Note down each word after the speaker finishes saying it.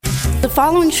The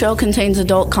following show contains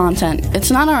adult content.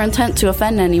 It's not our intent to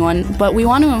offend anyone, but we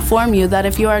want to inform you that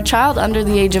if you are a child under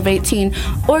the age of 18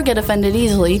 or get offended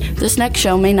easily, this next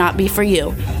show may not be for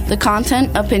you. The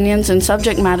content, opinions, and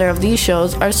subject matter of these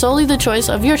shows are solely the choice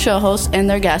of your show hosts and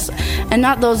their guests, and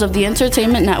not those of the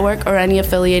Entertainment Network or any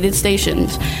affiliated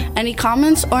stations. Any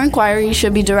comments or inquiries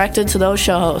should be directed to those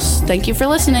show hosts. Thank you for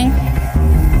listening.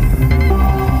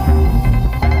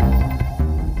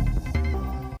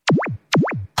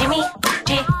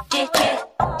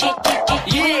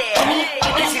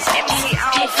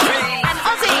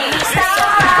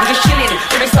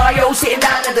 Sitting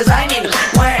down and designing,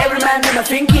 where every man never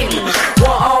thinking,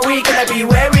 what are we gonna be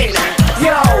wearing?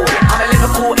 Yo, I'm a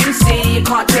Liverpool MC, you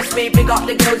can't trust me. Big up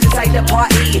the girls inside the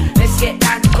party. Let's get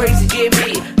down to crazy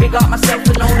Jimmy. Big up myself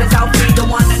and known as Alfie, the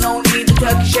one and only, the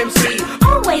Turkish MC.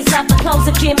 Always love the clothes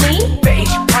of Jimmy. Bitch,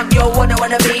 I'm your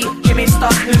wanna be Jimmy Star,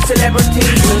 new celebrity.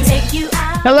 We'll take you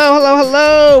out.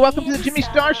 Hello. Welcome to the Jimmy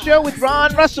Star Show with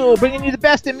Ron Russell, bringing you the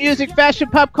best in music, fashion,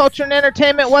 pop culture, and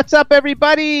entertainment. What's up,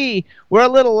 everybody? We're a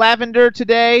little lavender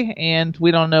today, and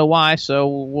we don't know why, so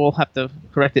we'll have to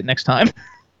correct it next time.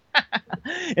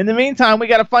 In the meantime, we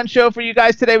got a fun show for you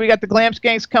guys today. We got the Glam,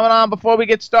 Skanks coming on. Before we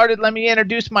get started, let me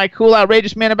introduce my cool,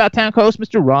 outrageous man about town co-host,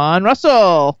 Mr. Ron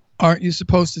Russell. Aren't you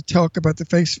supposed to talk about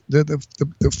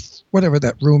the whatever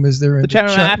that room is there in the chat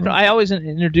room after? I always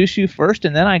introduce you first,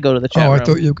 and then I go to the chat room. I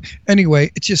thought you.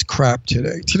 Anyway, it's just crap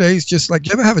today. Today's just like,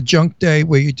 you ever have a junk day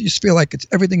where you just feel like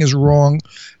everything is wrong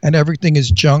and everything is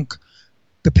junk?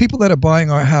 The people that are buying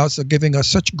our house are giving us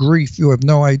such grief. You have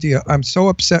no idea. I'm so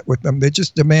upset with them. They're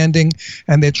just demanding,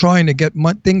 and they're trying to get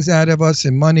things out of us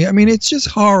and money. I mean, it's just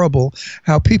horrible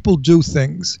how people do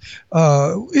things.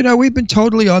 We've been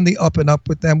totally on the up and up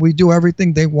with them. We do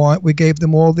everything they want. We gave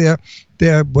them all their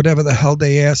whatever the hell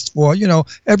they asked for.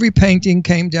 Every painting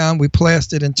came down. We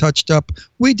plastered and touched up.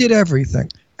 We did everything.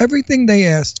 Everything they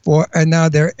asked for, and now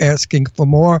they're asking for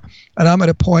more. And I'm at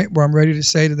a point where I'm ready to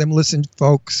say to them, listen,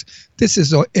 folks, this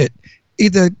is it.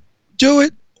 Either do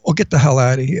it or get the hell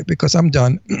out of here, because I'm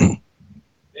done. There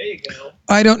you go.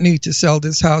 I don't need to sell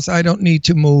this house. I don't need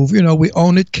to move. We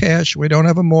own it cash. We don't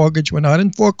have a mortgage. We're not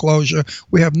in foreclosure.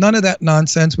 We have none of that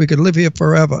nonsense. We could live here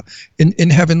forever in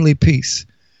heavenly peace.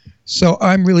 So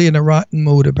I'm really in a rotten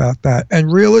mood about that. And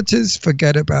realtors,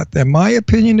 forget about them. My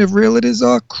opinion of realtors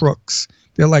are crooks.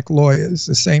 They're like lawyers,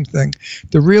 the same thing.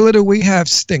 The realtor we have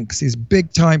stinks. He's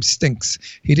big time stinks.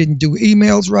 He didn't do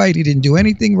emails right. He didn't do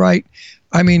anything right.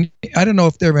 I mean, I don't know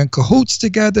if they're in cahoots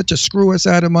together to screw us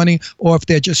out of money or if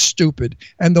they're just stupid.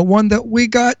 And the one that we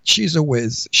got, she's a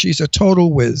whiz. She's a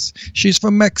total whiz. She's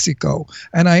from Mexico.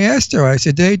 And I asked her, I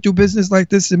said, do they do business like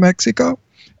this in Mexico?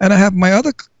 And I have my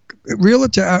other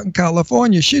realtor out in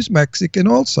California. She's Mexican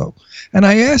also. And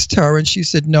I asked her, and she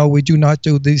said, no, we do not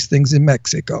do these things in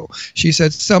Mexico. She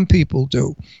said, some people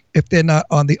do, if they're not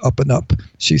on the up and up.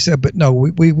 She said, but no,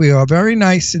 we are very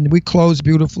nice, and we close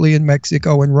beautifully in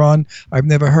Mexico. And Ron, I've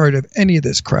never heard of any of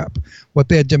this crap. What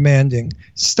they're demanding,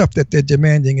 stuff that they're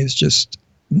demanding is just,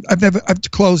 I've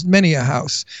closed many a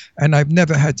house, and I've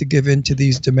never had to give in to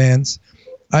these demands.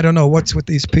 I don't know what's with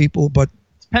these people, but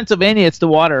Pennsylvania, it's the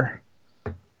water.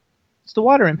 It's the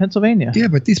water in Pennsylvania. Yeah,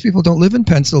 but these people don't live in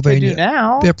Pennsylvania. They do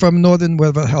now. They're from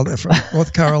where the hell they're from,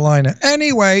 North Carolina.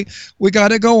 Anyway, we got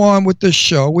to go on with the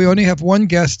show. We only have one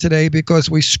guest today because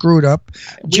we screwed up.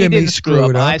 Jimmy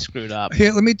screwed up. I screwed up.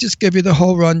 Here, let me just give you the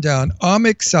whole rundown. I'm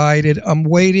excited. I'm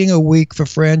waiting a week for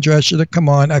Fran Drescher to come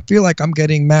on. I feel like I'm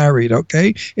getting married,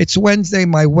 okay? It's Wednesday,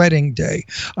 my wedding day.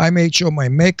 I made sure my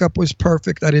makeup was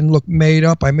perfect. I didn't look made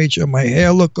up. I made sure my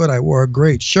hair looked good. I wore a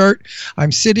great shirt.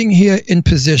 I'm sitting here in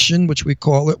position, which we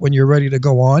call it when you're ready to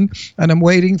go on, and I'm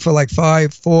waiting for like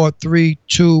 5, 4, 3,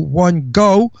 2, 1,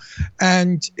 go.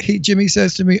 And Jimmy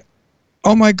says to me,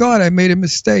 oh my God, I made a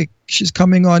mistake. She's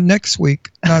coming on next week,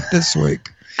 not this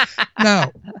week.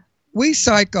 Now, we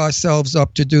psych ourselves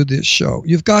up to do this show.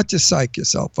 You've got to psych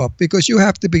yourself up because you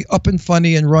have to be up and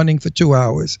funny and running for 2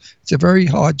 hours. It's a very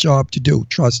hard job to do,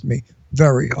 trust me,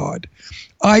 very hard.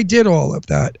 I did all of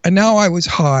that, and now I was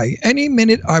high. Any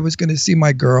minute I was going to see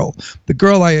my girl, the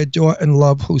girl I adore and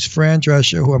love, who's Fran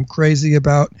Drescher, who I'm crazy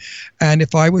about. And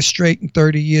if I was straight and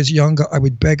 30 years younger, I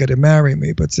would beg her to marry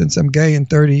me. But since I'm gay and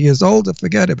 30 years older,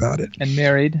 forget about it. And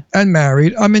married.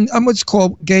 I'm what's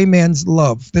called gay man's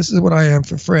love. This is what I am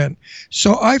for Fran.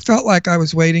 So I felt like I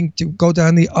was waiting to go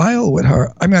down the aisle with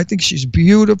her. I mean, I think she's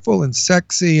beautiful and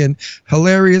sexy and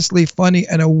hilariously funny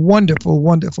and a wonderful,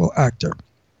 wonderful actor.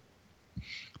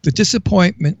 The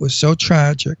disappointment was so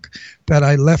tragic that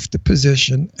I left the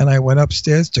position and I went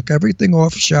upstairs, took everything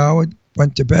off, showered,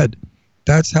 went to bed.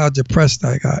 That's how depressed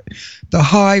I got. The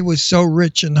high was so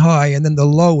rich and high, and then the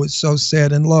low was so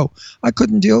sad and low. I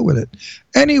couldn't deal with it.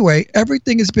 Anyway,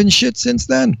 everything has been shit since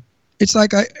then. It's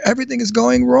like everything is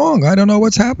going wrong. I don't know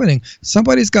what's happening.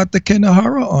 Somebody's got the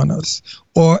Kinahara on us,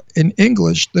 or in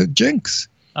English, the jinx.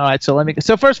 All right,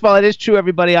 so first of all, it is true,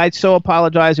 everybody. I so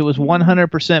apologize. It was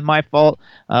 100% my fault.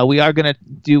 We are going to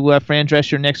do Fran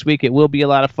Drescher next week. It will be a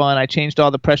lot of fun. I changed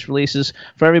all the press releases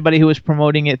for everybody who was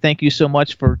promoting it. Thank you so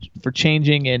much for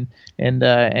changing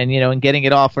and getting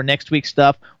it all for next week's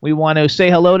stuff. We want to say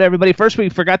hello to everybody. First, we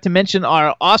forgot to mention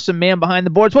our awesome man behind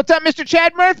the boards. What's up, Mr.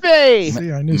 Chad Murphy?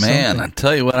 See, I knew Man, something. I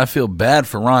tell you what, I feel bad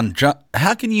for Ron.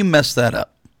 How can you mess that up?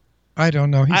 I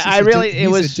don't know. He's a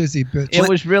dizzy bitch. It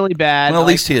was really bad. Well, at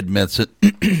least he admits it.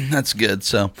 That's good.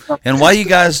 So, and why you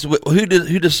guys? Who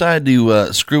decided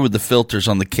to screw with the filters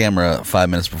on the camera 5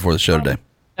 minutes before the show today?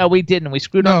 No, we didn't. We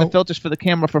screwed on the filters for the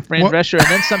camera for Fran Drescher, and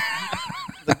then some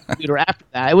the computer after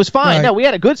that. It was fine. Right. No, we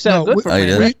had a good sound. Good for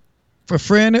Fran. For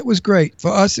Fran, it was great.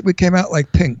 For us, we came out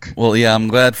like pink. Well, yeah, I'm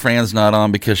glad Fran's not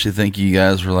on because she think you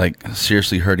guys were like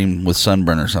seriously hurting with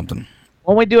sunburn or something.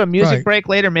 When we do a music break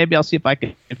later, maybe I'll see if I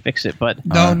can fix it. But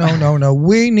No.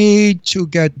 We need to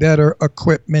get better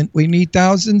equipment. We need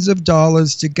thousands of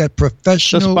dollars to get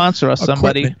professional So sponsor us,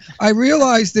 somebody. equipment. I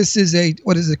realize this is a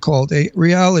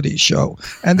reality show,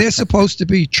 and they're supposed to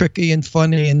be tricky and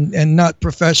funny and not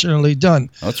professionally done.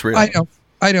 That's real.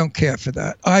 I don't care for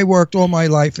that. I worked all my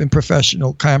life in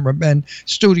professional cameramen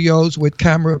studios with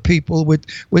camera people, with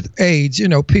aides,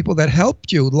 people that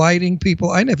helped you, lighting people.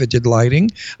 I never did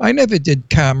lighting. I never did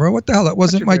camera. What the hell? That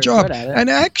wasn't my job. And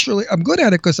actually, I'm good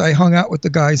at it because I hung out with the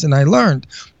guys and I learned.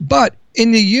 But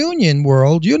in the union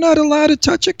world, you're not allowed to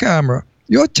touch a camera.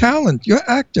 You're talent. You're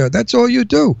actor. That's all you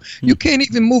do. You can't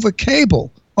even move a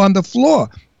cable on the floor.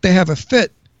 They have a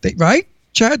fit, right?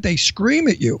 Chad, they scream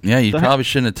at you. Yeah, you probably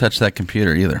shouldn't have touched that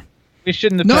computer either. We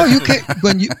shouldn't have. No, you can't.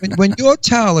 When you're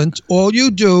talent, all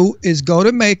you do is go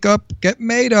to makeup, get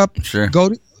made up. Sure. Go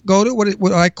to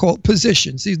what I call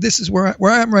position. See, this is where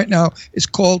I am right now. Is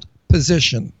called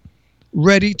position.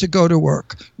 Ready to go to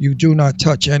work. You do not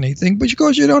touch anything, but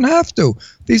because you don't have to.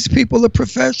 These people are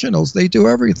professionals. They do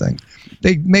everything.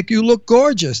 They make you look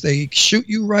gorgeous. They shoot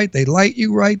you right. They light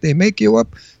you right. They make you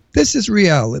up. This is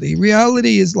reality.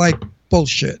 Reality is like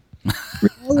bullshit.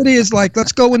 Reality is like,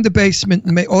 let's go in the basement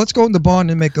and let's go in the barn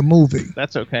and make a movie.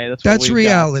 That's okay. That's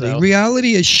reality.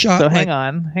 Reality is shot. So hang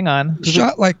on.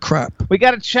 Shot like crap. We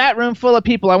got a chat room full of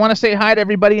people. I want to say hi to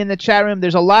everybody in the chat room.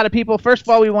 There's a lot of people. First of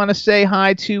all, we want to say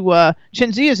hi to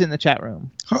Chinzia's in the chat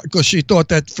room. Because she thought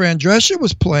that Fran Drescher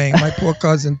was playing. My poor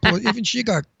cousin. Even she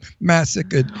got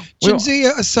massacred.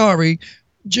 Chinzia, sorry.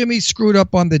 Jimmy screwed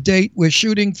up on the date. We're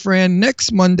shooting Fran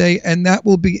next Monday, and that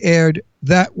will be aired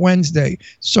that Wednesday.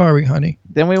 Sorry, honey.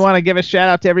 Then we want to give a shout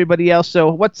out to everybody else. So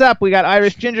what's up? We got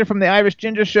Irish Ginger from the Irish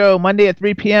Ginger Show Monday at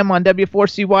 3 p.m. on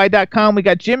W4CY.com. We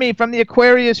got Jimmy from the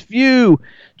Aquarius View.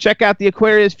 Check out the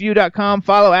AquariusView.com.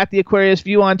 Follow at the Aquarius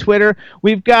View on Twitter.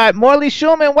 We've got Morley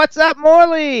Schulman. What's up,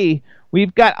 Morley?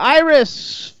 We've got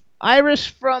Iris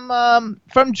from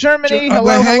Germany.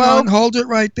 Hello. Hang on, hold it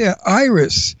right there.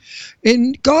 Iris.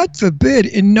 God forbid,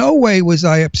 in no way was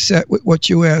I upset with what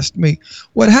you asked me.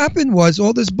 What happened was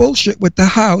all this bullshit with the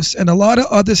house and a lot of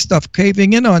other stuff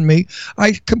caving in on me.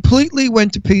 I completely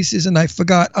went to pieces and I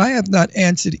forgot. I have not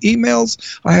answered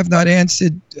emails. I have not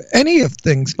answered any of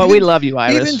things. But we love you,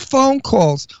 Iris. Even phone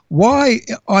calls. Why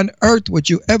on earth would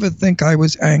you ever think I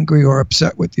was angry or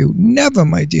upset with you? Never,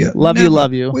 my dear. Love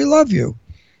you. We love you.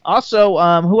 Also,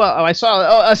 who else? I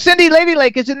saw Cindy Lady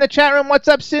Lake is in the chat room. What's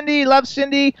up, Cindy? Love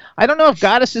Cindy. I don't know if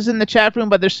Goddess is in the chat room,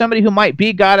 but there's somebody who might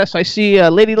be Goddess. I see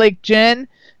Lady Lake Jen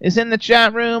is in the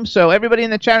chat room. So everybody in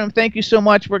the chat room, thank you so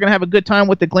much. We're gonna have a good time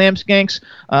with the Glam Skanks.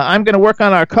 I'm gonna work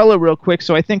on our color real quick,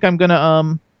 so I think I'm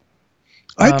gonna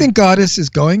I think Goddess is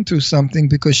going through something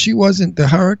because she wasn't the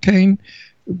hurricane.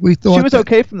 We thought she was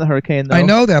okay from the hurricane, though. I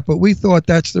know that, but we thought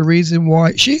that's the reason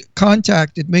why. She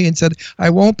contacted me and said,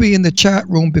 I won't be in the chat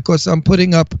room because I'm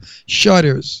putting up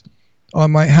shutters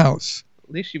on my house.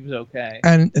 At least she was okay.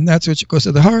 And that's what because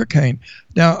of the hurricane.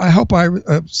 Now, I hope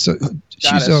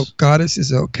Goddess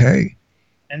is okay.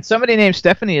 And somebody named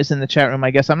Stephanie is in the chat room,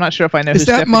 I guess. I'm not sure if I know who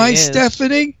Stephanie is. Is that my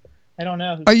Stephanie? I don't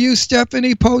know. Are you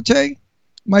Stephanie Pote?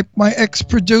 My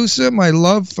ex-producer, my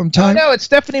love from time... Oh, no, it's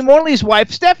Stephanie Morley's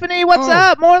wife. Stephanie, what's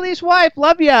up? Morley's wife.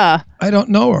 Love ya. I don't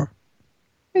know her.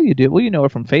 Yeah, you do. Well, you know her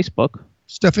from Facebook.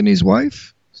 Stephanie's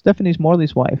wife? Stephanie's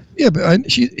Morley's wife. Yeah,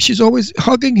 but she's always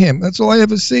hugging him. That's all I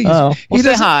ever see. Oh, well,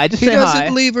 say hi. Just say hi. He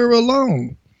doesn't leave her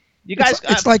alone. You guys,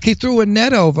 it's like he threw a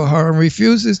net over her and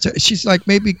refuses to. She's like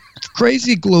maybe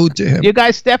crazy glued to him. you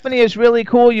guys, Stephanie is really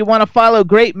cool. You want to follow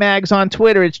Great Mags on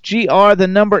Twitter. It's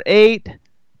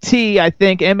GR8T, I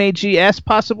think, MAGS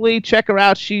possibly. Check her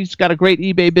out. She's got a great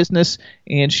eBay business,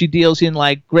 and she deals in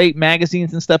like great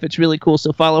magazines and stuff. It's really cool.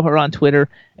 So follow her on Twitter.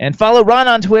 And follow Ron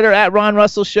on Twitter at Ron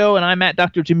Russell Show, and I'm at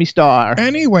Dr. Jimmy Star.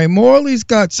 Anyway, Morley's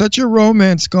got such a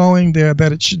romance going there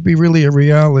that it should be really a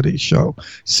reality show.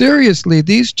 Seriously,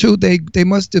 these two, they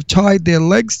must have tied their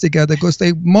legs together because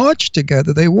they march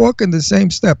together. They walk in the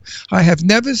same step. I have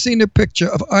never seen a picture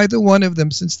of either one of them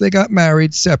since they got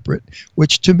married separate,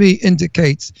 which to me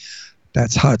indicates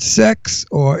that's hot sex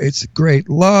or it's great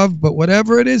love. But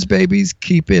whatever it is, babies,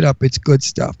 keep it up. It's good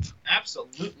stuff.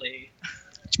 Absolutely.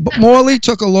 But Morley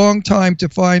took a long time to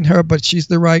find her, but she's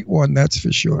the right one, that's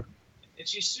for sure. And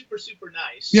she's super, super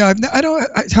nice. Yeah,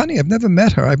 honey, I've never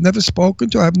met her. I've never spoken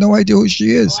to her. I have no idea who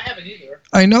she is. I haven't either.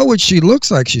 I know what she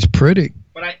looks like. She's pretty.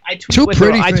 But I tweet Too with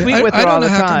pretty her. I for tweet him. with her I all don't know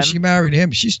the how time. come she married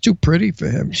him. She's too pretty for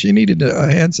him. She needed a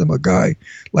handsomer guy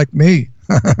like me.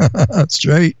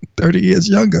 Straight, 30 years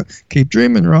younger. Keep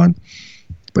dreaming, Ron.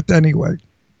 But anyway,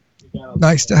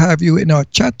 nice to have you in our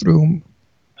chat room.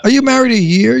 Are you married a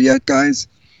year yet, guys?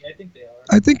 Yeah, I think they are.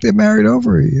 I think they're married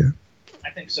over a year.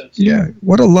 I think so too. Yeah,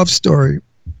 what a love story.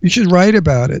 You should write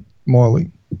about it,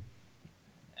 Morley.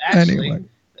 Actually, Anyway.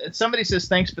 somebody says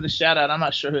thanks for the shout out. I'm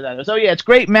not sure who that is. Oh yeah, it's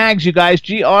Great Mags, you guys.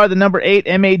 GR8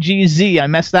 MAGZ. I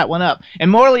messed that one up. And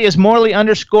Morley is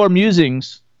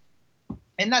Morley_musings.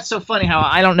 Isn't that so funny how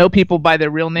I don't know people by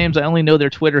their real names? I only know their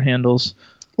Twitter handles.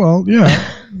 Well,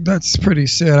 yeah, that's pretty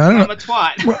sad. I don't I'm know. a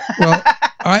twat. Well,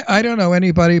 I don't know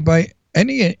anybody by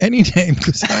any name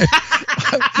because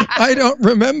I don't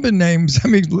remember names. I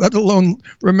mean, let alone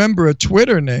remember a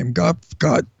Twitter name. God,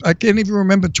 I can't even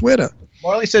remember Twitter.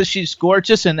 Morley says she's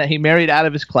gorgeous and that he married out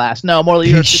of his class. No, Morley,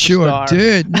 you're a He sure superstar.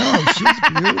 did. No, she's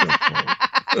beautiful.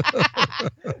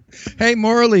 Hey,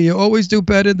 Morley, you always do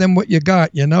better than what you got.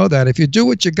 You know that. If you do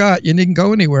what you got, you needn't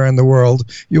go anywhere in the world.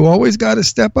 You always got to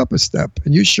step up a step,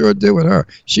 and you sure do with her.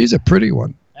 She's a pretty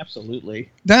one. Absolutely.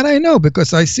 That I know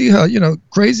because I see her,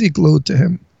 crazy glued to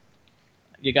him.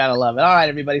 You got to love it. All right,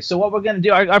 everybody. So what we're going to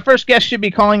do, our first guest should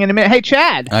be calling in a minute. Hey,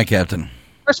 Chad. Hi, Captain.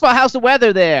 First of all, how's the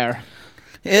weather there?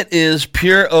 It is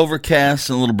pure overcast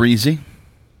and a little breezy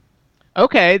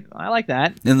Okay, I like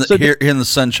that. here in the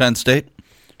Sunshine State.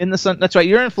 In the sun, that's right.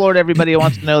 You're in Florida. Everybody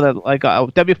wants to know that. Like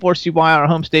W4CY, our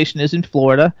home station, is in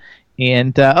Florida.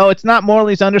 And it's not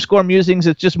Morley's_musings.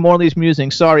 It's just Morley's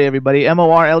Musings. Sorry, everybody.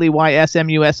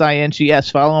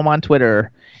 MORLEYSMUSINGS. Follow him on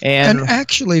Twitter. And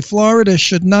actually, Florida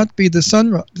should not be the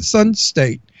sun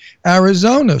state.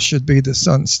 Arizona should be the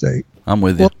sun state. I'm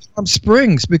with you. Palm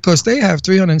Springs, because they have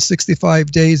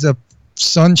 365 days of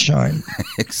sunshine.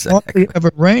 Exactly. Hardly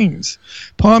ever rains.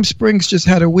 Palm Springs just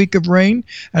had a week of rain,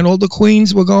 and all the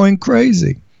queens were going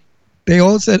crazy. They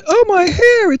all said, "Oh, my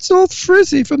hair, it's all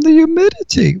frizzy from the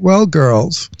humidity." Well,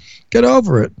 girls, get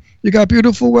over it. You got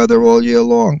beautiful weather all year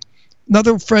long.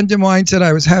 Another friend of mine said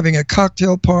I was having a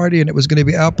cocktail party and it was going to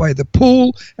be out by the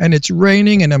pool and it's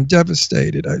raining and I'm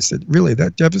devastated. I said, "Really,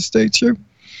 that devastates you?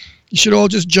 You should all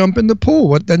just jump in the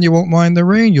pool. Then you won't mind the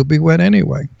rain. You'll be wet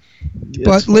anyway."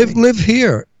 But live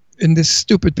here in this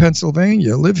stupid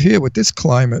Pennsylvania. Live here with this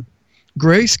climate.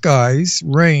 Gray skies,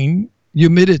 rain,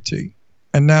 humidity.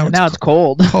 And now it's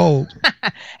cold. Cold.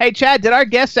 Hey, Chad, did our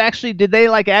guests actually, did they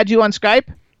add you on Skype?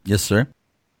 Yes, sir.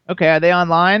 Okay, are they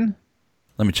online?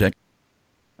 Let me check.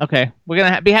 Okay, we're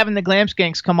going to be having the Glam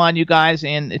Skanks come on, you guys,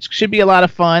 and it should be a lot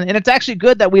of fun. And it's actually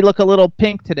good that we look a little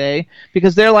pink today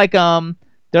because they're like an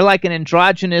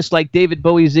androgynous, like David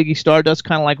Bowie, Ziggy Stardust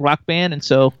kind of like rock band, and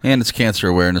it's Cancer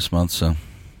Awareness Month, so.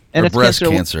 And it's breast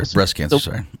cancer. Breast cancer,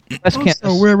 sorry. Breast cancer.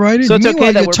 So we're right in. So it's okay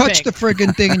Meanwhile, that you we're touched pink. the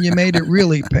friggin' thing and you made it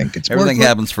really pink. Everything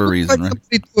happens for a reason, right?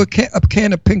 Somebody threw a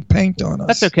can of pink paint on us.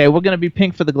 That's okay. We're going to be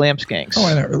pink for the Glam Skanks. Oh,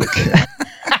 I don't really care.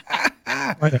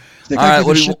 All right,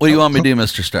 what do you want me to do,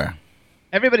 Mr. Star?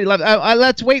 Everybody loves.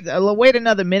 Let's wait. Wait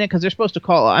another minute because they're supposed to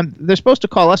call. They're supposed to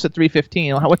call us at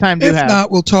 3:15. What time do you have? If not,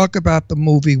 we'll talk about the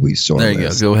movie we saw. There you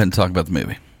go. Go ahead and talk about the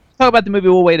movie. Talk about the movie.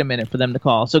 We'll wait a minute for them to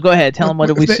call. So go ahead. Tell them what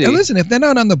did we see. Listen, if they're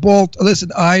not on the ball, listen.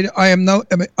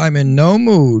 I'm in no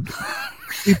mood.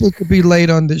 People could be late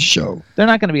on this show. They're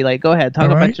not going to be late. Go ahead. Talk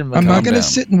All about right? your movie. I'm not going to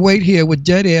sit and wait here with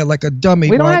dead air like a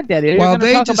dummy. We don't have dead air. While You're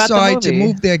they gonna talk about the decide to movie.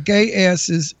 move their gay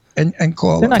asses and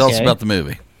call They're us. not Tell gay. us about the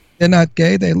movie. They're not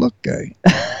gay. They look gay.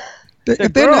 They're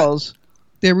If girls.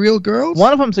 They're real girls?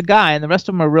 One of them's a guy, and the rest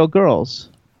of them are real girls.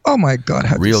 Oh, my God.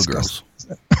 How Real disgusting. girls.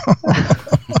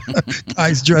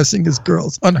 Guys dressing as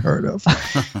girls. Unheard of.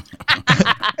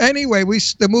 Anyway,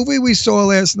 the movie we saw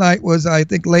last night was, I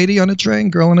think, Lady on a Train,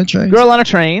 Girl on a Train. Girl on a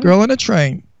Train. Girl on a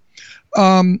Train.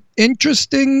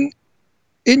 Interesting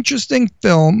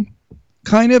film.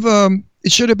 Kind of,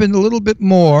 it should have been a little bit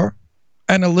more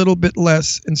and a little bit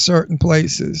less in certain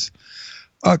places.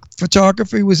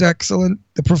 Photography was excellent.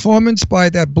 The performance by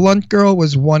that Blunt girl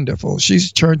was wonderful.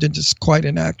 She's turned into quite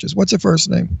an actress. What's her first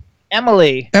name?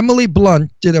 Emily. Emily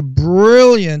Blunt did a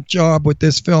brilliant job with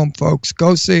this film, folks.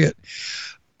 Go see it.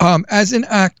 As an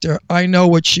actor, I know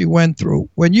what she went through.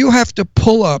 When you have to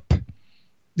pull up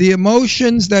the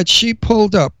emotions that she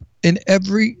pulled up in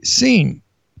every scene,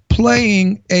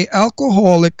 playing a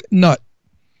alcoholic nut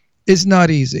is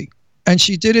not easy. And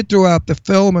she did it throughout the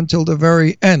film until the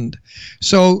very end.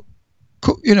 So,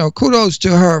 kudos to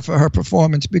her for her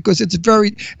performance, because it's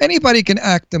anybody can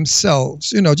act themselves,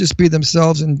 just be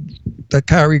themselves. And that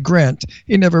Cary Grant,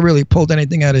 he never really pulled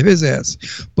anything out of his ass.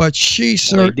 But she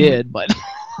certainly did, but...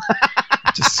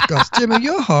 Disgust. Jimmy,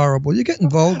 you're horrible. You're getting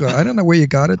vulgar. I don't know where you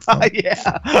got it from. Yeah.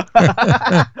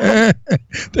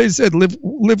 They said live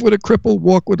with a cripple,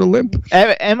 walk with a limp.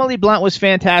 Emily Blunt was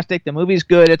fantastic. The movie's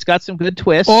good. It's got some good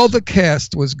twists. All the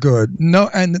cast was good. No,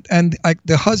 and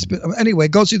the husband. Anyway,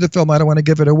 go see the film. I don't want to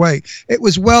give it away. It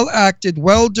was well acted,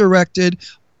 well directed.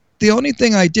 The only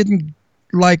thing I didn't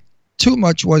like too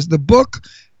much was the book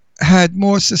had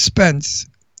more suspense.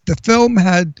 The film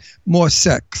had more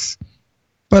sex.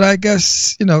 But I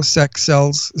guess, sex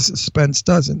sells, suspense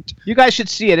doesn't. You guys should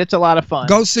see it. It's a lot of fun.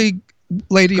 Go see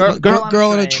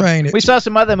Girl on a Train. We saw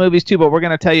some other movies, too, but we're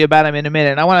going to tell you about them in a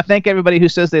minute. And I want to thank everybody who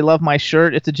says they love my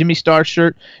shirt. It's a Jimmy Star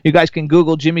shirt. You guys can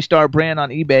Google Jimmy Star brand on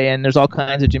eBay, and there's all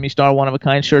kinds of Jimmy Star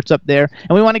one-of-a-kind shirts up there.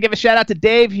 And we want to give a shout-out to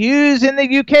Dave Hughes in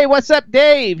the UK. What's up,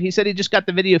 Dave? He said he just got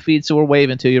the video feed, so we're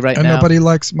waving to you right now. And nobody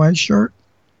likes my shirt?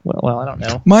 Well, I don't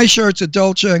know. My shirt's a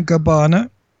Dolce & Gabbana.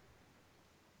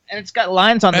 And it's got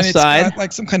lines on the side. And it's got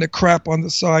like some kind of crap on the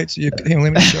side, so you can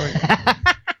let me show you.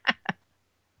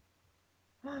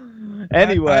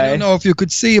 Anyway. I don't know if you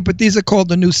could see it, but these are called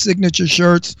the new signature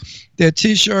shirts. They're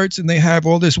T-shirts, and they have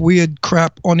all this weird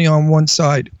crap only on one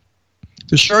side.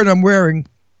 The shirt I'm wearing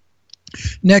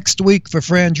next week for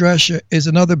Fran Drescher is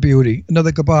another beauty,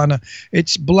 another Gabbana.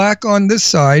 It's black on this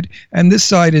side, and this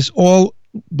side is all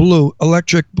blue,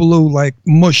 electric blue, like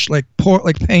mush, like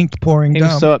paint pouring down.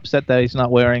 He's so upset that he's not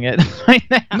wearing it right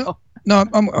now. No,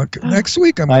 next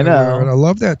week I'm going to wear it. I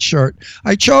love that shirt.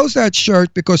 I chose that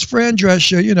shirt because Fran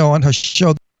Drescher, on her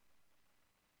show,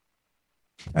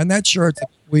 and that shirt's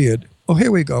weird. Oh,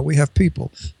 here we go. We have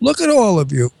people. Look at all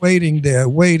of you waiting there,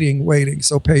 waiting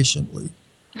so patiently.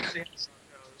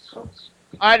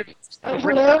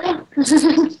 Hello?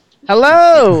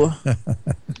 Hello.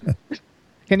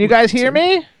 Can you guys hear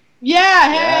me?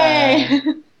 Yeah, hey.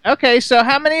 Okay, so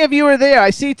how many of you are there? I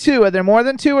see 2. Are there more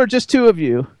than 2 or just 2 of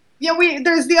you? Yeah,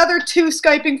 there's the other 2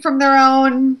 Skyping from their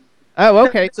own. Oh,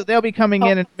 okay, so they'll be coming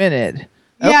in a minute.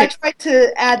 Yeah, okay. I tried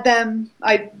to add them.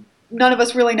 None of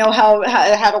us really know how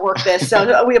to work this,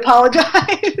 so we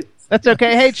apologize. That's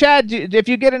okay. Hey, Chad, if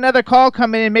you get another call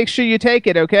coming in, make sure you take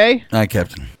it, okay? Hi,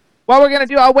 Captain. What we're going to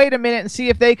do, I'll wait a minute and see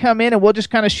if they come in, and we'll just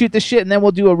kind of shoot the shit, and then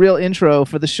we'll do a real intro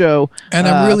for the show. And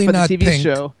I'm really not the TV pink.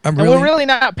 Show. We're really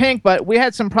not pink, but we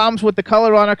had some problems with the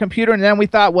color on our computer, and then we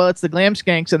thought, well, it's the Glam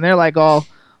Skanks, and they're like all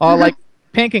like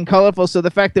pink and colorful, so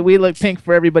the fact that we look pink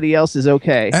for everybody else is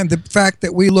okay. And the fact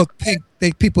that we look pink,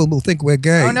 people will think we're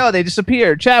gay. Oh, no, they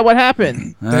disappeared. Chad, what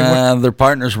happened? Their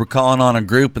partners were calling on a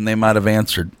group, and they might have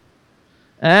answered.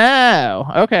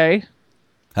 Oh, okay.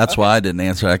 That's why I didn't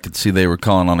answer. I could see they were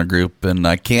calling on a group, and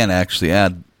I can actually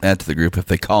add to the group if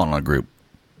they call on a group.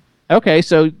 Okay,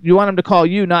 so you want them to call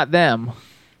you, not them.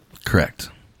 Correct.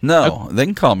 No, they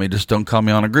can call me. Just don't call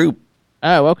me on a group.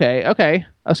 Oh, okay. Okay,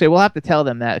 we'll have to tell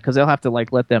them that because they'll have to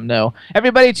let them know.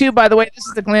 Everybody, too, by the way, this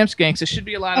is the Glam Skanks. It should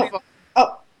be a lot of fun.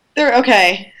 Oh, they're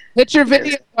okay. Hit your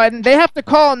video button. They have to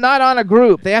call not on a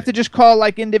group. They have to just call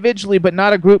individually, but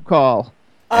not a group call.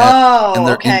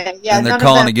 Oh, okay. Yeah, and they're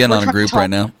calling again on a group right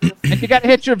now. And you got to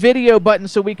hit your video button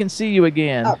so we can see you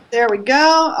again. Oh, there we go.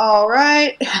 All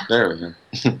right. There we go.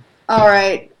 All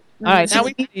right. All right, now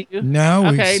we see you. Now we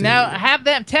okay, see now you. have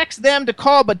them text them to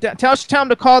call, but tell them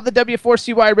to call the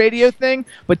W4CY radio thing,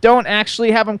 but don't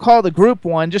actually have them call the group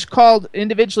one. Just call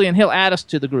individually, and he'll add us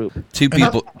to the group. Two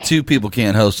people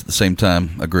can't host at the same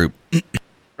time. A group.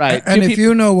 Right. And if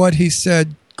you know what he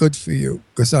said, good for you,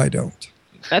 because I don't.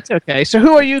 That's okay. So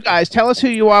who are you guys? Tell us who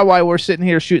you are while we're sitting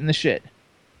here shooting the shit.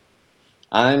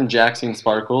 I'm Jackson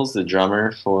Sparkles, the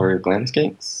drummer for Glam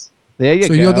Skanks. There you go.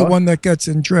 So you're the one that gets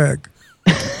in drag.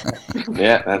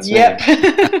 Yeah, that's me. Yep.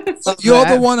 You're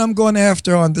the one I'm going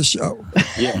after on the show.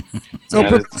 Yeah. So Yeah,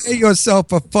 prepare yourself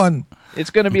for fun. It's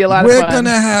going to be a lot of We're fun. going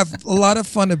to have a lot of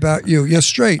fun about you. You're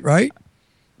straight, right?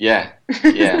 Yeah.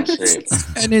 Yeah, I'm straight.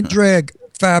 And in drag,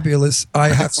 fabulous. I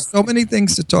have so many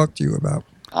things to talk to you about.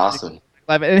 Awesome.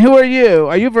 Love it. And who are you?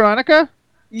 Are you Veronica?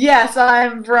 Yes,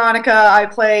 I'm Veronica. I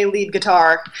play lead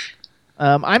guitar.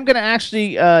 I'm going to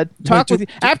actually talk with you.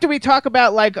 After we talk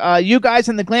about like you guys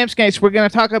in the Glam Skanks, we're going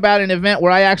to talk about an event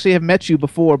where I actually have met you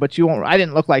before, but you won't. I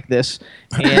didn't look like this.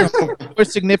 And we're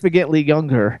significantly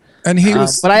younger. And he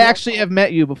was, but I actually have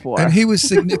met you before. and he was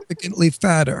significantly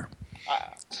fatter.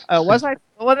 Was I?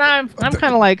 Well, now I'm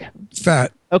kind of like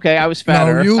Fat. okay. I was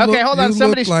fatter. No, you okay, look, hold on. you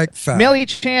Somebody. look like fat. Millie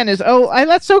Chan is.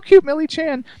 That's so cute. Millie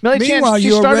Chan. Meanwhile, she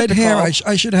your started red the hair, call.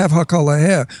 I should have her color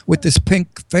hair with this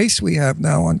pink face we have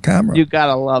now on camera. You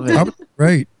gotta love it. Oh,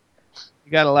 great.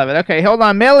 You gotta love it. Okay, hold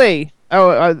on, Millie.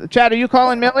 Oh, Chad, are you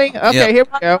calling Millie? Okay, Yep. here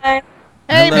we go. Hi.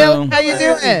 Hey, Hello. Millie, how you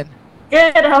doing?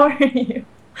 Good. How are you?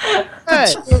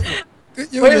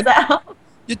 Good. Where's that?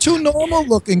 You're too normal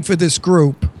looking for this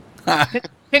group.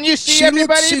 Can you see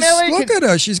everybody, Millie? Look at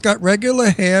her. She's got regular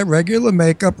hair, regular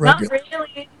makeup. Not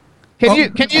really.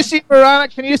 Can you see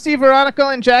Veronica? Can you see Veronica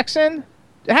and Jackson?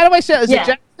 How do I say it? Is Yeah. it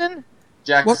Jackson?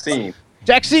 Jackson.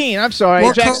 Jackson. I'm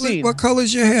sorry, Jackson. What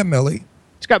color's your hair, Millie?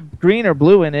 It's got green or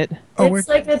blue in it. Oh, It's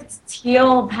like a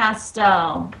teal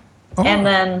pastel, Oh. and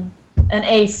then an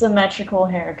asymmetrical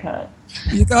haircut.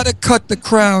 You got to cut the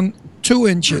crown 2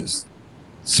 inches,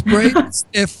 spray it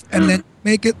stiff, and then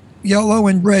make it yellow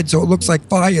and red so it looks like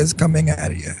fire's coming out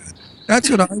of your head. That's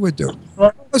what I would do.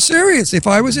 Oh, serious. If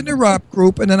I was in a rock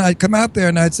group and then I'd come out there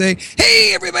and I'd say,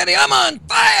 "Hey, everybody, I'm on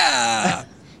fire,"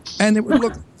 and it would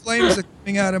look like flames are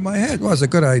coming out of my head. Well, it's a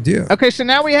good idea. Okay, so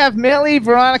now we have Millie,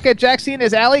 Veronica, Jackson.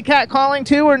 Is Alley Cat calling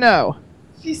too or no?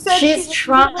 She said She's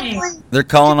trying. They're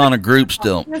calling on a group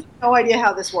still. She has no idea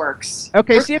how this works.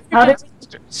 Okay, see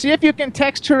if you can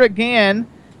text her again,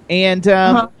 and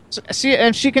see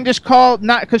if she can just call.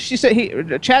 Not because she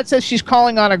said Chad says she's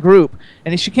calling on a group,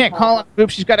 and if she can't call on a group,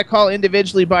 she's got to call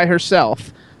individually by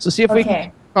herself. So see if we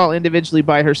can call individually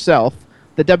by herself.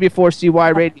 The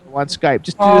W4CY radio on Skype.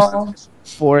 Just do this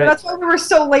for it. That's why we were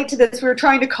so late to this. We were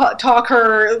trying to talk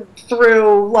her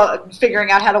through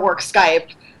figuring out how to work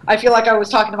Skype. I feel like I was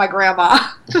talking to my grandma.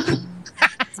 Who's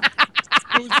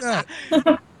that?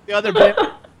 The other bit,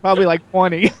 probably like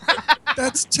 20.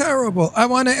 That's terrible. I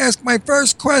want to ask my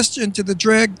first question to the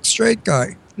drag straight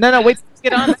guy. No, wait,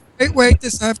 get on. Wait,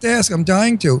 this I have to ask. I'm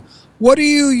dying to. What do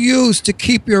you use to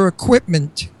keep your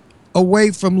equipment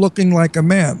away from looking like a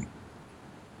man?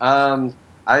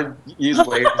 I use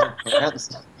laser pants.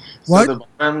 What? So the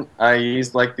bottom, I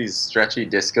use like these stretchy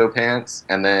disco pants,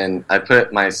 and then I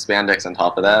put my spandex on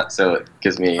top of that, so it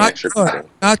gives me extra padding.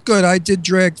 Not good. I did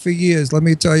drag for years. Let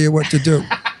me tell you what to do.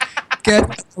 Get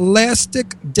an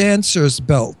elastic dancer's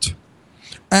belt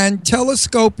and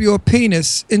telescope your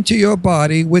penis into your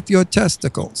body with your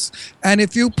testicles. And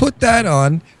if you put that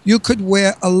on, you could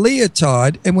wear a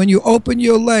leotard, and when you open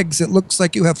your legs, it looks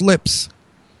like you have lips.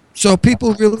 So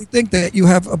people really think that you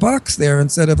have a box there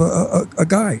instead of a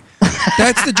guy.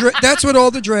 That's what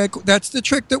all the drag. That's the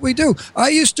trick that we do. I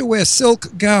used to wear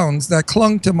silk gowns that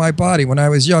clung to my body when I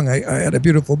was young. I had a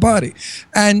beautiful body,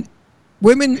 and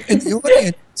women in the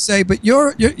audience say, "But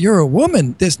you're a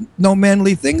woman. There's no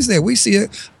manly things there." We see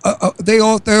they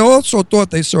also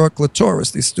thought they saw a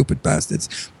clitoris. These stupid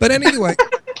bastards. But anyway.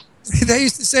 They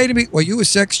used to say to me, "Well, you a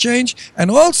sex change?" And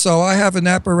also, I have an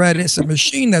apparatus, a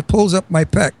machine that pulls up my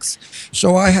pecs.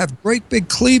 So I have great big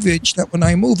cleavage that when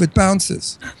I move, it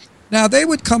bounces. Now, they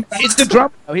would come back. He's the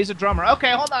drummer. Oh, he's a drummer.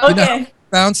 Okay, hold on. Okay. You know,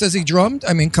 bounce as he drummed?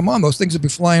 I mean, come on, those things would be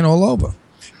flying all over.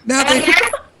 Now they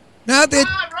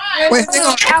wait,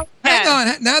 hang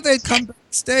on. Now they'd come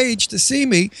backstage to see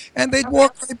me, and they'd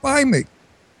walk right by me.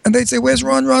 And they'd say, "Where's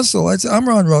Ron Russell?" I'd say, "I'm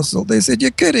Ron Russell." They said,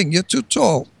 "You're kidding. You're too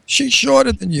tall. She's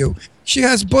shorter than you. She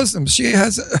has bosoms. She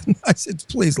has." I said,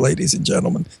 "Please, ladies and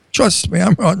gentlemen, trust me.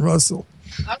 I'm Ron Russell."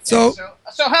 Okay, so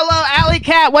hello, Alley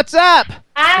Cat. What's up?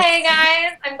 Hi,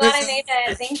 guys. I'm glad I made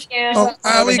it. Thank you. Oh,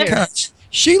 Alley Cat.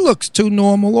 She looks too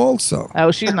normal also.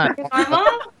 Oh, she's not. Normal?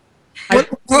 What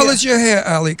color is your hair,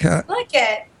 Alley Cat? Look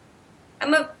it.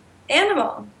 I'm a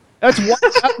animal. That's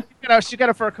one. She got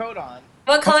a fur coat on.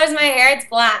 What color is my hair? It's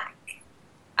black.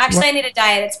 Actually, I need to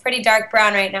dye it. It's pretty dark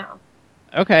brown right now.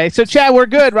 Okay, so Chad, we're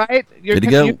good, right? Good to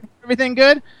go. Everything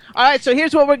good? All right, so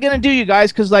here's what we're going to do, you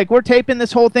guys, because we're taping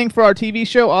this whole thing for our TV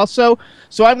show also.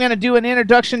 So I'm going to do an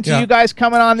introduction to you guys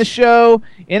coming on the show,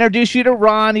 introduce you to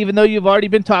Ron, even though you've already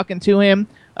been talking to him.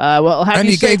 And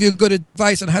he gave you good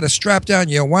advice on how to strap down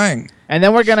your wang. And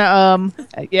then we're going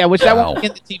to, which that won't be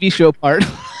in the TV show part.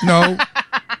 No.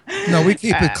 No, we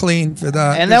keep it clean for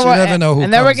that. And then You never know who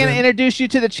and then we're comes going to in. introduce you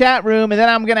to the chat room, and then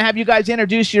I'm going to have you guys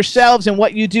introduce yourselves and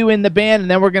what you do in the band,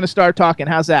 and then we're going to start talking.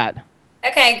 How's that?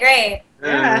 Okay, great.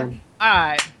 Yeah.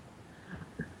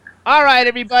 All right,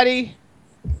 everybody.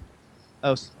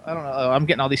 Oh, I don't know. Oh, I'm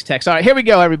getting all these texts. All right, here we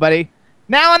go, everybody.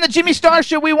 Now on the Jimmy Star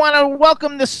Show, we want to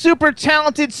welcome the super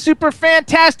talented, super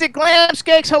fantastic Glam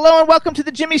Skanks. Hello and welcome to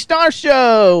the Jimmy Star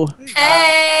Show.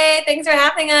 Hey, thanks for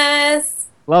having us.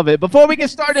 Love it. Before we get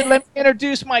started, let me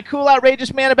introduce my cool,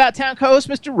 outrageous man about town co-host,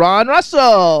 Mr. Ron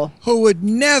Russell. Who would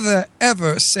never,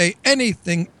 ever say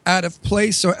anything out of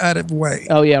place or out of way.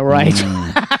 Oh, yeah, right.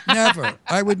 Never.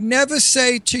 I would never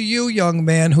say to you, young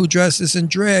man who dresses in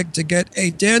drag, to get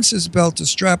a dancer's belt to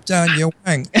strap down your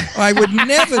wang. I would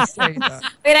never say that.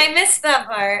 Wait, I missed that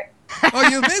part. Oh,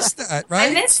 you missed that, right?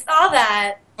 I missed all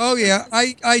that. Oh, yeah.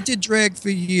 I did drag for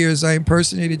years. I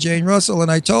impersonated Jane Russell, and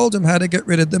I told him how to get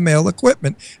rid of the male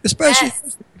equipment, especially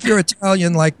Yes. if you're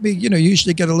Italian like me. You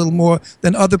usually get a little more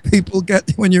than other people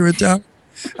get when you're Italian.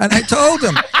 And I told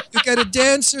him, you get a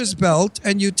dancer's belt,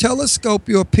 and you telescope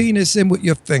your penis in with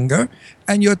your finger,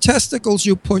 and your testicles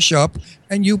you push up,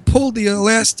 and you pull the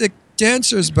elastic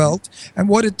dancer's belt, and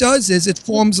what it does is it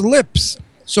forms lips.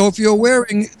 So if you're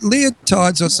wearing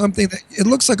leotards or something, it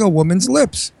looks like a woman's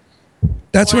lips.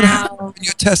 That's what happens when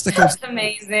your testicles. That's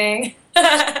amazing.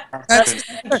 That's,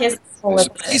 Kiss full of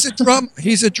it.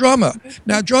 he's a drummer.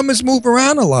 Now drummers move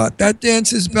around a lot. That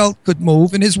dancer's belt could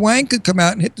move, and his wang could come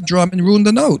out and hit the drum and ruin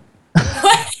the note.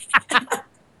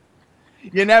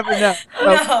 You never know.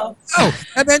 No. Oh,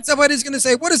 and then somebody's going to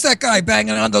say, what is that guy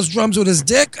banging on those drums with his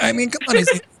dick? I mean, come on, is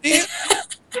he an idiot?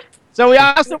 So we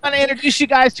also want to introduce you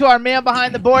guys to our man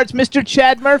behind the boards, Mr.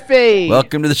 Chad Murphy.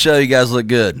 Welcome to the show. You guys look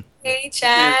good. Hey,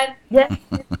 Chad. Yeah.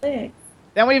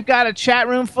 Then we've got a chat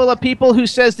room full of people who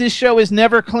says this show is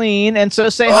never clean, and so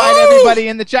say hi to everybody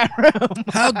in the chat room.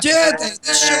 How dare they?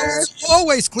 This show is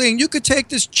always clean. You could take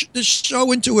this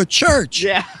show into a church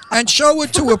and show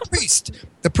it to a priest.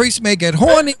 The priest may get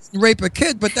horny and rape a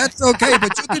kid, but that's okay.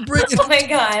 But you could bring it Oh my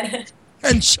God.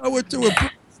 and show it to a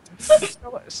priest.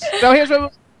 So here's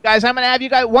what, guys, I'm going to have you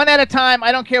guys one at a time.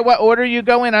 I don't care what order you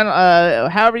go in,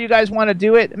 however you guys want to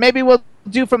do it. Maybe we'll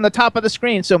do from the top of the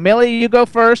screen. So Millie, you go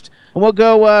first, and we'll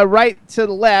go right to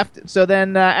the left. So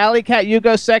then Alley Cat, you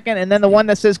go second, and then the one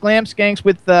that says Glam Skanks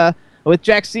with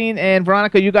Jaxine and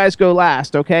Veronica, you guys go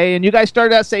last, okay? And you guys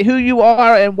start out, say who you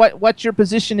are and what your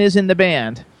position is in the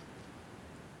band.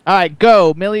 All right,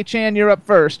 go. Millie Chan, you're up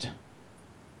first.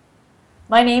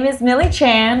 My name is Millie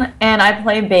Chan, and I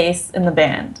play bass in the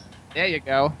band. There you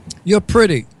go. You're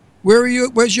pretty. Where are you?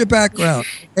 Where's your background?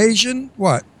 Asian?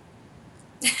 What?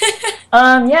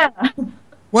 Yeah.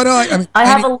 What are I mean, I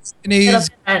have a little bit Chinese. of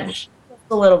French. Just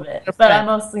a little bit. But I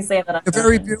mostly say that I'm They're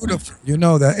very beautiful. You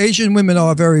know that. Asian women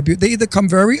are very beautiful. They either come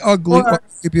very ugly or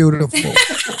very beautiful.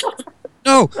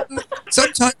 No,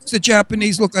 sometimes the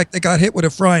Japanese look like they got hit with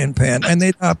a frying pan, and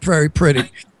they're not very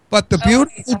pretty. But the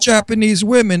beautiful Japanese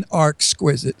women are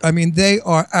exquisite. I mean, they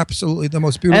are absolutely the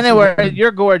most beautiful. And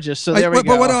you're gorgeous, so there we go.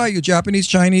 But what are you? Japanese,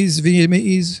 Chinese,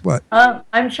 Vietnamese? What?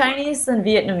 I'm Chinese and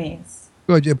Vietnamese.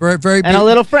 Good. You're very, very and a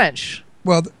little French.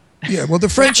 Well, yeah. Well, the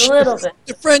French. A little bit.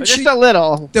 The French. Just a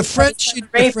little. The French.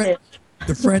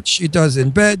 The French she does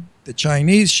in bed. The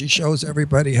Chinese, she shows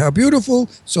everybody how beautiful,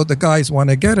 so the guys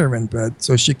want to get her in bed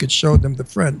so she could show them the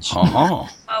French. Uh-huh.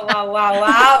 Oh,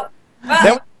 wow.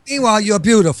 Meanwhile, you're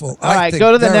beautiful. All right,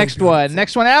 go to the next one.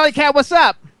 Next one, Alley Cat, what's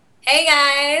up? Hey,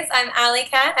 guys. I'm Alley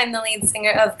Cat. I'm the lead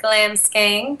singer of Glam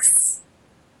Skanks.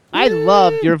 I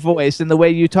love your voice and the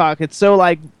way you talk. It's so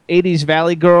like 80s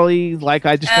Valley girly. Like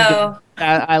I just think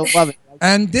I love it.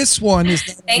 And this one is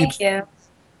Thank you.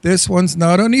 This one's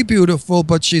not only beautiful,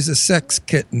 but she's a sex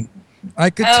kitten. I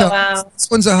could tell. Wow. This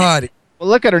one's a hottie. Well,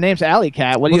 look at her name's Alley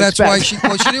Cat. What do you that's expect?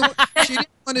 why she didn't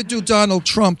want to do Donald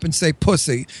Trump and say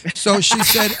pussy, so she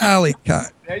said Alley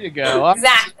Cat. There you go.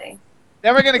 Exactly.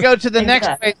 Then we're gonna go to the next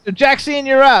place. So Jaxine,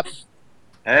 you're up.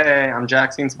 Hey, I'm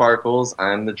Jackson Sparkles.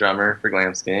 I'm the drummer for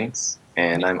Glam Skanks,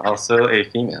 and I'm also a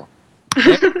female. And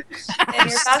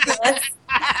you're fabulous.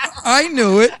 I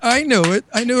knew it. I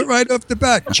knew it right off the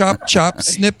bat. Chop, chop,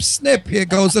 snip, snip. Here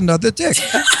goes another dick.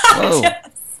 Whoa.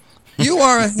 You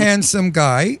are a handsome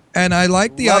guy, and I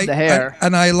like the hair.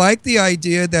 And I like the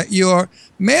idea that you're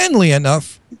manly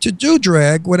enough to do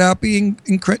drag without being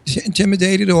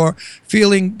intimidated or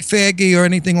feeling faggy or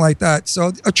anything like that.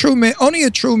 So a true man, only a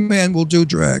true man will do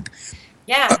drag.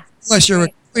 Yeah. Unless you're a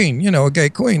queen, a gay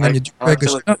queen, and you do I like drag.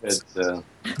 to look good, so.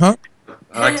 Huh?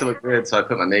 I like to look good, so I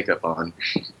put my makeup on.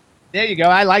 There you go.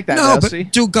 I like that. No, Elsie.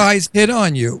 but do guys hit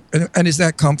on you? And is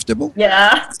that comfortable?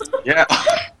 Yeah. Yeah,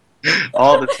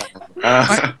 all the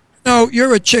time. No,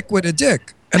 you're a chick with a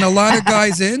dick, and a lot of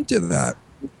guys are into that.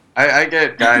 I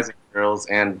get guys and girls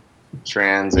and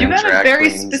trans You and met a drag very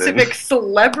queens specific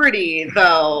celebrity,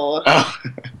 though. Oh.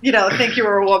 Think you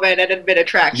were a woman and admit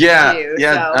attraction Yeah, to you.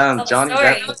 yeah. So. Johnny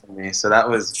Depp was with me, so that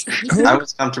was I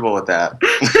was comfortable with that.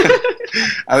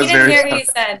 I was He didn't very. hear what you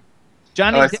said.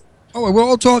 Johnny Oh, Depp. Oh, we're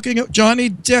all talking Johnny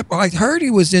Depp. I heard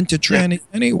he was into tranny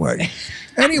anyway.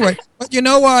 Anyway, but you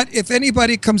know what? If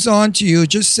anybody comes on to you,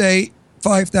 just say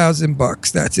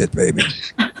 $5,000. That's it, baby.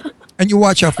 And you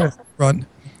watch how fast they run.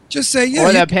 Just say, yeah.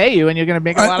 Or they'll pay you, and you're going to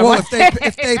make a lot of money.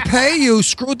 If they pay you,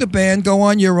 screw the band, go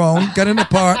on your own, get an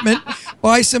apartment,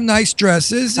 buy some nice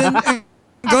dresses, and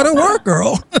go to work,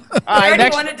 girl. I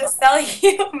already wanted to sell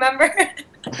you, remember?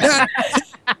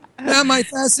 Now my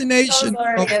fascination Those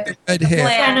are of good. red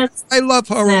hair. I love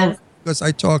her already because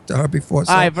I talked to her before.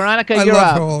 So All right, Veronica, I you're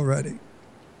love up. her already.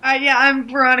 Yeah, I'm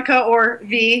Veronica or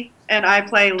V, and I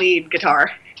play lead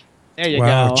guitar. There you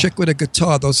Wow, go. a chick with a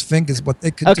guitar, those fingers, what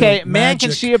they could do. Okay, man, magic,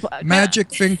 can she... magic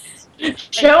fingers.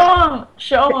 Show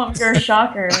him your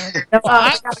shocker.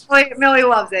 Millie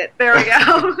loves it. There we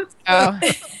go.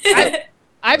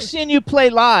 I've seen you play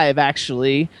live,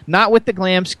 actually, not with the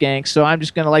Glam Skanks. So I'm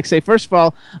just gonna say, first of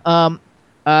all,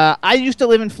 I used to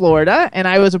live in Florida, and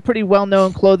I was a pretty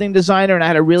well-known clothing designer, and I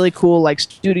had a really cool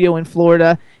studio in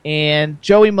Florida. And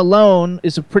Joey Malone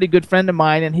is a pretty good friend of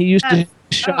mine, and he used to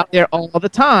shop there all the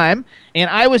time. And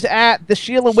I was at the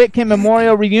Sheila Whitcomb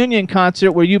Memorial Reunion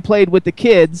concert where you played with the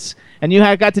kids, and you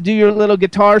got to do your little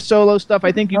guitar solo stuff.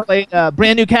 I think you played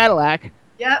Brand New Cadillac.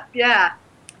 Yep, yeah.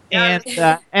 And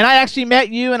I actually met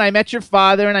you, and I met your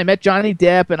father, and I met Johnny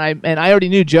Depp, and I already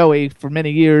knew Joey for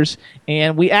many years.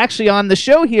 And we actually on the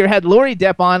show here had Lori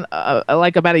Depp on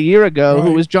about a year ago,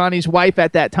 who was Johnny's wife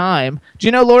at that time. Do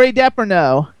you know Lori Depp or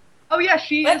no? Oh yeah,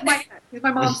 she's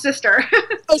my mom's sister.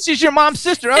 Oh, she's your mom's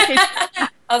sister. Okay.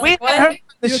 We what? had her on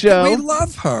the show. We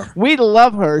love her. We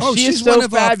love her. Oh, she she's is so one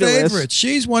of fabulous. our favorites.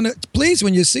 She's one of. Please,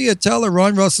 when you see her, tell her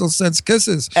Ron Russell sends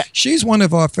kisses. She's one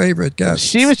of our favorite guests.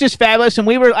 She was just fabulous, and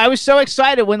I was so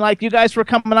excited when you guys were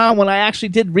coming on. When I actually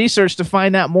did research to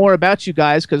find out more about you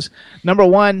guys, because number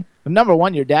one,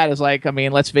 your dad is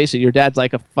let's face it, your dad's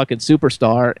like a fucking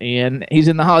superstar, and he's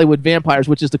in the Hollywood Vampires,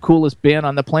 which is the coolest band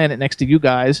on the planet next to you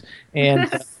guys,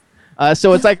 and.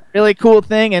 So it's a really cool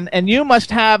thing, and you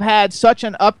must have had such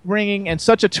an upbringing and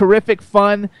such a terrific,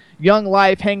 fun, young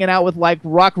life hanging out with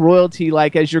rock royalty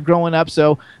as you're growing up.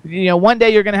 So one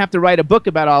day you're going to have to write a book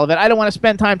about all of it. I don't want to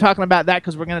spend time talking about that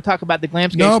because we're going to talk about the Glam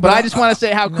Skanks, but I just want to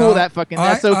say how cool that's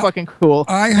so fucking cool.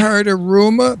 I heard a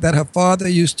rumor that her father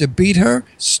used to beat her,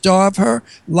 starve her,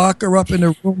 lock her up in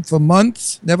a room for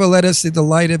months, never let her see the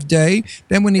light of day.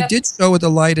 Then when he did show her the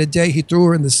light of day, he threw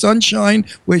her in the sunshine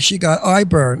where she got eye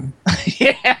burn.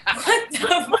 Yeah.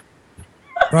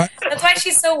 Right. That's why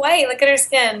she's so white. Look at her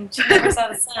skin. She never saw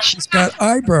the sun. She's got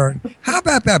eye burn. How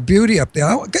about that beauty up there?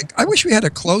 I wish we had a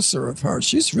closer of her.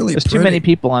 She's really There's pretty. too many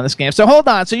people on this game. So hold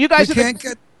on. So you guys can't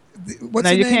get. What's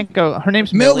no, her you name? can't go. Her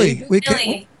name's Millie. We Millie.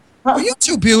 can't. Oh, you're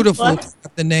too beautiful to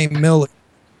have the name Millie.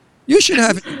 You should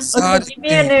have an exotic Give me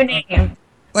a new name.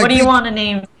 What do you want to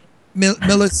name?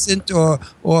 Millicent or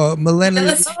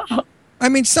Millennial. I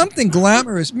mean, something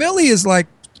glamorous. Millie is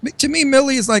to me,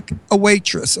 Millie is like a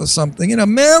waitress or something.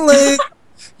 Millie.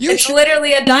 It's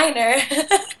literally a diner.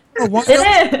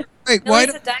 Why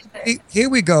here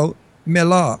we go,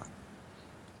 Mila.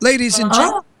 Ladies and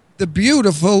gentlemen, the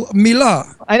beautiful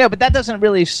Mila. I know, but that doesn't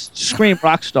really scream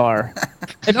rock star.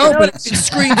 No, but it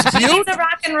screams She beautiful. needs a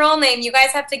rock and roll name. You guys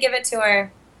have to give it to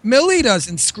her. Millie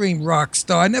doesn't scream rock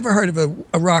star. I never heard of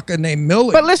a rocker named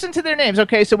Millie. But listen to their names.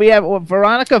 Okay, so we have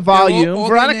Veronica Volume. all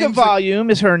Veronica their names Volume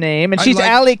is her name, and she's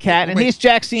Alley Cat, and he's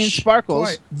Jackson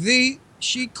Sparkles.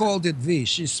 She called it V.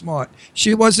 She's smart.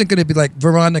 She wasn't going to be like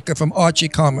Veronica from Archie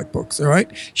comic books, all right?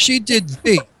 She did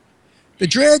V. The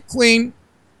drag queen,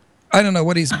 I don't know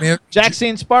what he's married.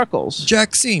 Jackson Sparkles.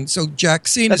 Jackson. So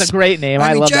Jackson That's a great name.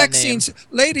 I love that name.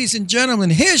 Ladies and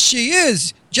gentlemen, here she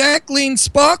is, Jacqueline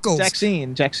Sparkles.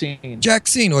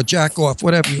 Jackson or Jack Off,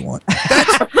 whatever you want.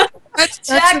 That's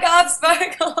Jack Off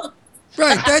Sparkle.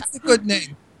 Right, that's a good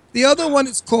name. The other one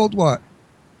is called what?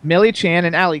 Millie Chan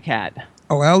and Alley Cat.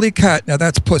 Oh, Alley Cat. Now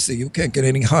that's pussy. You can't get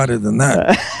any hotter than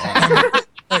that.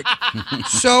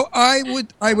 So I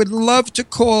would love to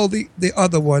call the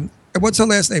other one. What's her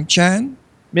last name? Chan?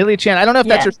 Millie Chan. I don't know if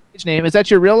that's her stage name. Is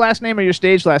that your real last name or your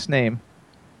stage last name?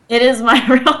 It is my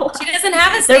real. She doesn't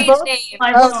have a stage name.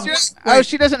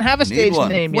 She doesn't have a stage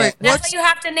name yet. That's why you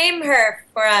have to name her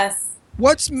for us.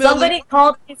 What's Millie? Somebody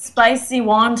called me Spicy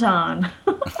Wonton.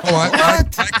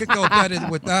 I could go better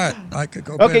with that. I could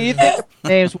go better. Okay, you think of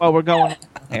names while we're going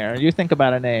here. You think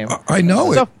about a name. I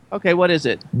know it. Okay, what is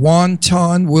it?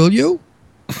 Wonton, will you?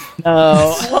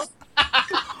 No.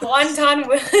 Wonton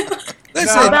will.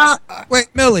 Listen, wait,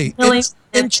 Millie. Millie,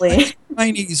 In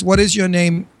Chinese, what is your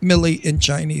name, Millie, in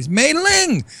Chinese? Mei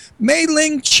Ling. Mei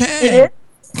Ling Chan. It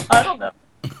is? I don't know.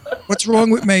 What's wrong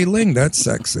with Mei Ling? That's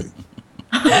sexy.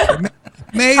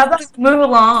 Mei, How about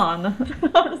Mulan?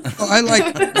 oh, I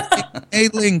like Mei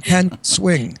Ling can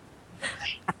swing.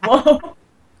 Whoa.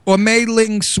 Or Mei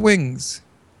Ling swings.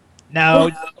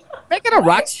 No. Make it a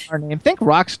rock star name. Think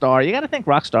rock star. You got to think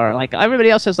rock star. Like everybody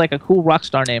else has like a cool rock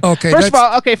star name. Okay.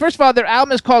 First of all, their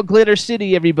album is called Glitter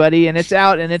City, everybody, and it's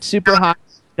out and it's super hot.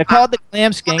 They're called the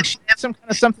Glam Skanks. She has some kind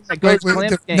of something that goes Glam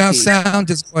Skanky. Now sound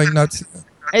is going nuts.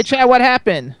 Hey, Chad, what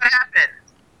happened?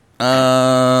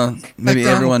 Maybe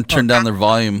everyone turned down their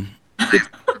volume.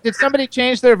 Did somebody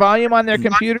change their volume on their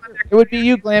computer? It would be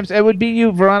you, Glams. It would be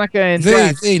you, Veronica, and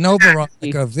Jack. V, no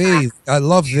Veronica. V. I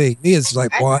love V. V is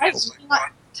like wild.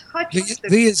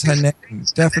 V is her name.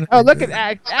 Definitely. Oh, look at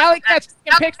Allie Cat's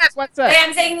taking pictures. What's up? Hey,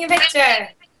 I'm taking a picture.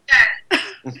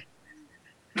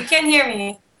 You can't hear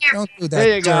me. Don't do that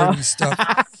There you go. dirty stuff.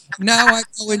 Now I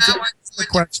go into the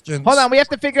questions. Hold on, we have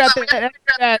to figure out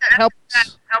that helps.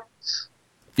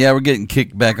 Yeah, we're getting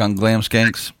kicked back on Glam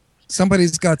Skanks.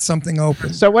 Somebody's got something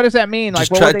open. So what does that mean?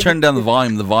 Just what try would to they turn do? down the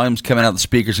volume. The volume's coming out the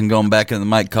speakers and going back into the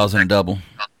mic, causing a double.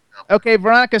 Okay,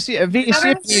 Veronica, see if you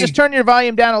just turn your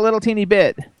volume down a little teeny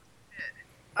bit.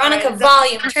 Veronica,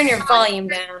 volume. Turn your volume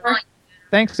down.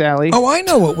 Thanks, Allie. Oh, I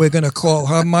know what we're going to call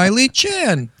her. Miley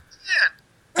Chan.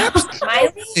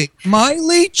 Miley?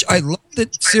 Miley, I loved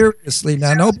it seriously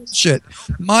now, no bullshit.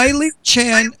 Miley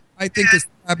Chan, I think, is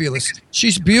fabulous.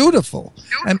 She's beautiful,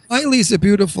 and Miley's a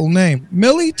beautiful name.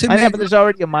 Millie, to I me, know, but there's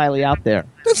already a Miley out there.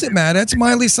 doesn't matter. It's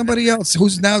Miley, somebody else,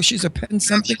 who's now, she's a pen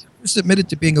something, who's admitted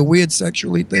to being a weird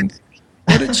sexually thing.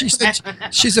 What did she say?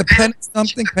 She's a pen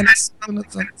something, pen something or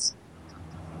something.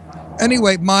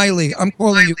 Anyway, Miley, I'm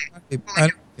calling you Miley. I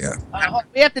don't care.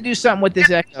 We have to do something with this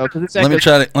echo because this echo.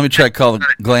 Let me try to call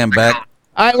Glam back.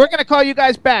 All right, we're gonna call you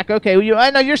guys back. Okay, I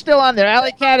know you're still on there.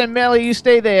 Alley Cat and Millie, you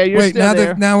stay there. You're Wait, still now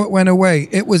there. now it went away.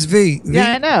 It was V.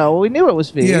 Yeah, I know. We knew it was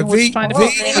V. Yeah, We're V. trying to-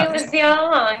 Maybe it was the all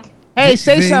along. Hey,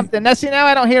 say V. something. Now, see, now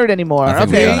I don't hear it anymore. I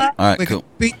think we Okay. got it. All right, We cool. can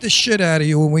beat the shit out of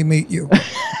you when we meet you.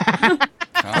 Calm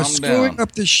We're screwing down.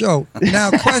 up the show.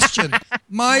 Now, question.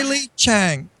 Miley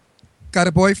Chang. Got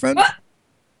a boyfriend?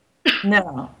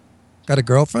 No. Got a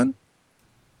girlfriend?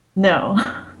 No.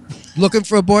 Looking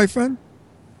for a boyfriend?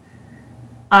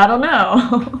 I don't know.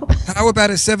 How about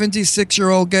a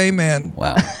 76-year-old gay man?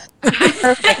 Wow.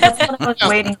 Perfect. That's what I was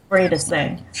waiting for you to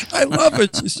say. I love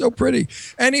it. She's so pretty.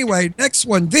 Anyway, next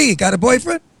one. V, got a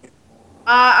boyfriend?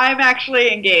 I'm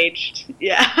actually engaged.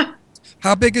 Yeah.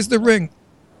 How big is the ring?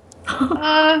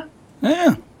 Uh,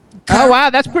 Yeah. Oh wow,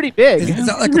 that's pretty big. Is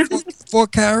that like a 4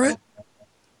 carat?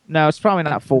 No, it's probably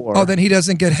not 4. Oh, then he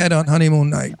doesn't get head on honeymoon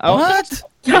night. Oh. What?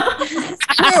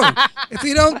 No, if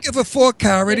he don't give a 4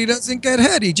 carat, he doesn't get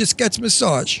head. He just gets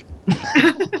massage.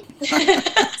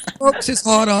 Pokes his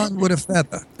heart on with a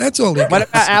feather. That's all he What gets.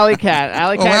 about Alley Cat?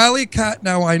 Alley Oh, Cat. Alley Cat,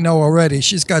 now I know already.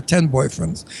 She's got 10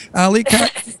 boyfriends. Alley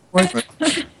Cat, boyfriend?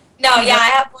 No, yeah, I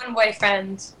have one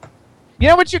boyfriend. You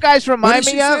know what you guys What remind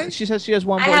did me she of? say? She says she has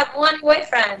one I boy. have one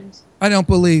boyfriend. I don't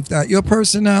believe that. Your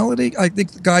personality, I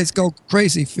think the guys go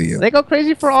crazy for you. They go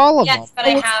crazy for all of Yes, them. but I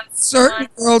have Certain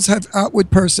one. girls have outward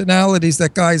personalities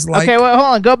that guys like. Okay, well,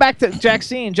 hold on. Go back to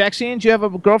Jaxine. Jaxine, do you have a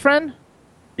girlfriend?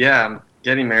 Yeah, I'm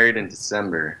getting married in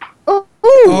December. Oh,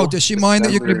 Oh, does she mind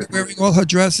that you're going to be wearing all her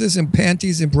dresses and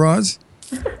panties and bras?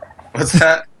 What's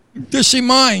that? Does she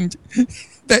mind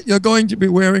that you're going to be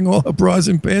wearing all her bras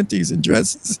and panties and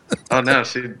dresses? Oh no,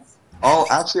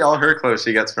 all her clothes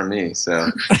she gets from me. So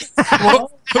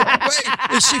Wait,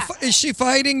 is she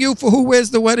fighting you for who wears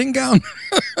the wedding gown?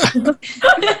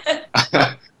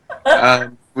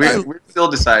 we're still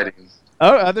deciding.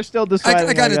 oh, they're still deciding.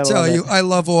 I got to tell you, I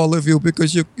love all of you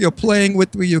because you're playing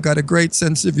with me. You got a great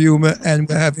sense of humor, and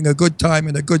we're having a good time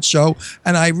and a good show.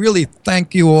 And I really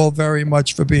thank you all very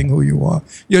much for being who you are.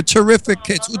 You're terrific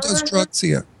kids. Who does drugs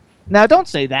here? Now, don't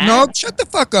say that. No, shut the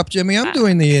fuck up, Jimmy. I'm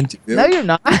doing the interview. No, you're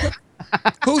not.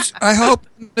 I hope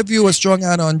none of you are strung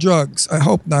out on drugs. I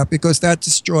hope not, because that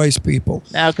destroys people.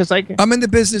 No, because I'm in the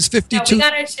business No, 52. we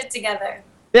got our shit together.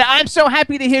 yeah, I'm so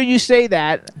happy to hear you say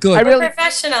that. Good. I We're really.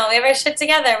 professional. We have our shit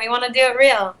together. We want to do it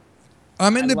real.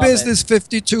 I'm in the love business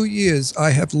 52 years.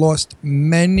 I have lost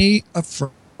many a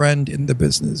friend in the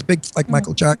business, big like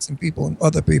Michael Jackson people and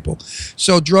other people.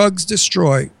 So drugs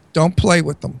destroy. Don't play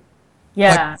with them.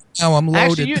 Yeah. Now I'm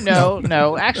loaded. Actually, you know,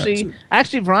 no. Actually,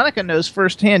 Veronica knows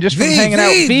firsthand just from V, hanging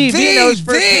out. V V, knows V.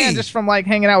 firsthand just from like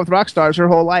hanging out with rock stars her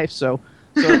whole life. So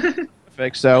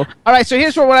Perfect. So, all right. So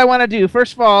here's what I want to do.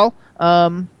 First of all,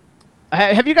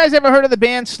 have you guys ever heard of the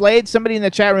band Slade? Somebody in the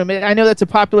chat room. I know that's a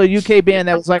popular UK band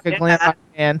that was like a glam rock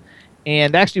band.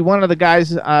 And actually, one of the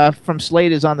guys from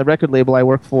Slade is on the record label I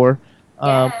work for.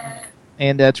 And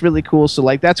it's really cool. So,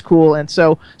 like, that's cool. And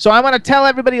so I want to tell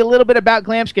everybody a little bit about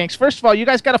Glam Skanks. First of all, you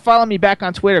guys got to follow me back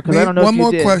on Twitter because I don't know if you did.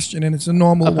 One more question, and it's a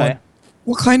normal one.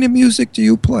 What kind of music do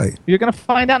you play? You're going to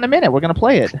find out in a minute. We're going to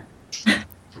play it.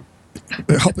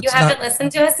 You haven't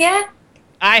listened to us yet?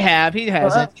 I have. He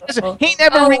hasn't. He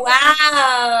never. Wow!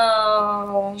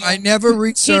 I never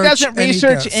research. He doesn't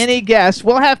research any guests.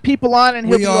 We'll have people on, and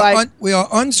he'll be like, "We are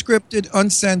unscripted,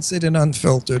 uncensored, and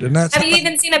unfiltered." And that's. Have you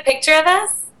even seen a picture of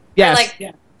us? Yes.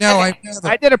 No, okay.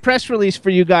 I did a press release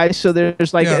for you guys, so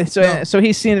there's like so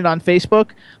he's seen it on Facebook,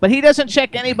 but he doesn't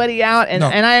check anybody out, and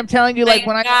I am telling you, like,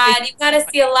 you gotta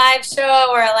see a live show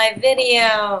or a live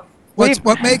video.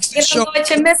 What makes the show? What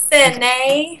you're missing,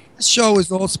 eh? The show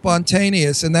is all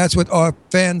spontaneous, and that's what our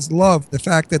fans love. The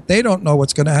fact that they don't know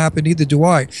what's going to happen, neither do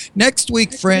I. Next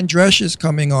week, Fran Dresch is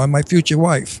coming on, my future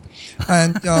wife,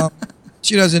 and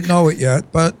she doesn't know it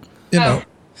yet, but you know.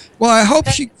 Well, I hope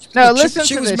she. No, listen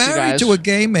she to was this, married to a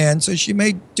gay man, so she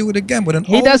may do it again with an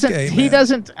He old doesn't. gay man. He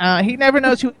doesn't. He never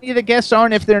knows who any of the guests are,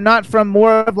 and if they're not from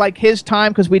more of like his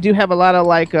time, because we do have a lot of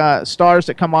like stars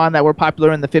that come on that were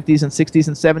popular in the 50s and 60s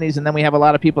and 70s, and then we have a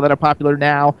lot of people that are popular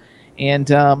now. And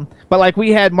but like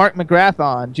we had Mark McGrath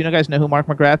on. Do you guys know who Mark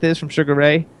McGrath is from Sugar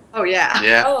Ray? Oh yeah.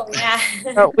 Yeah. Oh yeah.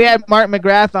 So we had Mark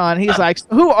McGrath on. He's like,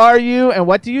 "Who are you and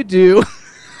what do you do?"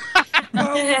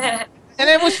 And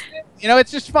it was,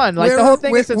 it's just fun. Like the whole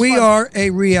thing is, we are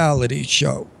a reality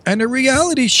show, and a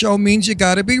reality show means you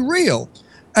got to be real.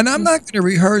 And I'm not going to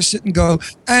rehearse it and go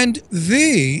and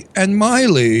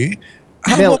Miley.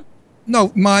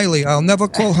 No, Miley. I'll never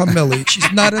call her Millie.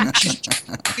 She's not. She's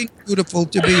beautiful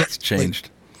to be. It's changed.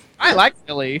 I like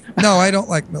Millie. No, I don't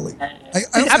like Millie.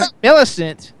 How about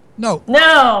Millicent? No.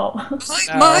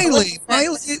 Miley.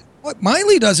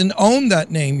 Miley doesn't own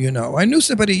that name, I knew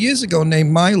somebody years ago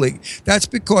named Miley. That's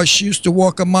because she used to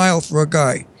walk a mile for a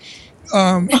guy.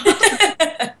 All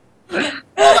right,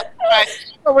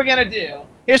 here's what we're going to do.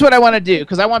 Here's what I want to do,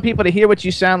 because I want people to hear what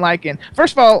you sound like. And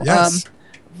first of all,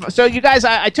 so you guys,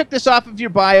 I took this off of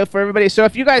your bio for everybody. So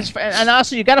if you guys, and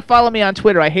also you got to follow me on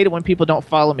Twitter. I hate it when people don't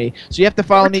follow me. So you have to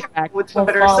follow me back. With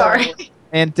Twitter, sorry.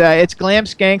 And it's Glam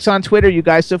Skanks on Twitter, you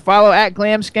guys. So follow at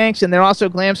Glam Skanks, and they're also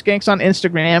Glam Skanks on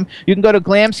Instagram. You can go to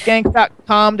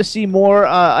glamskank.com to see more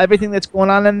everything that's going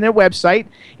on their website.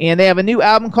 And they have a new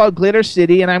album called Glitter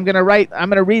City, and I'm gonna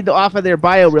read off of their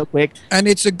bio real quick. And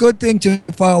it's a good thing to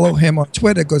follow him on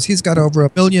Twitter because he's got over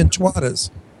 1 million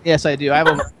twatters. Yes, I do. I have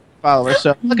a follower.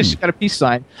 So look, she's got a peace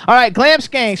sign. All right, Glam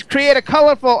Skanks create a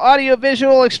colorful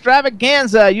audiovisual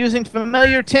extravaganza using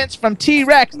familiar tints from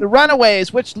T-Rex, The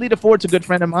Runaways, which Lita Ford's a good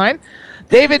friend of mine,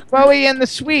 David Bowie and the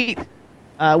Sweet,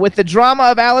 with the drama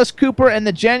of Alice Cooper and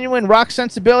the genuine rock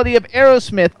sensibility of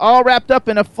Aerosmith, all wrapped up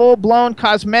in a full-blown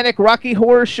cosmetic Rocky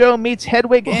Horror Show meets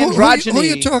Hedwig androgyny. Who are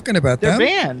you talking about? Their them?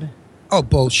 band. Oh,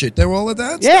 bullshit. They're all of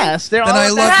that? Yes, they're then all I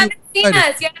of love that. you. You haven't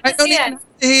seen us. You I have to don't see even us.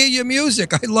 have to hear your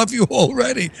music. I love you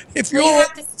already. If You you're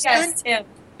have to see us too.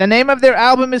 The name of their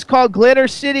album is called Glitter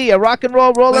City, a rock and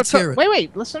roll roller Let's hear coaster. it.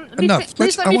 Wait, listen. enough.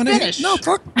 Please let me finish. No,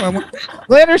 fuck.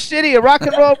 Glitter City, a rock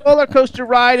and roll roller coaster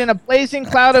ride in a blazing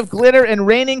cloud of glitter and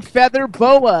raining feather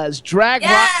boas. Drag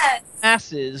rock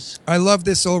masses. I love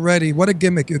this already. What a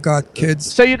gimmick you got,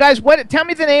 kids. So you guys, tell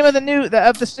me the name of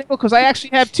the single, because I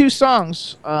actually have 2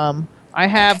 songs. I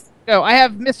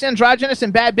have Miss Androgynous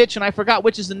and Bad Bitch, and I forgot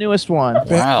which is the newest one.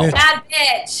 Wow. Bad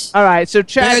bitch. All right, so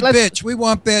Chad, Bad bitch. We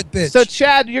want bad bitch. So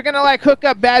Chad, you're gonna hook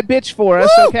up Bad Bitch for us,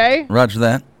 okay? Roger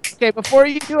that. Okay, before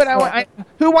you do it,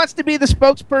 who wants to be the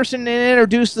spokesperson and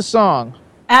introduce the song?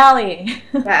 Allie.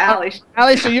 Allie,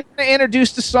 so you're going to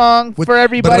introduce the song for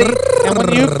everybody, and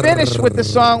when you finish with the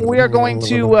song, we are going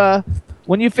to,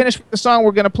 when you finish with the song,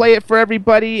 we're going to play it for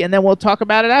everybody, and then we'll talk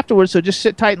about it afterwards, so just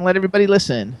sit tight and let everybody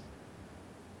listen.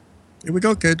 Here we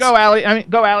go, kids. Go, Allie.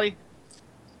 Go, Allie.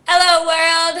 Hello,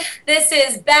 world. This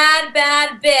is Bad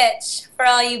Bad Bitch for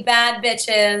all you bad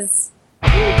bitches.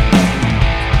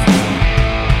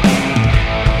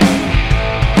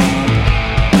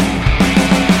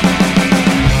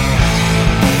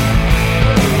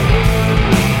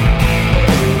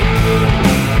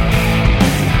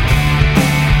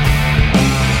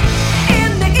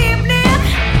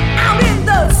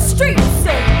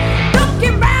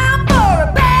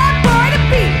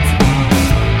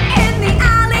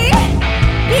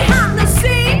 Behind the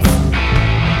scenes,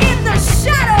 in the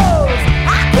shadows,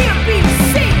 I can't be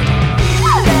seen.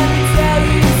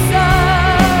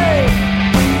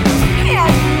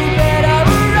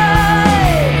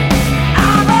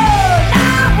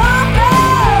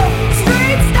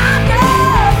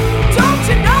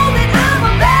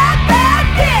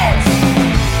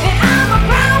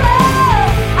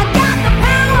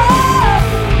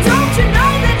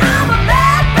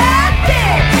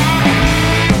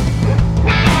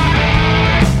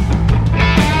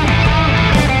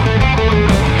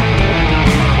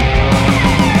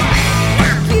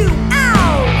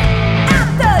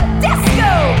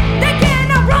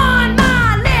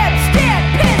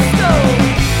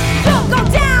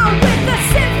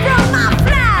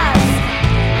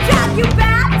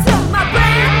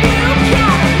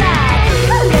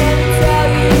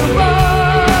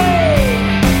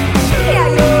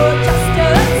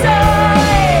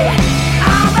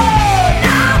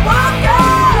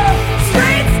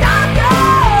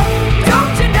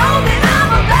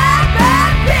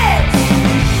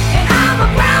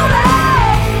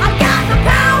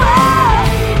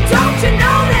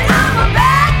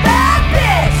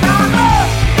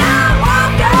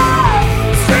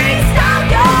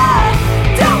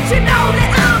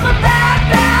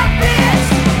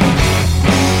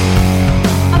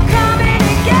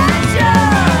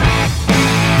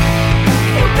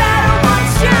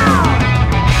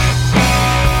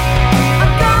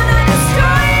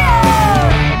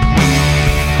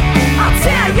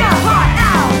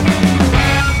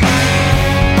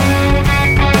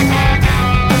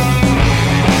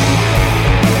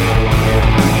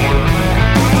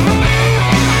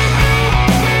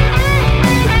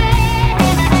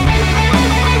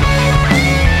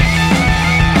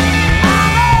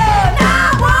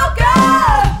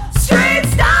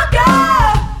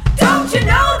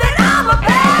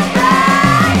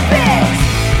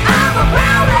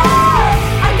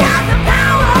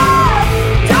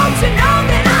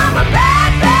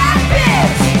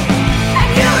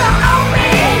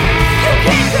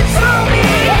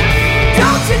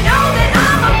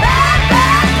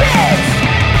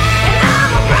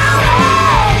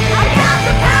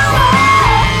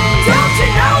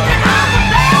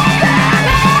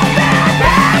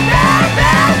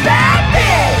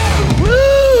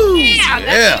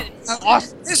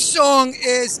 awesome. This song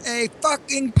is a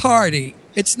fucking party.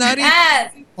 It's not even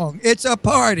a song. It's a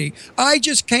party. I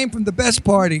just came from the best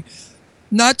party.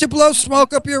 Not to blow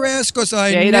smoke up your ass, because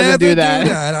I never do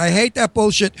that. I hate that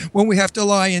bullshit when we have to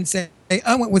lie and say, hey,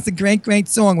 I went with the great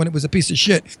song when it was a piece of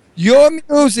shit. Your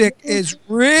music is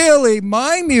really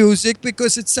my music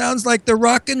because it sounds like the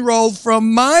rock and roll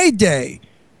from my day.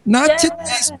 Not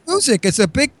today's music. It's a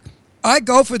big... I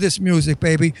go for this music,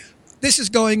 baby. This is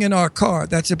going in our car.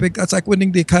 That's like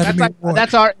winning the Academy Award.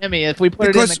 That's our Emmy if we put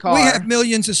it in the car. Because we have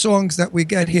millions of songs that we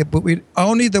get here, but we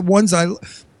only the ones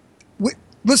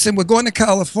listen, we're going to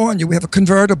California. We have a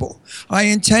convertible. I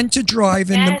intend to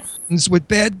drive in the mountains with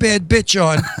Bad Bad Bitch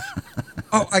on.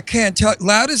 Oh, I can't tell.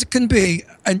 Loud as it can be,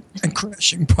 and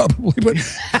crashing probably. But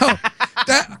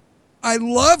I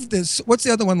love this. What's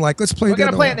the other one like? Let's play the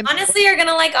other one. Honestly, you're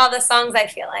gonna like all the songs. I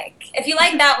feel like if you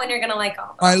like that one, you're gonna like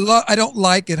all. I don't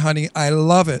like it, honey. I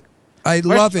love it. I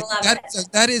love it.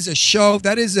 That is a show.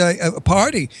 That is a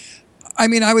party. I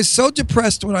mean, I was so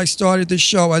depressed when I started this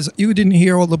show. You didn't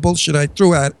hear all the bullshit I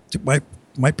threw at to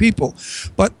my people.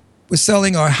 But we're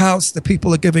selling our house. The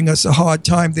people are giving us a hard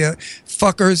time. They're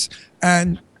fuckers.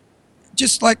 And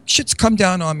just like shit's come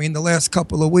down on me in the last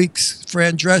couple of weeks.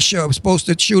 Fran Drescher, I was supposed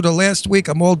to shoot her last week.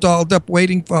 I'm all dolled up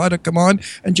waiting for her to come on.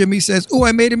 And Jimmy says, "Oh,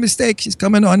 I made a mistake. She's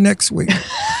coming on next week."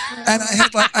 And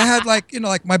I had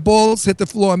like my balls hit the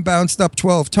floor and bounced up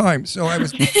 12 times. So I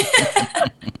was...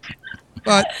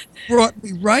 But brought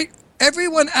me right.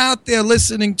 Everyone out there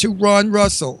listening to Ron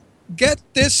Russell, get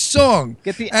this song.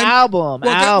 Get the album.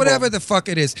 Whatever the fuck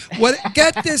it is.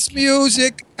 Get this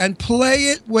music and play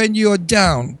it when you're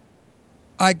down.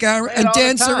 And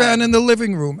dance around in the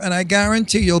living room, and I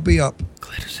guarantee you'll be up.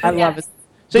 I love it.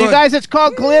 So you guys, it's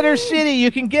called Glitter City. You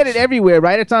can get it everywhere,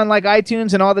 right? It's on like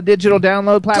iTunes and all the digital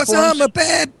download platforms. Because I'm a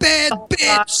bad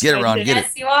bitch. Get it, Ron. Get it.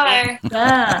 Yes, you are.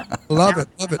 Yeah. Love it.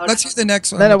 Let's hear the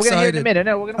next one. No, we're going to hear it in a minute.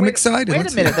 No, I'm excited.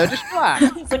 Wait a minute, though.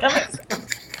 Just relax.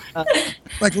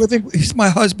 Like living, he's my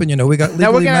husband, we got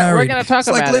legally married. We're going to talk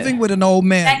about it. It's like living with an old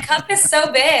man. That cup is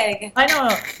so big. I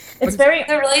know. It's a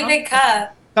really big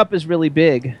cup. Cup is really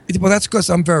big. Well, that's because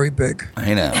I'm very big.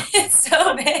 I know. It's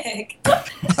so big.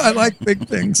 I like big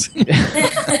things.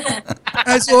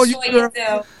 As all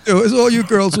you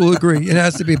girls will agree, it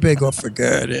has to be big or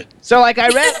forget it. So, like I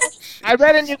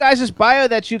read in you guys' bio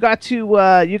that you got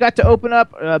to open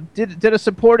up, did a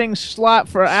supporting slot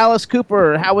for Alice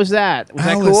Cooper. How was that? Was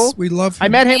that cool? We love him. I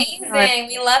met him. Amazing.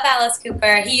 We love Alice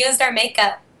Cooper. He used our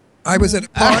makeup. I was at a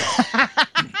party.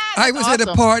 At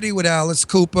a party with Alice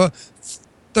Cooper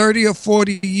 30 or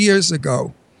 40 years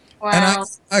ago. Wow. And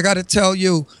I got to tell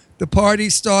you, the party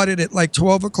started at like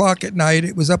 12 o'clock at night.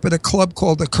 It was up at a club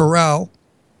called the Corral.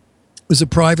 It was a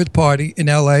private party in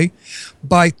L.A.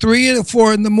 By 3 or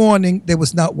 4 in the morning, there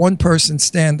was not one person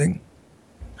standing.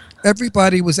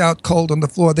 Everybody was out cold on the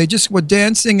floor. They just were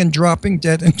dancing and dropping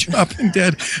dead and dropping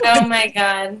dead. Oh, my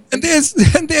God. And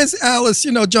there's Alice,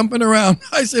 jumping around.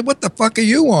 I said, what the fuck are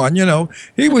you on?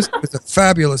 It was a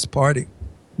fabulous party.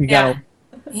 Yeah.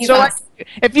 So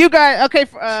if you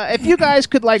guys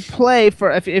could like play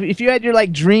for if you had your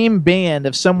like dream band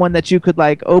of someone that you could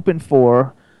like open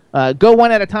for, go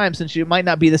one at a time since you might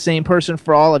not be the same person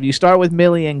for all of you. Start with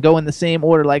Millie and go in the same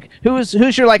order. Like who's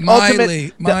your like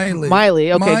ultimate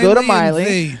Miley. Okay, go to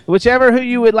Miley. Whichever who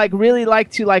you would like really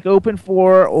like to like open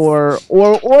for or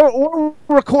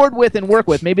record with and work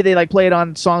with. Maybe they like play it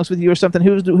on songs with you or something.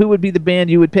 Who would be the band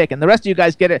you would pick? And the rest of you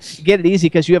guys get it easy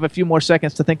because you have a few more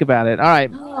seconds to think about it. All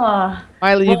right,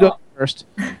 Miley, you go first.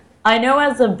 I know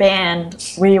as a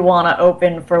band we want to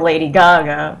open for Lady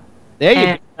Gaga.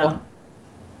 There you go.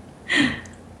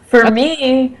 For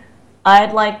me,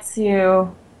 I'd like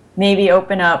to maybe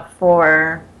open up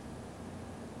for,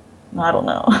 I don't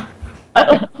know.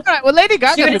 All right, well, Lady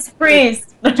Gaga. Judas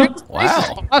Priest.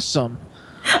 Wow, awesome.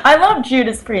 I love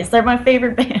Judas Priest. They're my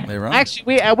favorite band. Actually,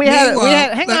 we had.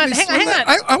 Hang on.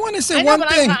 I want to say one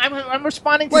thing. I'm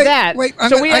responding to that. Wait.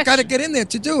 I got to get in there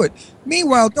to do it.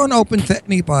 Meanwhile, don't open for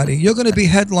anybody. You're going to be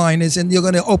headliners, and you're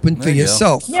going to open for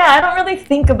yourself. Yeah, I don't really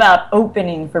think about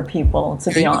opening for people, to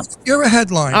be honest. You're a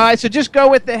headliner. All right, so just go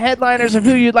with the headliners of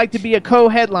who you'd like to be a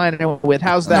co-headliner with.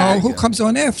 How's that? No, who comes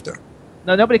on after?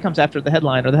 No, nobody comes after the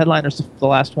headliner. The headliner's the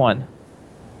last one.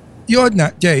 Your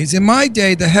days. In my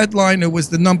day, the headliner was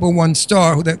the number one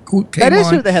star who came on. That is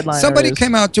who the headliner Somebody is.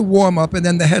 came out to warm up, and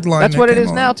then the headliner That's what it is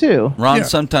on. now, too. Ron,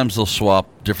 sometimes they'll swap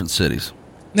different cities.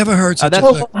 Never heard such a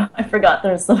thing. I forgot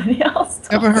there was somebody else.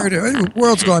 Never heard it. The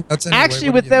world's gone nuts anyway. Actually,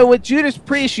 with Judas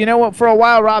Priest, you know what? For a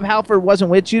while, Rob Halford wasn't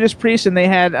with Judas Priest, and they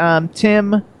had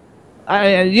Tim.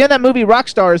 You know that movie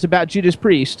Rockstar is about Judas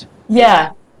Priest.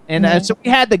 Yeah. And so we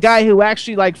had the guy who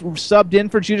actually like subbed in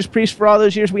for Judas Priest for all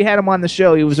those years. We had him on the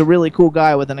show. He was a really cool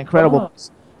guy with an incredible.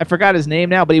 I forgot his name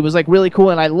now, but he was like really cool,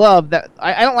 and I love that.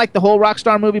 I don't like the whole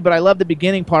Rockstar movie, but I love the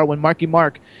beginning part when Mark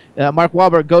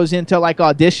Wahlberg goes into like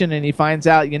audition and he finds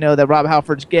out, that Rob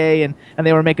Halford's gay, and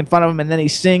they were making fun of him, and then he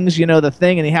sings, the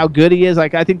thing, and how good he is.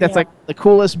 Like I think that's like the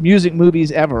coolest music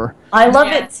movies ever. I love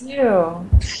it too.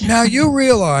 Now you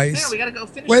realize. We gotta go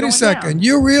finish. Wait a second. Down.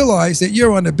 You realize that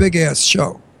you're on a big ass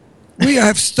show. We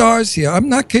have stars here. I'm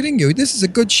not kidding you. This is a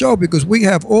good show because we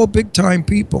have all big time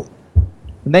people.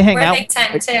 And they hang We're out. big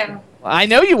time too. I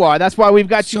know you are. That's why we've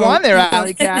got you on there,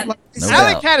 Alley Cat.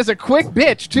 Alley Cat is a quick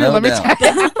bitch too. Let me tell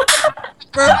you.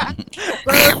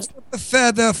 Birds of a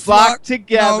feather flock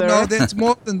together. No, there's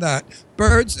more than that.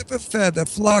 Birds of a feather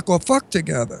flock or fuck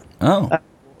together. Oh.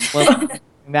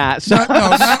 Not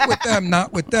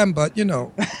with them, but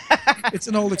it's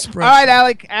an old expression. All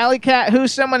right, Alley Cat,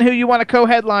 who's someone who you want to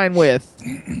co-headline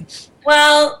with?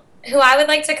 Well, who I would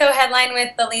like to co-headline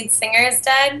with, the lead singer is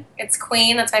dead. It's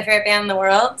Queen. That's my favorite band in the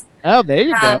world. Oh, there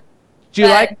you go. Do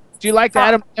you like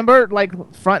Adam Lambert, like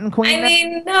fronting Queen? I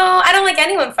mean, no, I don't like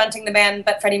anyone fronting the band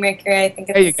but Freddie Mercury. I think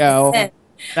it's there you go.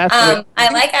 I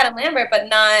like Adam Lambert, but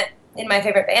not in my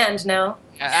favorite band. No.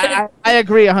 I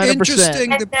agree 100%.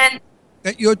 Interesting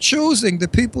that you're choosing the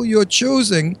people you're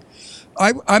choosing.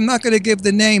 I'm not going to give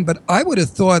the name, but I would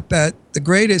have thought that the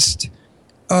greatest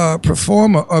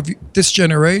performer of this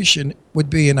generation would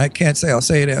be, and I can't say, I'll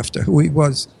say it after who he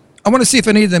was. I want to see if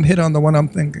any of them hit on the one I'm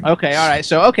thinking. Okay, all right.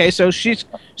 So she's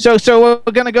so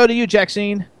we're gonna go to you,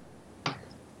 Jackson.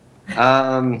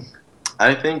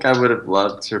 I think I would have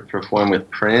loved to perform with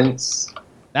Prince.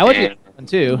 That would be fun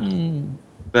too.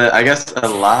 But I guess a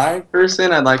live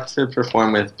person, I'd like to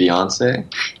perform with Beyonce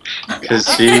because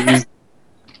she's.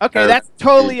 Okay, that's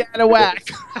totally out of whack.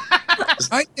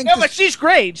 I think no, but she's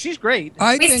great. She's great.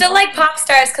 We still like pop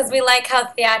stars because we like how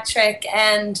theatric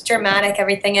and dramatic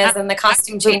everything is, and the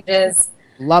costume changes.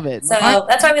 Love it. So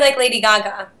that's why we like Lady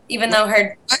Gaga, even though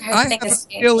her I thing have is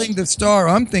a feeling the star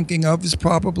I'm thinking of is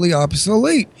probably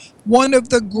obsolete. One of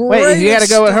the greatest. Wait, you got to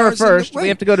go with her stars first. We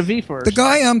have to go to V first. The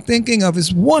guy I'm thinking of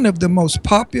is one of the most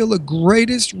popular,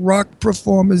 greatest rock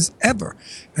performers ever.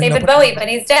 David Bowie, but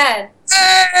he's dead.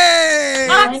 Hey!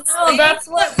 I know, that's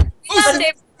what.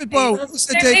 David Bowie. Who's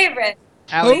their favorite?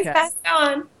 He's passed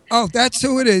on. Oh, that's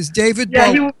who it is. David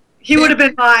Bowie. Yeah, he would have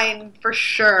been mine for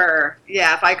sure.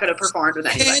 Yeah, if I could have performed with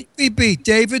anybody. Can't be beat.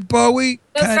 David Bowie.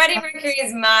 So Freddie Mercury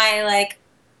is my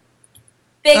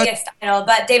biggest idol,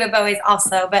 but David Bowie's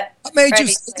also. But what made you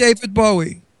say David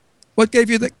Bowie? What gave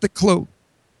you the clue?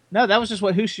 No, that was just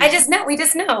what I just know. We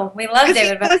just know. We love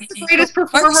David Bowie. He's the greatest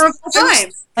performer of all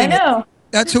time. I know.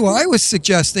 That's who I was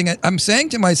suggesting. I'm saying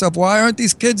to myself, why aren't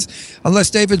these kids, unless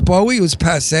David Bowie was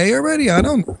passé already? I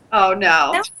don't know. Oh,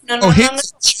 no.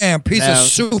 He's a champ. He's a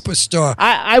superstar.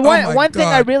 One thing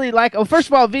I really like. Oh, first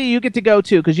of all, V, you get to go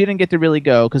too because you didn't get to really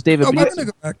go because David. I'm going to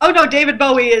go back. Oh no, David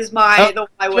Bowie is the one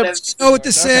I would have. You know what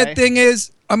the sad thing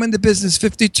is? I'm in the business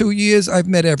 52 years. I've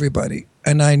met everybody,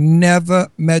 and I never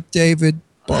met David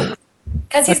Bowie.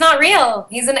 Because he's not real.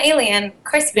 He's an alien. Of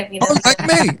course you didn't meet him.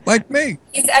 Oh, like me.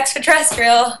 He's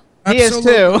extraterrestrial. He is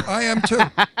too. I am too.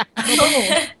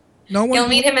 No one. You'll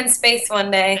meet him in space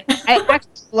one day. I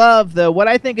actually love what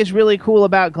I think is really cool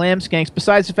about Glam Skanks,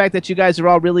 besides the fact that you guys are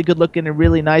all really good looking and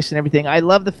really nice and everything. I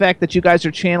love the fact that you guys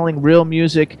are channeling real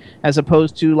music as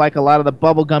opposed to like a lot of the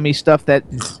bubblegummy stuff that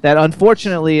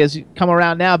unfortunately has come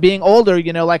around now. Being older,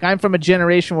 like I'm from a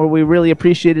generation where we really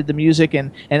appreciated the music,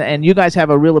 and you guys have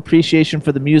a real appreciation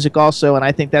for the music also, and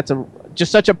I think that's just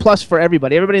such a plus for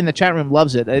everybody. Everybody in the chat room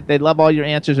loves it. They love all your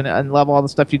answers and love all the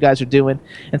stuff you guys are doing.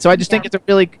 And so I just think it's a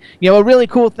really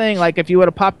cool thing. Like if you would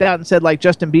have popped out and said like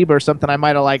Justin Bieber or something, I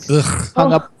might have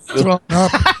hung up. You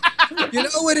know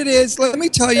what it is? Let me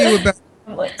tell you about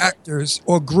actors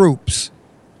or groups.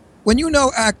 When you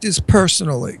know actors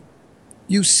personally,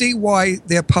 you see why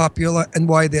they're popular and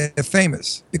why they're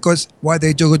famous, because why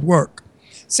they do good work.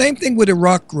 Same thing with a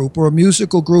rock group or a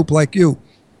musical group like you.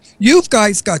 You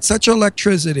guys got such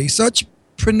electricity, such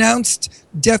pronounced,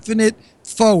 definite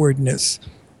forwardness,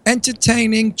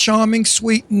 entertaining, charming,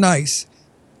 sweet, nice.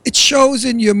 It shows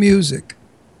in your music.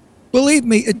 Believe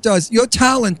me, it does. Your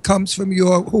talent comes from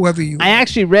whoever you are. I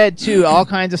actually read, too, all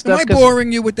kinds of stuff. Am I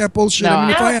boring you with that bullshit?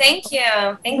 No, thank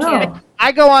you. Thank you.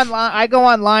 I go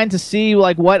online to see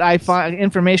like what I find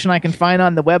information I can find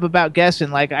on the web about guests,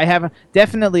 and like I have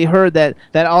definitely heard that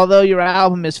although your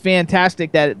album is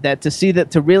fantastic, that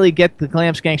to really get the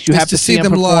Glam Skanks, you have to see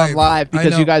them perform live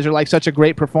because you guys are like such a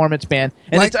great performance band,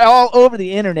 and it's all over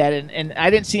the internet, and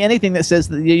I didn't see anything that says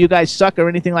that you guys suck or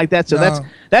anything like that. So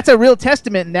that's a real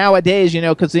testament nowadays,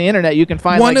 because the internet you can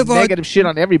find negative shit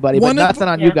on everybody, but nothing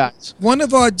on you guys. One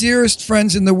of our dearest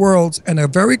friends in the world, and a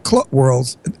very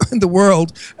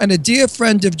and a dear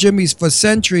friend of Jimmy's for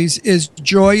centuries is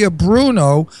Joya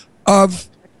Bruno of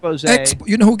Expose.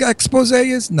 You know who Expose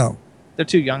is? No. They're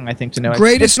too young, I think, to know.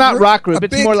 It's not rock group.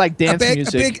 It's more like dance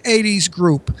music. A big 80s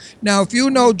group. Now, if you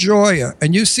know Joya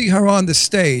and you see her on the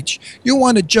stage, you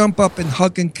want to jump up and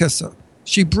hug and kiss her.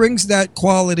 She brings that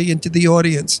quality into the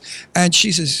audience, and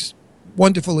she's as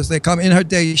wonderful as they come. In her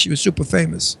day, she was super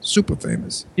famous.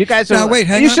 You guys now, wait,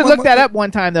 hang you on, should look that up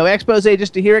one time, though. Expose,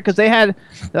 just to hear it, because they had,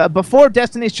 before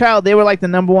Destiny's Child, they were like the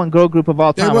 #1 girl group of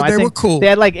all time. They were cool. They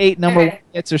had like 8 #1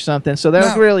 hits or something, so that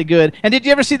was really good. And did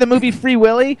you ever see the movie Free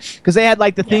Willy? Because they had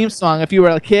like the theme song. If you were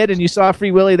a kid and you saw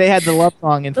Free Willy, they had the love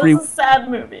song in Free Willy. It's a sad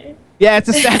movie. Yeah, it's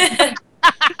a sad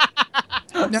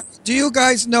Now, do you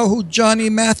guys know who Johnny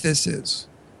Mathis is?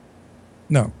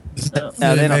 No. No,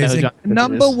 they don't know who John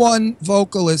Number is. 1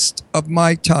 vocalist of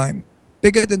my time,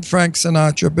 bigger than Frank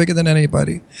Sinatra, bigger than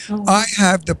anybody. I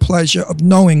have the pleasure of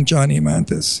knowing Johnny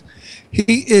Mathis.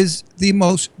 He is the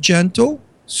most gentle,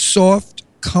 soft,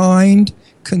 kind,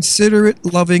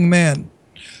 considerate, loving man.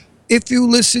 If you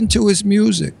listen to his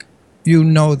music, you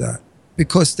know that,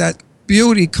 because that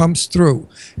beauty comes through,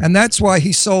 and that's why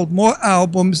he sold more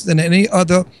albums than any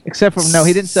other. Except for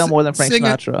he didn't sell more than Frank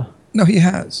Sinatra. No, he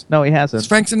has. No, he hasn't.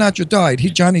 Frank Sinatra died.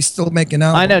 Johnny's still making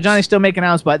albums. I know Johnny's still making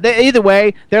albums, but either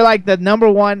way, they're like the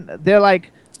 #1. They're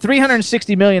like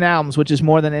 360 million albums, which is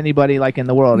more than anybody like in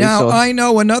the world. Now I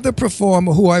know another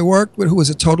performer who I worked with who was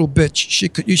a total bitch. You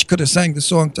could have sang the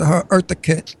song to her, Eartha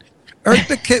Kitt.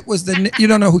 Eartha Kitt was you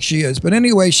don't know who she is, but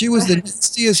anyway, she was the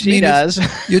nastiest. She does.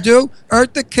 You do?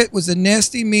 Eartha Kitt was a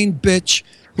nasty, mean bitch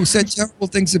who said terrible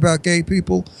things about gay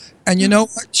people. And you know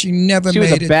what? She never made it good.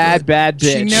 She was a bad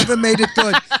bitch. She never made it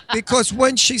good. Because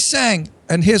when she sang,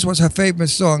 and here's what's her favorite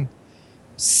song,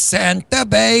 Santa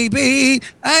baby,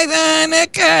 I want a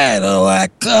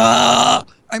Cadillac car.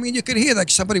 I mean, you could hear like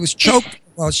somebody was choking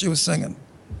while she was singing.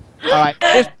 All right,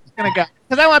 this is going to go.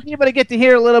 Because I want people to get to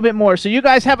hear a little bit more. So you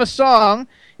guys have a song.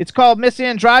 It's called Miss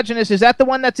Androgynous. Is that the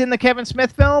one that's in the Kevin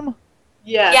Smith film?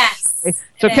 Yes. Okay.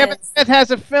 So Kevin Smith has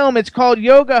a film. It's called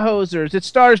Yoga Hosers. It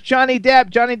stars Johnny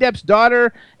Depp, Johnny Depp's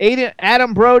daughter,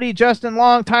 Adam Brody, Justin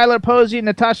Long, Tyler Posey,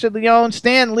 Natasha Lyonne,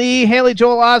 Stan Lee, Haley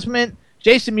Joel Osment,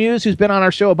 Jason Mewes, who's been on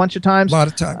our show a bunch of times. A lot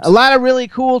of times. A lot of really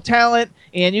cool talent.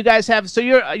 And you guys have. So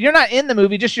you're not in the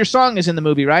movie. Just your song is in the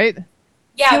movie, right?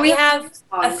 Yeah, we have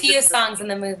a few songs in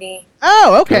the movie.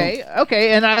 Oh, okay,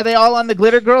 okay. And are they all on the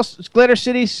Glitter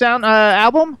City sound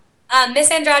album?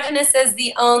 Miss Androgynous is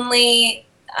the only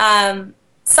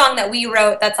song that we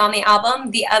wrote that's on the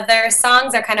album. The other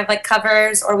songs are kind of like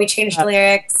covers, or we changed the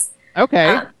lyrics.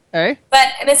 Okay. Okay. But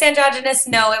Miss Androgynous,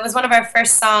 no, it was one of our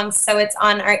first songs, so it's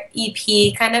on our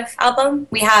EP kind of album.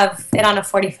 We have it on a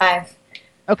 45.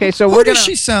 Okay, so what does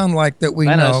she sound like that we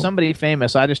know? I know somebody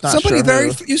famous. I just not somebody sure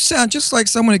very. who. You sound just like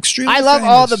someone extremely. I love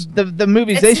famous. all the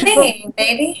movies. It's me,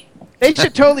 baby. They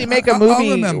should totally make a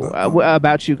movie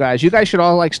about you guys. You guys should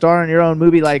all like star in your own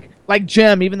movie, like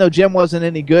Jem. Even though Jem wasn't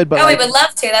any good, but we would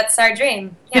love to. That's our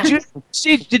dream. Yeah.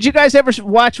 Did you guys ever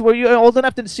watch? Were you old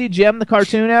enough to see Jem the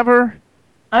cartoon ever?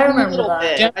 I remember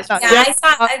that.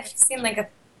 I've seen like a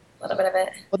little bit of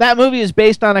it. Well, that movie is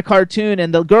based on a cartoon,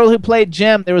 and the girl who played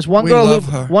Jem, there was one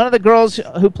one of the girls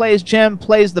who plays Jem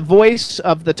plays the voice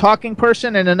of the talking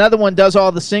person, and another one does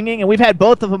all the singing. And we've had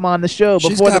both of them on the show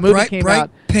before the movie came out.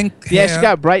 Pink hair. Yeah, she's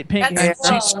got bright pink hair.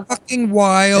 She's fucking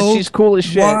wild. And she's cool as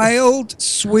shit. Wild,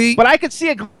 sweet. But I could see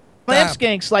a Glam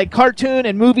Skanks like cartoon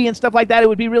and movie and stuff like that. It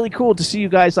would be really cool to see you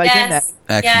guys like in that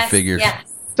action figures. Yes.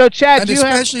 So Chad,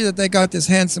 especially that they got this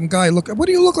handsome guy. Look, what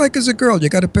do you look like as a girl? You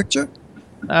got a picture?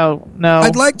 Oh no!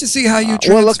 I'd like to see how you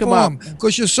transform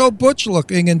because you're so butch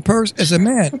looking in as a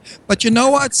man. But you know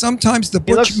what? Sometimes the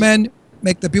butch men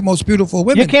make the most beautiful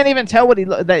women. You can't even tell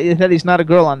that he's not a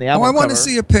girl on the album. Oh, I want to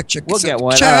see a picture. We'll get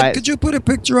one. Chad, could you put a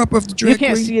picture up of the drag queen?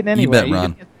 You can't see it anyway.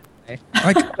 You bet,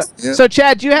 Ron. So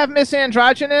Chad, do you have Miss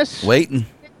Androgynous? Waiting.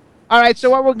 All right, so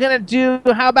what we're going to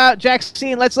do, how about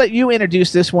Jackson? Let's let you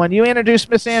introduce this one. You introduce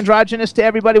Miss Androgynous to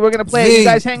everybody. We're going to play it. You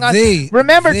guys hang on.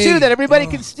 Remember, too, that everybody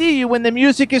can see you when the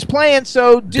music is playing,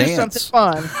 so do something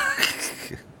fun.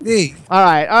 V. All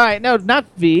right. No, not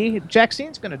V.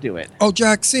 Jacksone's going to do it. Oh,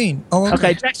 Jackson. Oh, okay.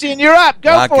 Okay, Jackson, you're up.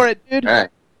 Go for it, dude. All right.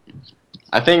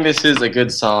 I think this is a good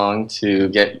song to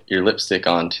get your lipstick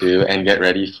onto and get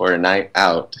ready for a night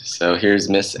out. So here's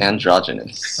Miss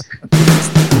Androgynous.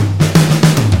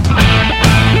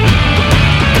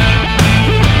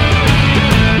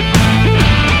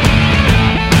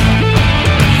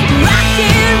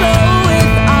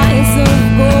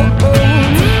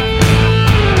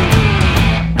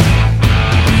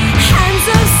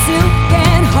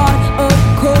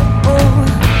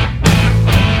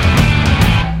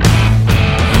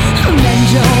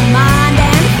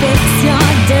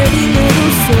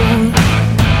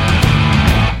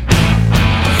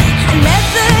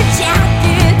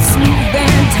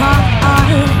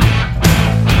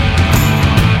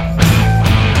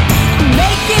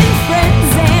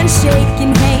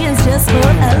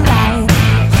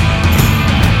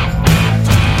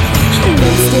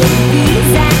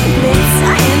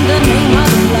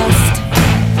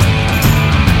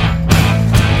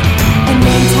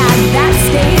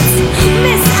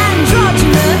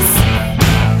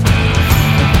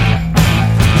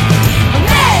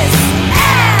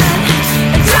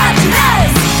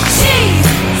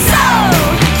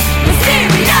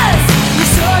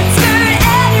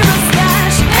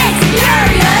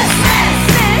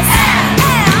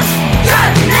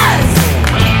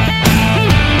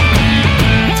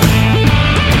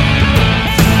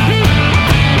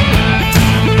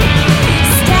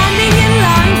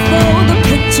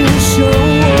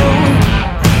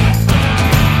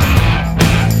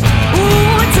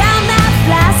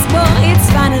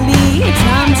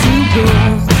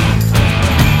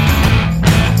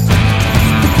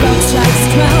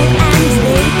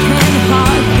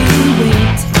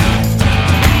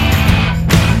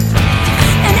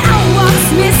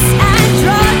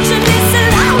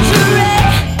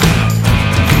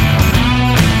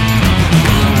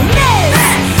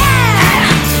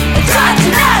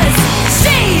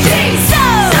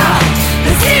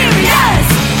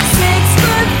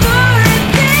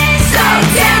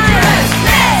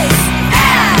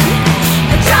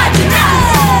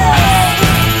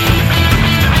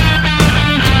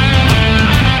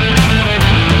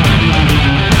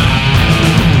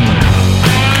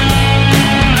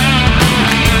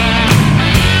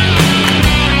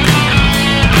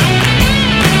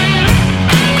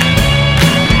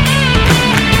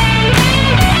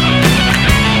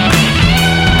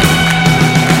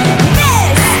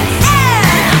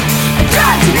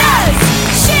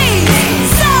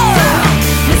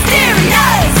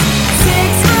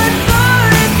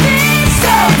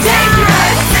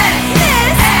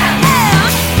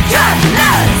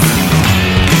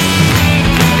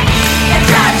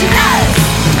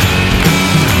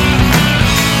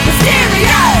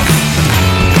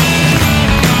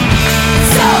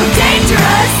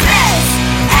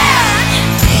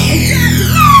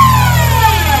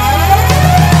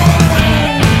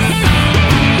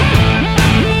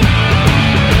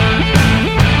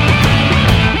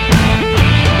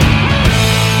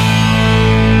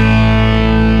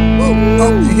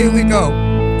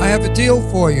 Deal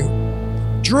for you.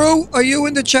 Drew, are you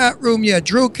in the chat room yet?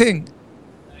 Drew King.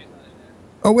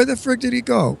 Oh, where the frig did he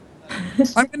go?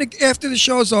 After the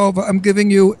show's over, I'm giving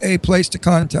you a place to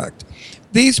contact.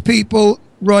 These people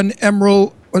run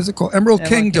Emerald, what is it called? Emerald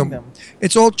Kingdom.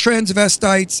 It's all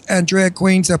transvestites and drag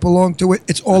queens that belong to it.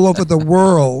 It's all over the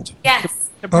world.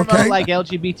 Yes. To promote like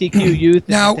LGBTQ youth.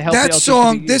 Now, to help that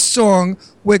song, this song,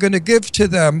 we're going to give to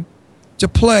them to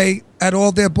play at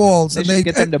all their balls. They should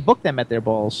get them to book them at their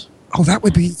balls. Oh, that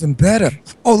would be even better.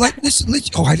 Oh,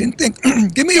 oh, I didn't think.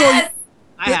 Give me all.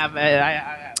 I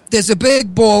have. There's a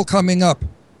big ball coming up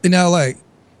in L.A.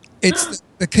 It's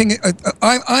the king.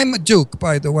 I'm a duke,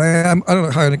 by the way. I don't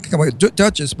know how to come away.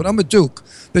 Duchess, but I'm a duke.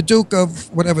 The duke of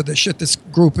whatever the shit this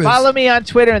group is. Follow me on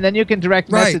Twitter, and then you can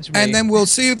direct message me. And then we'll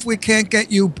see if we can't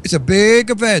get you. It's a big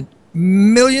event.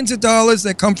 Millions of dollars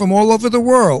that come from all over the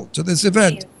world to this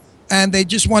event. And they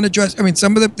just want to dress. I mean,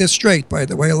 some of them, they're straight, by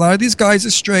the way. A lot of these guys are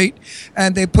straight,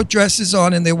 and they put dresses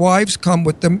on, and their wives come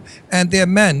with them, and they're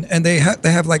men. And they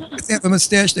have like, if they have a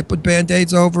mustache, they put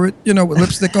Band-Aids over it, with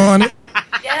lipstick on it.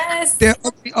 Yes. They're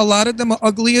ugly. A lot of them are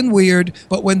ugly and weird,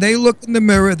 but when they look in the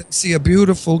mirror, they see a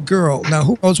beautiful girl. Now,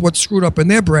 who knows what's screwed up in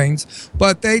their brains,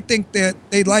 but they think that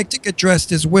they like to get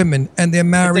dressed as women, and they're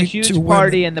married it's a huge to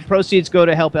party, women. And the proceeds go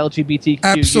to help LGBTQ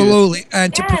Absolutely. youth.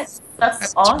 And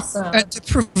That's awesome. And to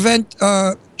prevent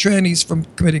trannies from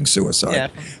committing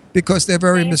suicide, because they're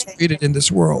very mistreated in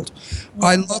this world.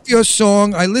 I love your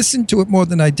song. I listened to it more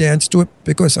than I danced to it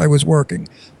because I was working.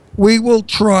 We will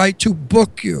try to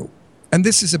book you. And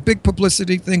this is a big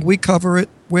publicity thing. We cover it.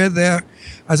 We're there.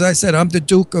 As I said, I'm the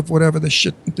Duke of whatever the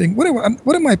shit thing. What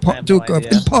am I Duke of?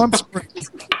 In Palm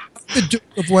Springs. the Duke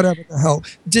of whatever the hell.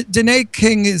 Danae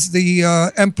King is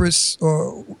the Empress,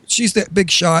 or she's the big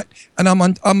shot, and I'm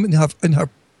in her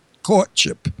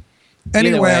courtship.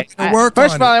 Anyway, I'm gonna work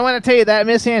first on of all, it. I want to tell you that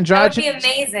Miss That would be Androgynous.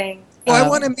 amazing. Well, I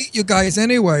want to meet you guys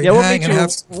anyway. Yeah, we'll hang meet and you.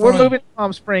 have some We're fun. moving to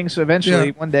Palm Springs eventually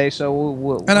Yeah. one day, so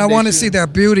we'll And I want to see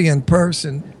that beauty in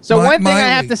person. So one thing I Miley.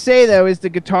 have to say though is the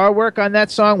guitar work on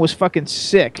that song was fucking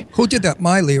sick. Who did that?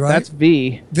 Miley, right? That's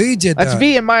V. V did that. That's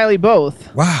V and Miley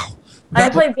both. Wow. I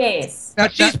play bass.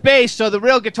 But she's bass, so the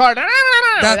real guitar.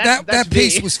 That's That V.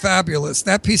 piece was fabulous.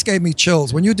 That piece gave me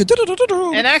chills when you did.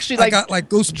 And actually, I got like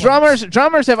goosebumps.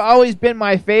 drummers have always been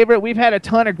my favorite. We've had a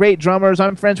ton of great drummers.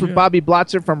 I'm friends with Bobby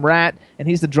Blotzer from Rat, and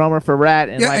he's the drummer for Rat.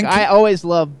 And Yeah, and I always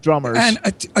love drummers. And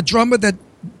a drummer that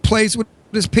plays with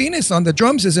his penis on the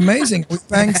drums is amazing. He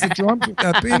bangs the drums with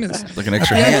that penis. Like an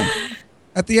extra hand.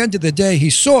 At the end of the day, he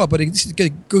saw, but he did get a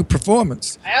good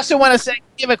performance. I also want to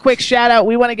give a quick shout out.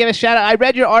 We want to give a shout out. I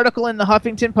read your article in the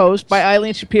Huffington Post by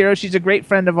Eileen Shapiro. She's a great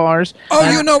friend of ours. Oh,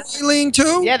 you know Eileen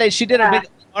too? Yeah, she did a big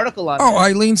article on Oh,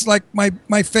 it. Eileen's like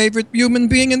my favorite human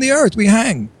being in the earth. We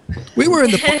hang. We were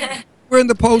in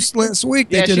the Post last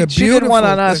week. They Yeah, did a she did beautiful one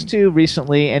on us thing. too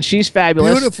recently, and she's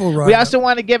fabulous. Beautiful We write-up. also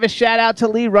want to give a shout out to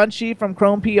Lee Runchie from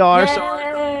Chrome PR.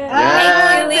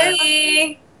 Thank you,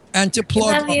 Lee. And to Love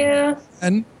plug you.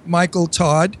 and Michael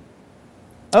Todd.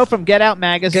 Oh, from Get Out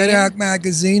Magazine. Get Out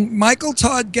Magazine. Michael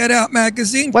Todd, Get Out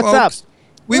Magazine. What's folks. up?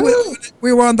 We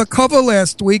were on the cover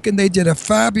last week, and they did a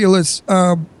fabulous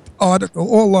article.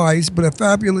 All lies, but a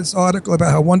fabulous article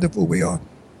about how wonderful we are.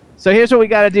 So here's what we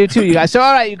got to do too, you guys. So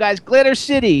all right, you guys, Glitter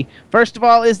City. First of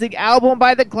all, is the album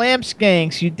by the Glam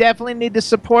Skanks. You definitely need to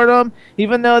support them,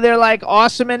 even though they're like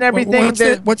awesome and everything.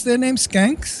 What's their name?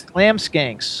 Skanks? Glam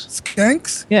Skanks.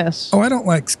 Skanks? Yes. Oh, I don't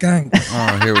like skanks.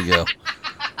 Oh, here we go.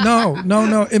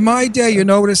 No. In my day, you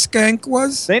know what a skank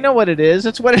was? They know what it is.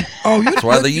 That's what it Oh, That's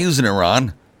why they're using it,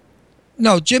 Ron.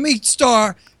 No, Jimmy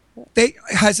Star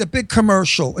has a big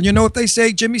commercial. And you know what they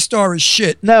say? Jimmy Star is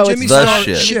shit. No, Jimmy it's the Star shit.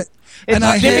 is shit. It's And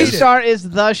I Jimmy hate it. Star is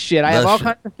the shit. I have The all shit.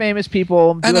 kinds of famous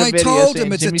people And doing I videos told saying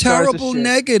him it's Jimmy a Star's the terrible shit.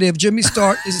 negative. Jimmy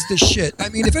Star is the shit. I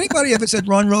mean, if anybody ever said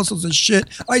Ron Russell's a shit,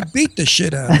 I'd beat the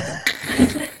shit out of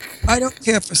them. I don't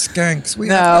care for skanks. We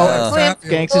No, have Glam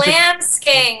fabulous. Skanks is a- Glam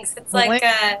Skanks. It's like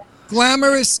a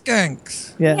Glamorous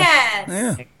skanks. Yeah. yes.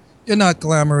 Yeah, You're not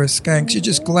glamorous skanks. You're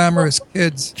just glamorous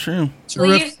kids. true.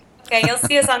 Terrific. Okay, you'll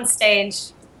see us on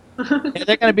stage. Yeah,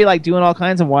 they're gonna be like doing all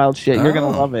kinds of wild shit. You're gonna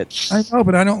love it. I know,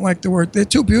 but I don't like the word. They're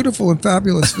too beautiful and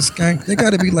fabulous for skank. They got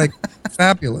to be like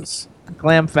fabulous.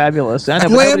 Glam fabulous. I know,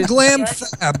 but Glam,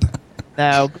 nobody's- fab.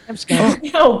 No, Glam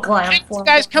Skanks. No glam. These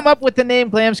guys come up with the name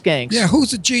Glam Skanks. Yeah,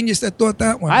 who's the genius that thought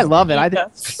that one? I love it. I think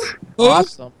it's Who?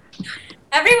 awesome.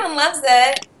 Everyone loves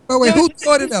it. Oh wait, who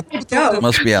thought it up? Who thought it up?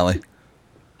 Must be Allie.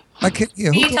 I can't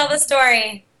hear. You Who tell the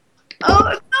story. Oh,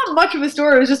 it's not much of a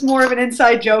story. It was just more of an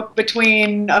inside joke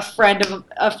between a friend of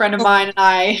mine and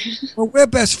I. Well, we're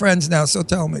best friends now, so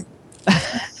tell me.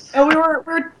 And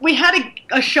we had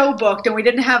a show booked and we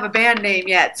didn't have a band name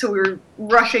yet, so we were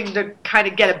rushing to kind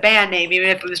of get a band name, even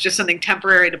if it was just something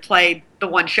temporary to play the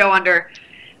one show under.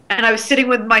 And I was sitting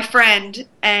with my friend,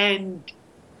 and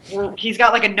he's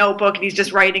got like a notebook and he's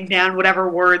just writing down whatever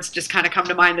words just kind of come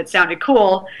to mind that sounded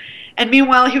cool. And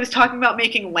meanwhile, he was talking about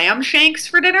making lamb shanks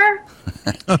for dinner.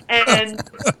 And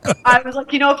I was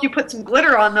like, if you put some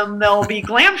glitter on them, they'll be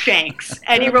glam shanks.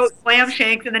 And he wrote glam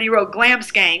shanks, and then he wrote glam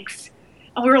skanks.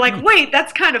 And we were like, wait,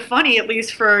 that's kind of funny, at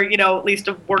least for, at least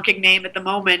a working name at the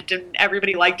moment. And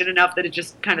everybody liked it enough that it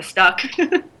just kind of stuck.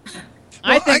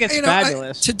 I think it's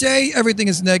fabulous. Today, everything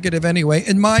is negative anyway.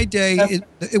 In my day,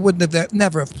 it wouldn't have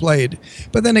never have played.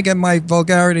 But then again, my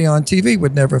vulgarity on TV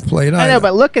would never have played. I know, either.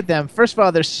 but look at them. First of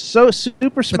all, they're so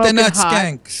super smoking But they're not hot.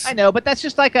 skanks. I know, but that's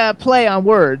just like a play on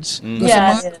words. Because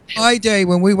Yeah. in my day,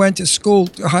 when we went to school,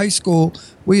 to high school,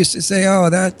 we used to say, "Oh,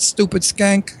 that stupid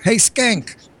skank! Hey,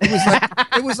 skank!"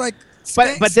 It was like.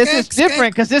 But this is skank,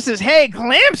 different because this is, hey,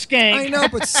 glam skank. I know,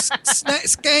 but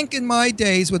skank in my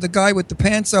days with a guy with the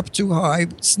pants up too high,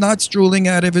 snot drooling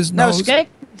out of his No, nose. skank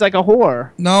is like a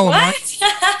whore. No, What?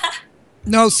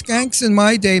 no, skanks in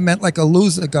my day meant like a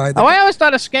loser guy. Oh, I always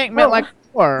thought a skank meant like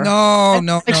a whore.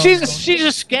 No. Like she's a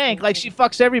skank. Like she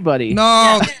fucks everybody.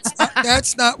 No,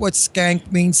 that's not what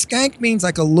skank means. Skank means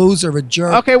like a loser, a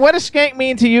jerk. Okay, what does skank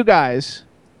mean to you guys?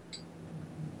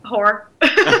 Whore.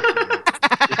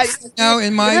 No,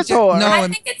 in my It is whore. no, I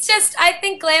think it's just, I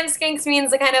think glam skanks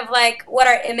means kind of like what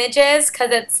our image is,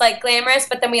 because it's like glamorous,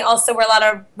 but then we also wear a lot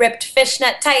of ripped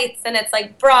fishnet tights, and it's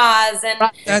like bras, and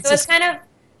That's so it's kind of,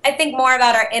 I think, more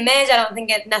about our image. I don't think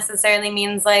it necessarily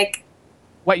means like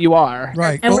what you are.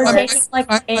 Right. And Well, we're taking like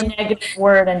a negative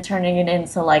word and turning it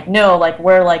into like, no, like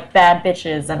we're like bad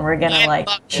bitches and we're gonna like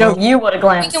show you what a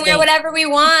glam We can wear whatever we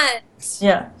want.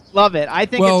 Yeah. Love it. I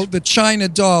think well, the China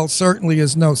doll certainly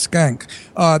is no skank.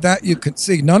 That you can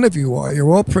see. None of you are. You're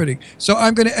all pretty. So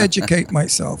I'm going to educate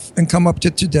myself and come up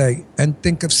to today and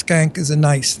think of skank as a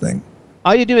nice thing.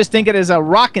 all you do is think it as a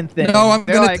rockin' thing. No, I'm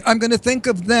gonna think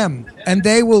of them, and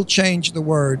they will change the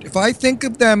word. If I think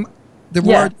of them, the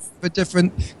word for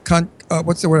different.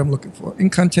 What's the word I'm looking for?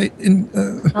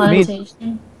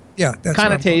 Connotation. Yeah, that's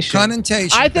connotation.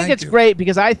 Connotation. I think it's great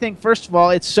because I think, first of all,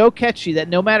 it's so catchy that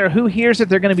no matter who hears it,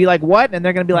 they're going to be like, "What?" And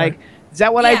they're going to be like, "Is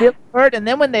that what I did?" And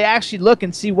then when they actually look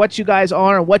and see what you guys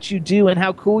are and what you do and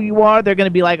how cool you are, they're going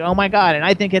to be like, "Oh my god!" And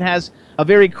I think it has a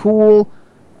very cool,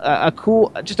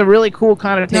 just a really cool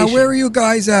connotation. Now, where are you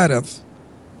guys out of?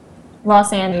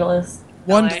 Los Angeles.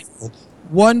 Wonderful.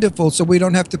 Wonderful, so we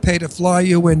don't have to pay to fly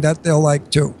you in. That they'll like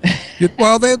too.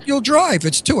 You'll drive.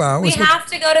 It's 2 hours. We have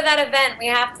to go to that event. We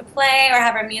have to play or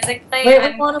have our music play. Wait, we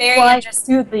I'm want to very fly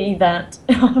interested. to the event.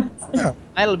 Yeah.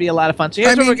 That'll be a lot of fun. So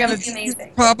here's what we're gonna do. You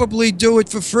probably do it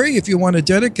for free if you want to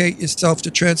dedicate yourself to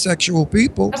transsexual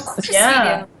people. Of course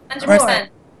Yeah. we do. 100%.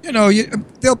 You know,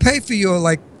 they'll pay for your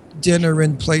like dinner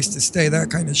and place to stay,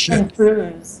 that kind of shit. And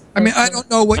cruise. I mean, I don't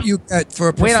know what you get for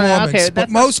a Wait, performance, okay, but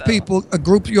most people, a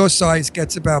group your size,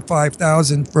 gets about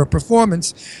 $5,000 for a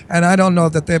performance, and I don't know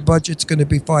that their budget's going to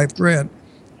be $5,000.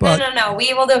 But No.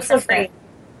 We will do it for free.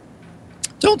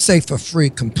 don't say for free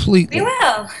completely. We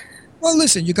will. Well,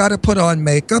 listen, you got to put on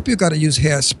makeup, you got to use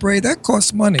hairspray. That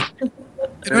costs money. You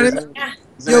know what I mean? Yeah.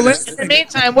 You'll In the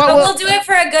meantime, But we'll do it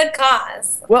for a good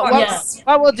cause. What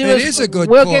we'll do It is is a good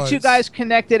we'll cause. get you guys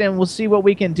connected and we'll see what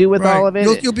we can do with Right. all of it.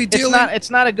 You'll be It's dealing- It's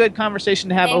not a good conversation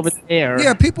to have over the air.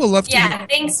 Yeah, people love to. Yeah,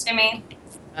 thanks, Jimmy.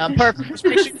 Perfect. Just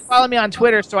make sure you follow me on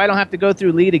Twitter so I don't have to go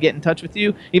through Lee to get in touch with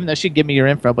you, even though she'd give me your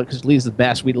info, but because Lee's the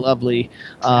best. We love Lee.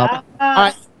 All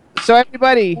right. So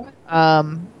everybody, They're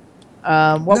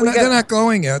not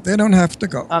going yet. They don't have to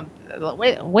go.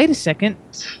 Wait a second.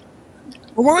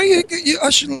 Well, why are you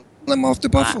ushering them off the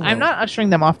buffalo? I'm not ushering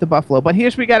them off the buffalo, but we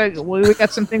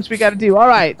got some things we got to do. All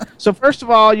right. So first of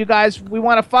all, you guys, we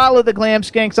want to follow the Glam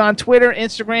Skanks on Twitter,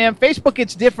 Instagram, Facebook.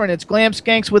 It's different. It's Glam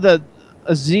Skanks with a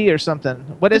Z or something.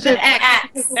 What is It's it? an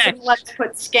X. Let's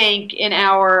put skank in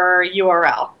our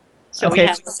URL. So we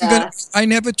have I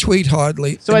never tweet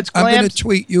hardly. So it's I'm going Glam- to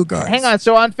tweet you guys. Hang on.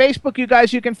 So on Facebook, you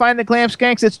guys, you can find the Glam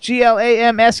Skanks. It's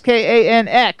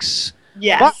GLAMSKANX.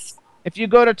 Yes. But if you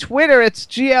go to Twitter, it's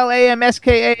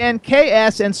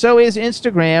GLAMSKANKS, and so is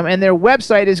Instagram. And their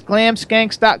website is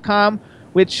glamskanks.com,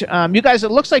 which you guys,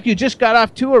 it looks like you just got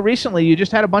off tour recently. You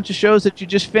just had a bunch of shows that you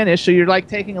just finished, so you're like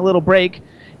taking a little break.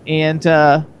 And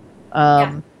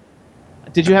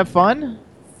did you have fun?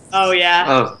 Oh, yeah.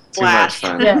 Oh, too much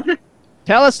fun. Yeah.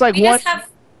 Tell us like We what. have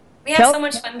so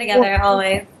much fun together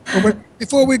always.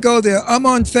 Before we go there, I'm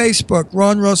on Facebook,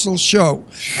 Ron Russell Show.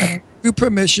 And I give you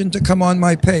permission to come on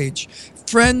my page.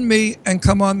 Friend me and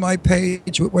come on my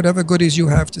page with whatever goodies you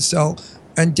have to sell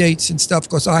and dates and stuff,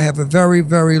 because I have a very,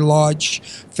 very large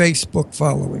Facebook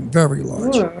following, very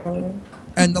large.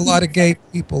 And a lot of gay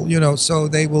people, so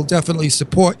they will definitely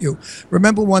support you.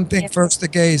 Remember one thing, first the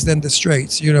gays, then the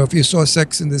straights. If you saw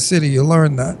Sex in the City, you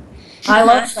learned that. I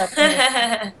love Sex.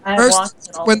 I watched First,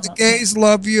 it all when the the time. gays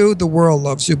love you, the world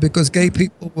loves you, because gay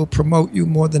people will promote you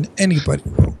more than anybody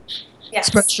will. Yes.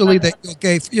 Especially that you're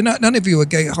gay. None of you are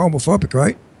gay homophobic,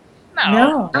 right?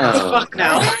 No. Fuck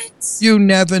no. What? You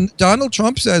never. Donald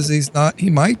Trump says he's not. He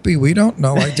might be. We don't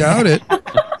know. I doubt it.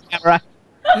 Right.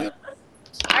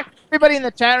 Everybody in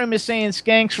the chat room is saying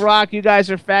Skanks rock. You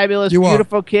guys are fabulous, You are.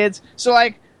 beautiful kids. So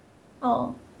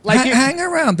Oh. Hang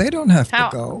around. They don't have How-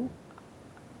 to go.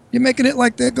 You're making it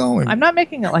like they're going. I'm not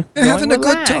making it like They're having a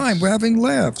relax. good time. We're having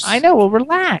laughs. I know. Well,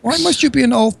 relax. Why must you be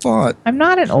an old fart? I'm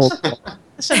not an old.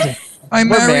 Listen to me. I We're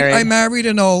married. I married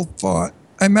an old fart.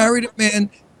 I married a man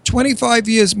 25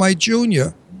 years my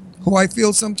junior, who I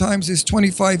feel sometimes is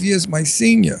 25 years my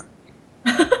senior.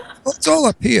 Well, it's all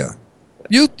up here.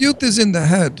 Youth is in the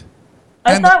head.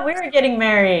 I And- thought we were getting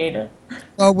married.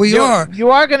 Well, we are.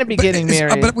 You are going to be getting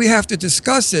married. But we have to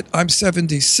discuss it. I'm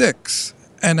 76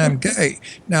 and I'm gay.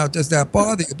 Now, does that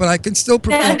bother you? But I can still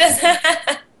perform.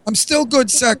 I'm still good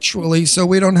sexually, so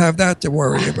we don't have that to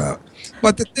worry about.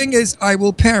 But the thing is, I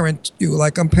will parent you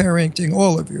like I'm parenting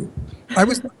all of you. I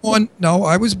was born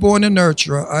a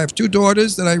nurturer. I have 2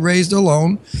 daughters that I raised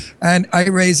alone, and I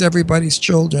raise everybody's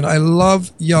children. I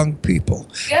love young people.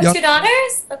 You have 2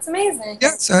 daughters? That's amazing.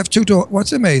 Yes, I have 2 daughters.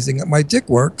 What's amazing? My dick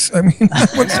works. I mean, No,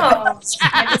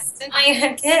 I just Didn't know you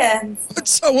had kids.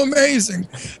 It's so amazing.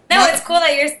 No, it's cool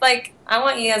that you're like, I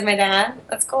want you as my dad.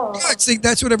 That's cool. Yeah, see,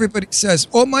 that's what everybody says.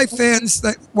 All my fans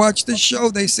that watch this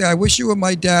show, they say, I wish you were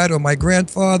my dad or my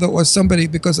grandfather or somebody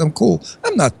because I'm cool.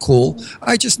 I'm not cool.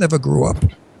 I just never grew up.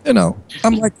 You know,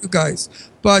 I'm like you guys.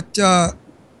 But I'm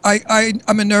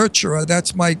a nurturer.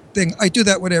 That's my thing. I do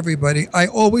that with everybody. I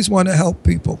always want to help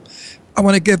people. I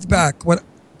want to give back what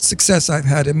success I've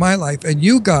had in my life. And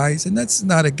you guys, and that's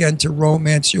not, again, to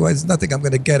romance you. There's nothing I'm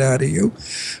going to get out of you.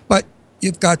 But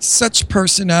you've got such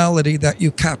personality that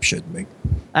you captured me.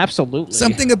 Absolutely.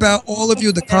 Something about all of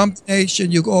you, the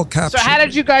combination, you all captured. So how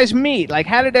did you guys meet? Like,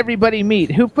 how did everybody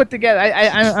meet? Who put together?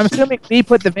 I'm assuming we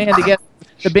put the band together.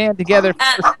 The band together.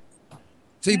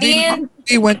 See, Me and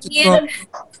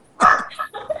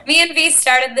V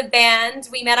started the band.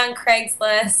 We met on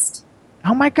Craigslist.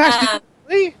 Oh my gosh!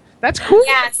 Really? That's cool.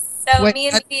 Yes. So Wait, me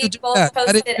how and did you V do both that? How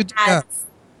did posted you do that? ads.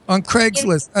 On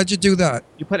Craigslist, how'd you do that?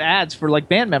 You put ads for like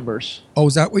band members. Oh,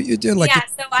 is that what you did? Like, Yeah.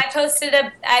 So I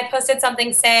posted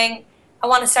something saying I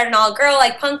want to start an all-girl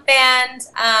like punk band.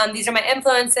 These are my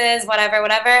influences.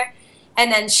 Whatever. And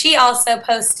then she also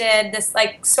posted this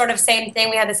like sort of same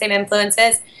thing. We had the same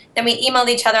influences. Then we emailed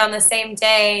each other on the same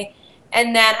day.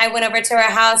 And then I went over to her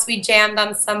house. We jammed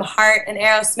on some Heart and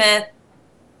Aerosmith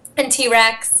and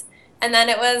T-Rex. And then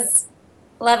it was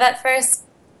love at first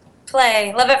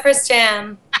play, love at first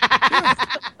jam.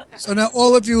 So now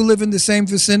all of you live in the same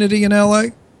vicinity in LA?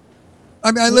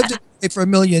 I mean, I lived in LA for a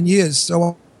million years,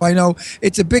 so I know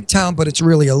it's a big town, but it's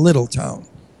really a little town.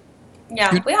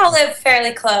 Yeah, we all live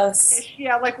fairly close.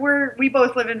 Yeah, like we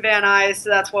both live in Van Nuys, so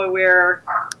that's why we're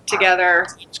together.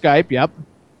 Skype, yep.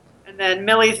 And then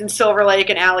Millie's in Silver Lake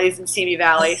and Allie's in Simi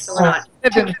Valley, so we're not.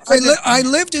 I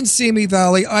lived in Simi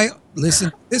Valley.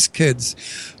 Listen to this, kids.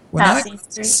 When I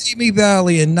lived in Simi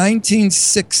Valley in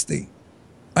 1960,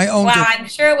 I owned Wow, I'm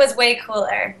sure it was way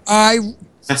cooler.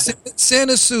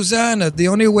 Santa Susana, the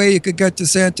only way you could get to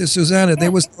Santa Susana,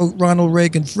 there was no Ronald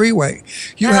Reagan freeway.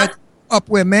 You had up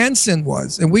where Manson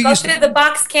was, and we Go used through to the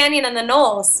Box Canyon and the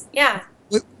Knolls. Yeah.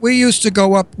 we used to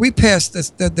go up. We passed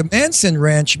the Manson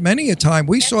Ranch many a time.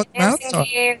 We saw them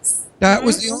outside. That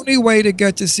was the only way to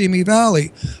get to Simi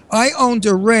Valley. I owned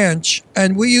a ranch,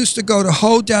 and we used to go to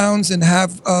hoedowns and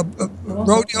have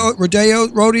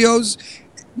rodeos.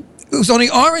 It was only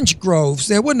orange groves.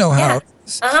 There were no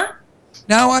houses.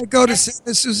 Now I go to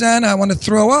Santa Susana, I want to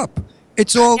throw up.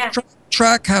 It's all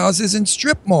track houses and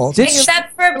strip malls.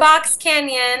 Except for Box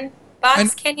Canyon.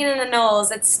 Canyon and the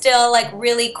Knolls. It's still like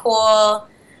really cool.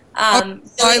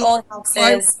 Really old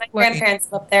houses. My grandparents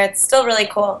live there. It's still really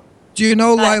cool. Do you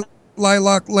know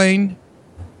Lilac Lane?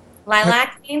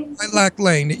 Lilac Lane? Lilac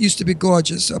Lane. It used to be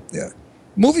gorgeous up there.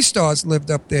 Movie stars lived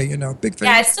up there, you know. Big fan.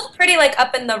 Yeah, it's still pretty like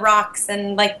up in the rocks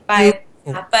and like by.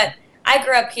 Yeah, but I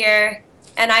grew up here,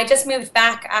 and I just moved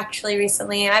back actually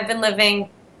recently. I've been living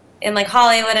in like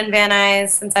Hollywood and Van Nuys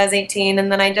since I was 18,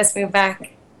 and then I just moved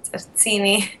back to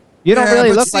Simi. You don't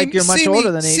really look like you're much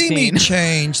older than 18. Simi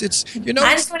changed. It's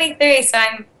I'm 23, so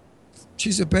I'm.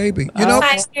 She's a baby. You know,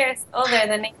 5 years older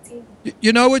than 18.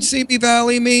 You know what Simi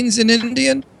Valley means in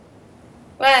Indian?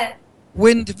 What?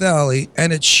 Wind Valley,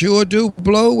 and it sure do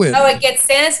blow wind. Oh, it gets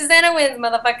Santa Susana winds,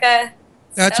 motherfucker.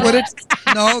 That's what it's.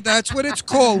 No, that's what it's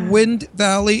called, Wind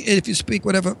Valley. If you speak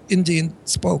whatever Indian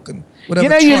spoken,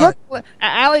 whatever. You look,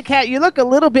 Alley Cat. You look a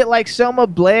little bit like Selma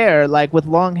Blair, like with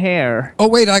long hair. Oh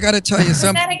wait, I got to tell you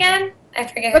something. Who's that again? I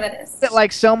forget who that is. A bit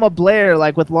like Selma Blair,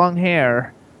 like with long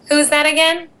hair. Who's that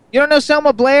again? You don't know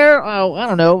Selma Blair? Oh, I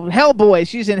don't know. Hellboy.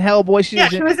 She's in Hellboy. She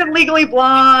was in Legally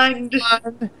Blonde.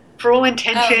 Cruel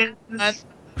Intentions.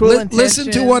 Listen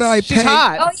to what I paid. She's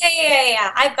hot. Oh,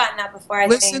 yeah. I've gotten that before,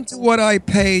 Listen to what I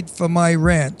paid for my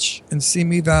ranch in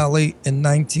Simi Valley in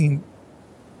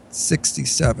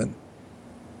 1967.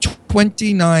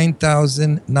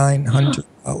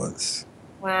 $29,900.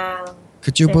 Wow.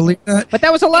 Could you believe that? But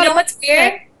that was a lot. You know what's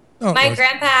weird? Oh, my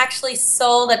grandpa actually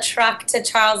sold a truck to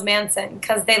Charles Manson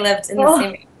because they lived in the same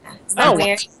area. Is that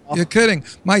weird? You're kidding.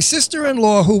 My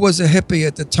sister-in-law, who was a hippie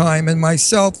at the time, and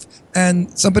myself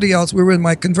and somebody else, we were in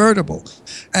my convertible.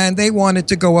 And they wanted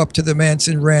to go up to the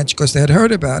Manson Ranch because they had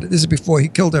heard about it. This is before he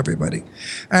killed everybody.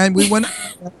 And we went,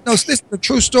 no, this is a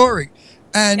true story.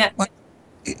 And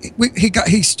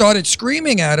he started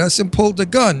screaming at us and pulled a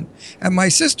gun. And my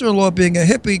sister-in-law, being a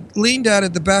hippie, leaned out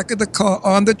of the back of the car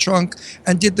on the trunk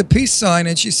and did the peace sign.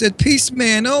 And she said, "Peace,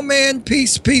 man. Oh, man.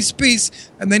 Peace, peace, peace."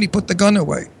 And then he put the gun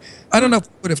away. I don't know if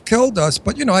it would have killed us,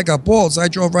 but, you know, I got balls. I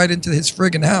drove right into his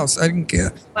friggin' house. I didn't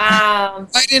care. Wow.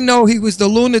 I didn't know he was the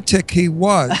lunatic he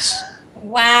was.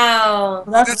 Wow.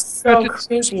 That's so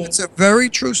creepy. It's a very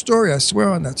true story. I swear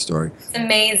on that story. It's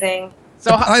amazing.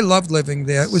 So I loved living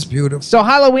there. It was beautiful. So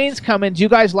Halloween's coming. Do you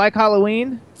guys like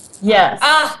Halloween? Yes.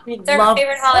 It's our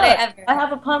favorite holiday ever. I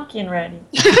have a pumpkin ready.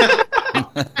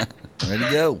 Ready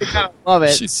to go. Love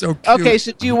it. She's so cute. Okay,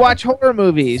 so do you watch horror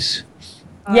movies?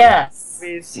 Yes.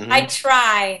 Mhm. I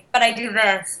try, but I do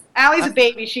this. Allie's a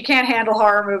baby. She can't handle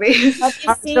horror movies. Have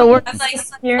you seen So we're- I'm like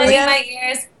Here plugging ya? my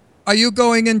ears. Are you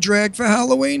going in drag for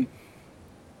Halloween?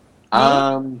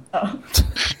 Oh.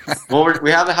 Well,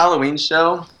 we have a Halloween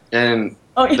show, and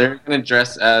Oh, yeah. they're gonna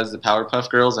dress as the Powerpuff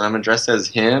Girls, and I'm gonna dress as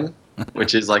him,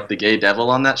 which is like the gay devil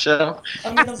on that show.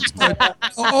 I'm gonna put that.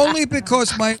 Only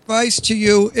because my advice to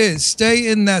you is stay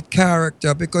in that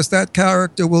character, because that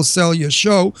character will sell your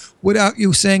show without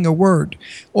you saying a word.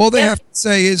 All they have to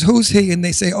say is, who's he? And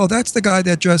they say, oh, that's the guy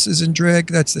that dresses in drag.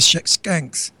 That's the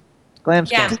Skanks. Glam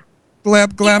Yeah. Skanks. Glam.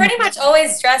 He pretty much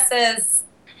always dresses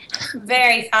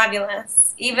very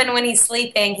fabulous. Even when he's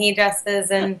sleeping, he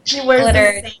dresses in He wears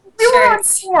glittered the same- We were on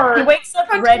shirts. tour. He wakes up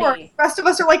On ready. tour. The rest of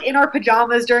us are like in our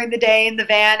pajamas during the day in the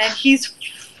van, and he's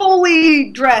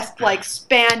fully dressed like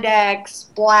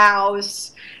spandex,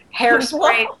 blouse,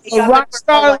 hairspray. A rock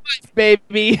star life,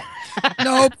 baby.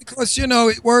 No, because,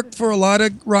 it worked for a lot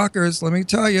of rockers. Let me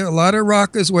tell you, a lot of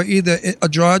rockers were either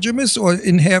androgynous or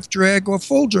in half drag or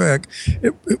full drag.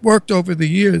 It worked over the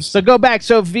years. So go back.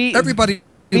 So V Everybody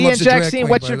and loves a drag Jackson, queen,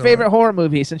 what's by your the way. favorite horror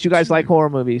movie? Since you guys like horror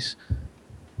movies.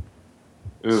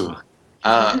 Ooh.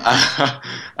 I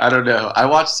don't know. I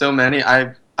watch so many.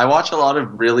 I watch a lot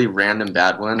of really random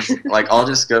bad ones. Like I'll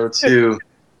go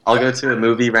to a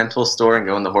movie rental store and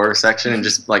go in the horror section and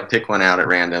just like pick one out at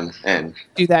random. And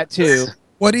Do that too.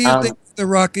 What do you think of the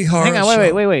Rocky Horror Hang on,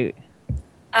 Show? wait.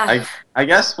 I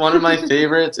guess one of my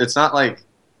favorites. It's not like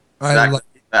I that, like-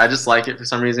 I just like it for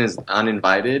some reason. Is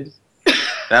Uninvited.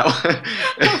 That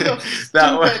one.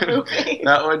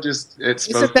 that one just it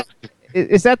spoke.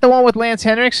 Is that the one with Lance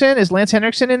Henriksen? Is Lance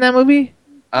Henriksen in that movie?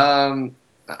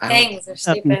 Bangs are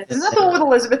stupid. Isn't that the one with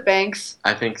Elizabeth Banks?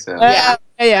 I think so.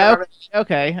 Yeah.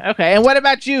 Okay. And what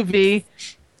about you, V?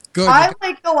 Good. I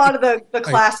like a lot of the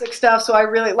classic stuff, so I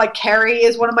really like Carrie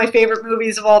is one of my favorite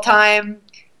movies of all time.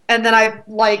 And then I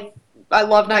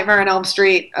love Nightmare on Elm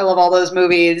Street. I love all those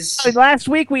movies. Last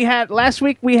week we had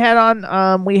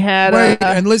on Wait,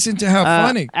 and listen to how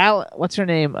funny. What's her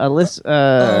name? Alyssa.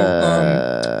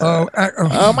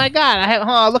 Oh my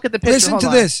God! Look at the picture. Listen Hold to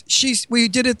on. this. We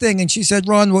did a thing, and she said,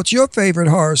 "Ron, what's your favorite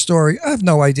horror story?" I have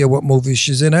no idea what movie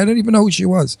she's in. I didn't even know who she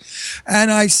was.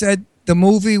 And I said, "The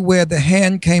movie where the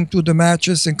hand came through the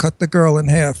mattress and cut the girl in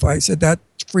half." I said that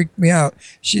freaked me out.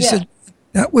 She said,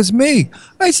 "That was me."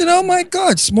 I said, "Oh my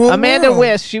God, small Amanda world."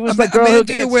 Wiss. She was the girl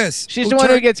Amanda who gets. Wiss, She's who the one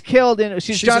who turned- gets killed, and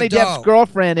she's She's Johnny a doll. Depp's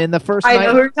girlfriend in the first I night.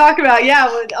 know who you're talking about.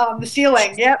 Yeah, with the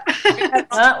ceiling. Yep.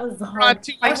 That was hard.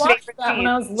 two- I my watched favorite that when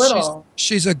I was little.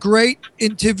 She's a great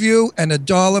interview and a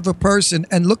doll of a person.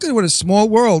 And look at what a small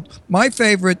world. My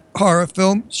favorite horror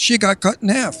film, she got cut in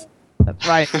half. That's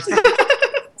right.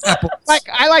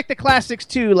 I like the classics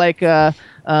too. Like I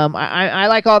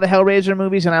like all the Hellraiser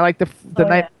movies, and I like the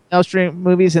Night on Elm Street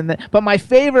movies. But my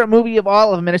favorite movie of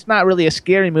all of them, and it's not really a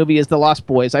scary movie, is The Lost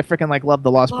Boys. I freaking love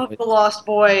The Lost Love Boys. The Lost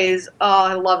Boys. Oh,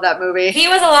 I love that movie. He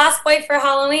was a lost boy for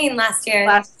Halloween last year.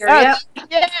 Yep.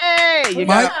 Yay! You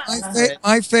My, got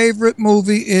my favorite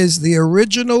movie is the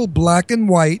original black and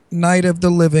white Night of the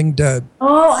Living Dead.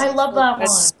 Oh, I love that one.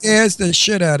 Scares the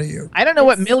shit out of you. I don't know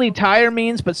what Millie Tire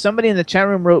means, but somebody in the chat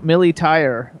room wrote Millie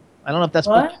Tire. I don't know if that's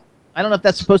What? I don't know if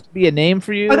that's supposed to be a name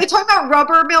for you. Are they talking about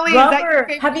Rubber, Millie? Is that your Rubber.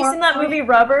 favorite Have you horror seen that movie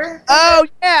Rubber? Oh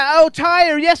yeah. Oh,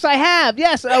 Tire. Yes, I have.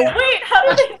 Yes. Oh, Wait,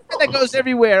 how did they? that goes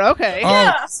everywhere. Okay.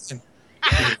 Yeah.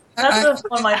 I, That's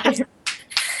one of my favorites.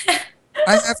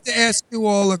 I have to ask you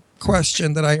all a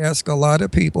question that I ask a lot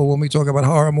of people when we talk about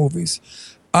horror movies.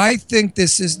 I think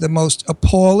this is the most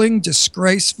appalling,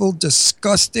 disgraceful,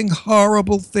 disgusting,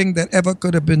 horrible thing that ever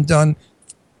could have been done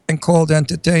and called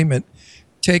entertainment.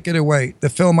 Take it away. The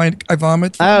film I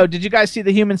vomit from. Oh, did you guys see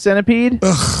The Human Centipede?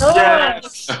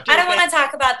 Yes. I don't want to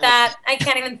talk about that. I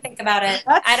can't even think about it.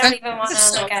 I don't even want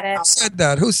to look at Who it. said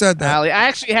that? Who said that? Allie, I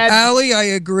actually had. Allie, I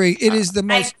agree. It is the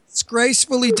most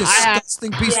disgracefully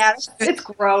disgusting piece Yeah, of shit. it's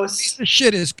gross. Piece of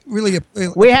shit is really a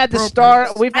We had the star.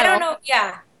 We've I had don't know.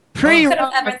 Yeah. pre Who could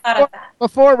have ever thought of that?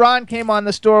 before Ron came on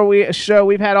the show.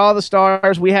 We've had all the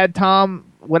stars. We had Tom,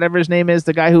 whatever his name is,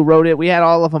 the guy who wrote it. We had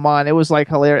all of them on. It was like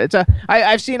hilarious.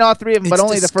 I've seen all three of them, but It's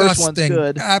only the first one's disgusting.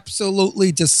 good.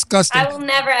 Absolutely disgusting. I will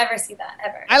never ever see that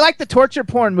ever. I like the torture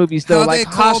porn movies though, How like they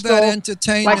call Hostel, that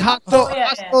entertainment? like Hostel, Oh, yeah,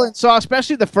 Hostel and Saw,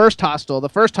 especially the first Hostel. The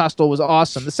first Hostel was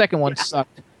awesome. The second one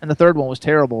sucked. and the third one was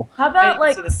terrible. How about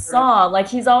like Saw? Like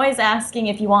he's always asking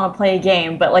if you want to play a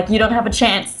game, but like you don't have a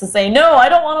chance to say no. I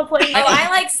don't want to play. Oh, I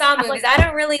like Saw movies. I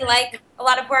don't really like a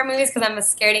lot of horror movies because I'm a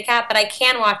scaredy cat, but I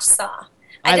can watch Saw.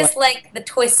 I just like the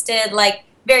twisted, like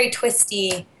very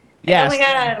twisty. Yes. Oh my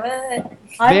god! What?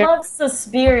 I love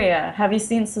Suspiria. Have you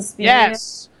seen Suspiria?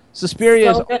 Yes.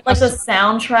 Suspiria so is good. Like the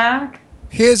soundtrack.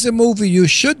 Here's a movie you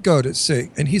should go to see,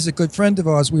 and he's a good friend of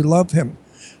ours. We love him.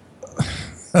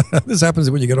 This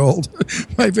happens when you get old.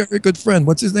 My very good friend.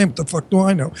 What's his name? What the fuck do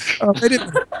I know?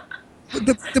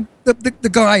 The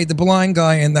guy, the blind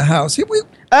guy in the house.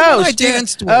 I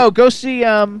danced with. Oh, go see.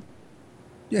 Yeah,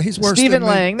 he's worse Stephen than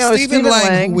Lang. me. No, Stephen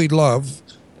Lang, who we love.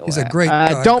 He's a great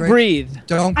guy. Don't breathe.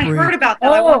 Don't breathe. I heard about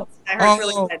that. I heard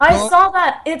really good. I saw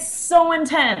that. It's so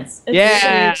intense. It's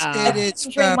Yeah. It is.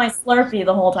 drinking my Slurpee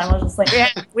the whole time. I was just like,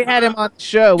 We had him on the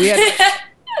show. We had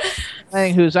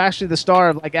Lang, who's actually the star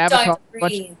of like Avatar, a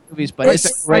bunch of movies, but it's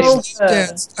a great.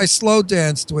 I slow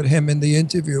danced with him in the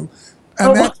interview,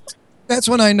 and that's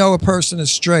when I know a person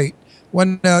is straight.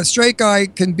 When a straight guy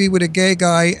can be with a gay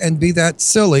guy and be that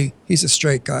silly, he's a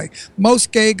straight guy.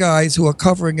 Most gay guys who are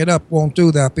covering it up won't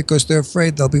do that because they're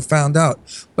afraid they'll be found out.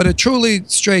 But a truly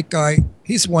straight guy,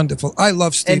 he's wonderful. I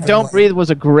love Stephen And Don't Lang. Breathe was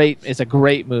a great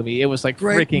movie. It was like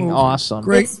Great freaking movie. awesome.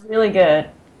 Great. it's really good.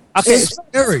 Okay. It's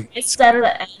scary. It's set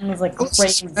at the end was like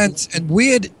crazy. And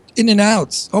weird in and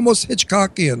outs, almost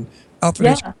Hitchcockian.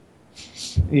 Alfred Hitchcock.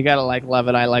 You gotta love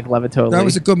it. I love it totally. That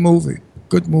was a good movie.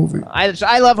 Good movie.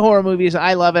 I love horror movies.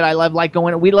 I love it. I love like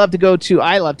going. I love to go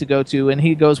to, and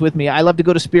he goes with me. I love to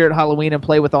go to Spirit Halloween and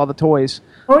play with all the toys.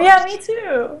 Oh yeah, me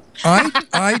too.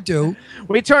 I do.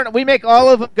 We make all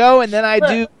of them go, and then I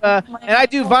do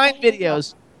Vine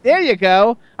videos. There you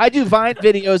go. I do Vine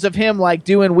videos of him like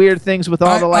doing weird things with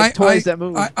all the toys that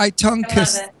move. I tongue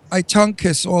kiss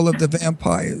all of the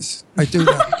vampires. I do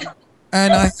that.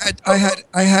 And I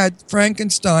had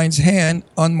Frankenstein's hand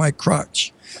on my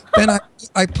crotch. Then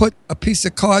I put a piece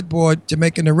of cardboard to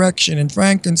make an erection in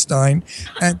Frankenstein,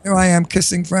 and here I am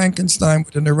kissing Frankenstein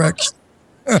with an erection.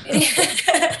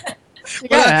 You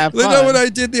gotta have fun. You know what I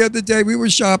did the other day? We were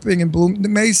shopping in the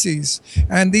Macy's,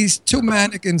 and these two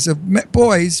mannequins of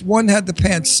boys, one had the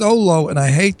pants so low, and I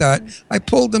hate that, I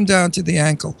pulled them down to the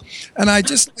ankle. And I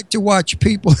just like to watch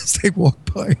people as they walk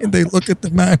by, and they look at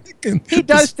the mannequin. He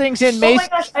does things in Oh Macy's. my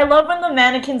gosh, I love when the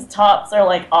mannequins' tops are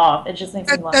like off. It just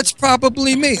makes me laugh. That's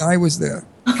probably me. I was there.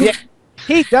 Yeah,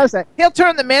 he does that. He'll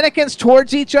turn the mannequins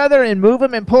towards each other and move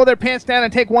them and pull their pants down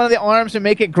and take one of the arms and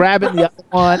make it grab in the other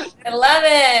one. I love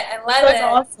it. I love That's it.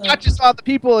 awesome. Not just all the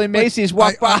people in Macy's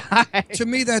walk by. To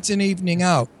me, that's an evening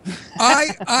out.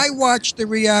 I watch the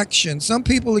reaction. Some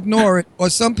people ignore it, or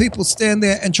some people stand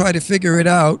there and try to figure it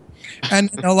out,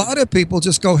 and a lot of people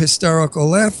just go hysterical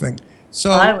laughing.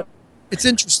 So it's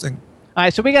interesting. All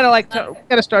right, so we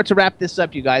gotta start to wrap this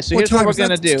up, you guys. So here's what we're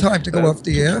gonna do. It's time to go off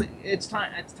the air. It's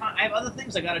time. I have other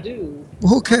things I gotta do.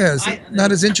 Who cares?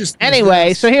 Not as interesting.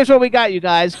 Anyway, so here's what we got, you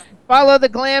guys. Follow the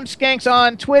Glam Skanks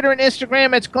on Twitter and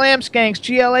Instagram. It's Glam Skanks,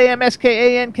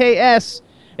 GLAMSKANKS.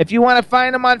 If you want to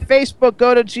find them on Facebook,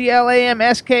 go to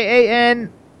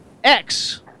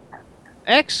GLAMSKANX.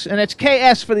 X, and it's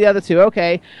KS for the other two.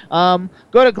 Okay. Go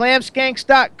to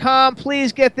glamskanks.com.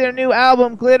 Please get their new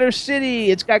album, Glitter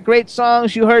City. It's got great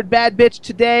songs. You heard Bad Bitch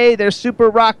today. They're super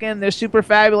rockin'. They're super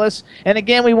fabulous. And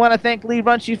again, we want to thank Lee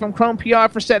Runchy from Chrome PR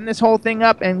for setting this whole thing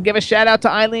up, and give a shout out to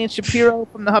Eileen Shapiro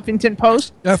from the Huffington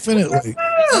Post. Definitely.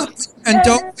 And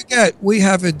don't forget, we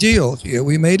have a deal here.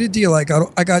 We made a deal. I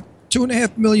got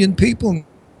 2.5 million people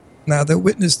now that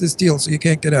witnessed this deal, so you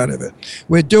can't get out of it.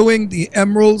 We're doing the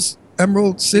Emerald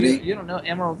City? You don't know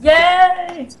Emerald.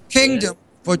 Yay! Kingdom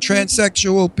for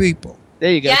transsexual people.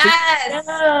 There you go.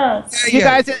 Yes. You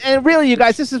guys, and really, you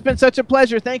guys, this has been such a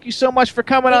pleasure. Thank you so much for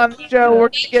coming on the show. We're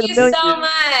gonna get Thank you so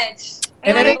much.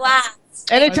 And I had a blast.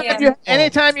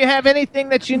 Anytime you have anything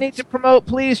that you need to promote,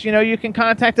 please, you can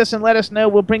contact us and let us know.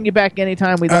 We'll bring you back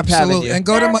anytime. We love having Absolutely. you. And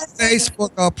go to my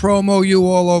Facebook. I'll promo you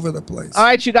all over the place. All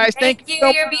right, you guys. Thank you.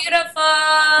 You're beautiful.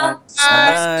 Bye.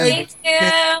 Thank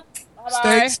you.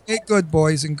 Stay good,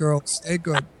 boys and girls. Stay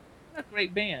good. A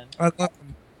great band. I love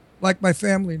them. Like my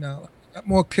family now. Got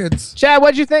more kids. Chad,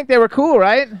 what'd you think? They were cool,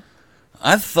 right?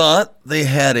 I thought they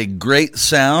had a great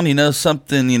sound,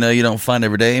 something, you don't find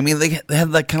every day. I mean, they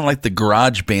had that kind of like the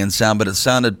garage band sound, but it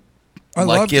sounded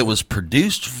like it was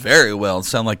produced very well. It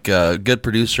sounded like a good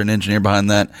producer and engineer behind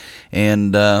that.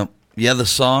 And, the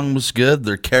song was good.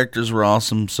 Their characters were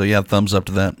awesome. So, thumbs up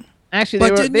to that.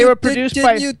 Actually, they were produced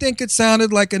by... Didn't you think it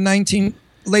sounded like a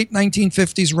late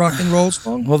 1950s rock and roll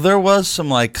song? Well, there was some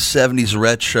like 70s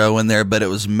retro in there, but it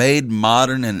was made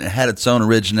modern and it had its own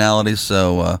originality.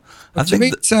 So I think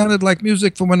it sounded like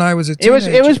music from when I was a teenager.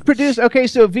 It was produced. Okay,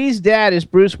 so V's dad is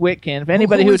Bruce Witkin. If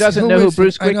anybody who doesn't know who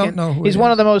Bruce Witkin, he's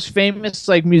one of the most famous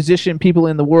like musician people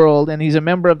in the world, and he's a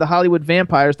member of the Hollywood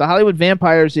Vampires. The Hollywood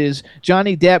Vampires is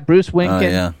Johnny Depp, Bruce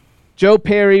Witkin, Joe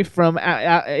Perry from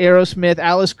Aerosmith,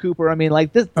 Alice Cooper. I mean,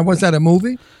 like this. And was that a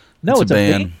movie? No, it's a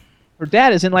band. Her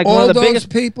dad is in like all one of the those biggest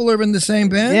people are in the same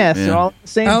band. Yes, they're all in the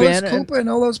same Alice band. Cooper and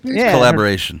all those people. Yeah,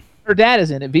 collaboration. Her dad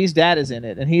is in it. V's dad is in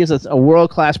it, and he is a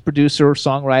world-class producer,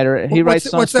 songwriter. He writes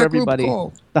songs for everybody.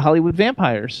 Called? The Hollywood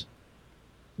Vampires.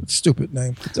 Stupid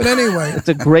name, but anyway, it's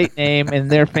a great name,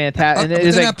 and they're fantastic. And it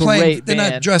is a great They're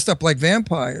band. not dressed up like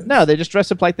vampires. No, they just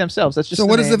dress up like themselves. That's just so.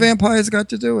 What name. does the vampires got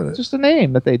to do with it? It's just a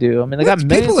name that they do. I mean, they got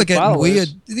millions people are of getting followers. weird.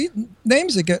 These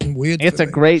names are getting weird. It's a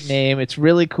great name. It's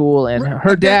really cool, and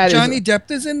her dad. Johnny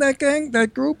Depp is in that gang,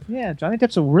 that group. Yeah, Johnny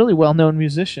Depp's a really well-known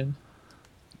musician.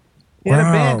 He had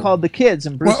a band called The Kids,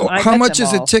 and Bruce. How much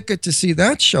is a ticket to see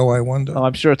that show? I wonder. Oh,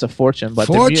 I'm sure it's a fortune. But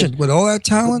with all that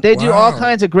talent, they do all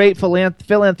kinds of great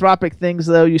philanthropic things.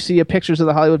 Though you see pictures of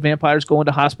the Hollywood Vampires going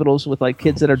to hospitals with like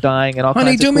kids that are dying and all kinds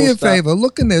of do cool me a stuff. favor.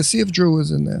 Look in there. See if Drew is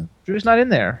in there. Drew's not in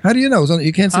there. How do you know?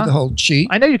 You can't see the whole sheet.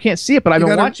 I know you can't see it, but I've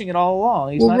been watching it all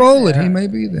along. We'll roll it. He may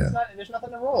be there. There's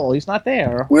nothing to roll. He's not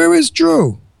there. Where is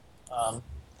Drew?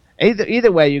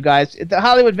 Either way, you guys, the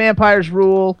Hollywood Vampires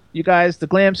rule. You guys, the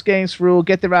Glam Skanks rule.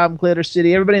 Get their album Glitter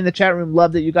City. Everybody in the chat room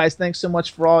loved it. You guys, thanks so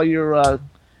much for all your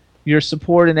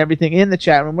support and everything in the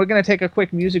chat room. We're going to take a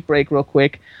quick music break real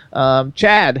quick.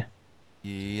 Chad.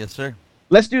 Yes, sir.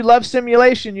 Let's do Love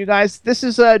Simulation, you guys. This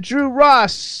is Drew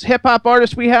Ross, hip-hop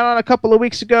artist we had on a couple of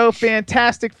weeks ago.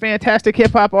 Fantastic, fantastic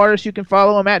hip-hop artist. You can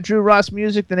follow him at Drew Ross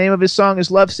Music. The name of his song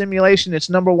is Love Simulation. It's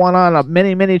 #1 on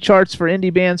many, many charts for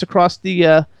indie bands across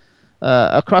the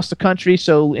country.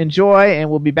 So enjoy, and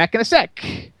we'll be back in a sec.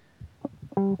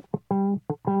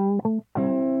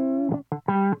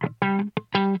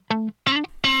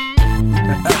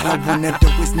 All I wanna do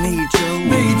is need you.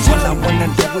 All I wanna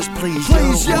do is please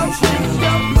you.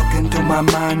 Look into my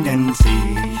mind and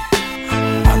see.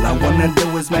 All I wanna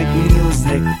do is make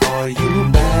music for you,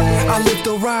 babe. I live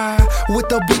the ride with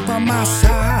the beat by my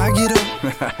side. Get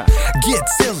up, get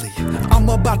silly. I'm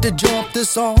about to jump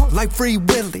this off like Free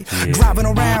Willy. Driving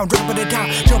around, dropping it down,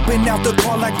 jumping out the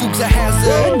car like Dukes of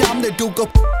Hazzard. I'm the Duke of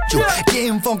you.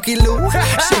 Getting funky Lou,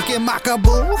 shaking my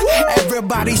kaboo.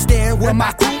 Everybody stare with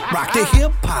my crew. Rock the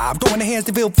hip hop, throwing the hands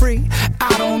to feel free.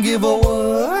 I don't give a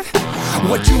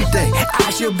what you think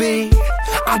I should be.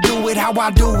 I do it how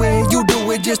I do it. You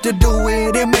do it just to do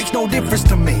it. It makes no difference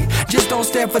to me. Just don't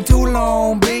stare for too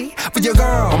long, B. For your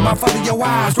girl, my follow your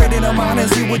eyes, straight in the mind and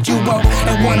see what you want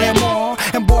and want it more.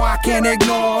 And boy, I can't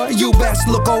ignore. You best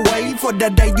look away for the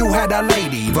day you had a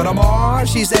lady. For the more,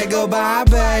 she said goodbye,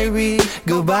 baby.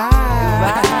 Goodbye.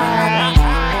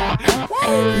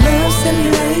 Love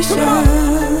simulation.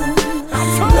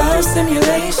 Love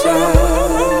simulation.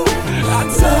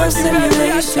 Love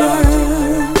simulation.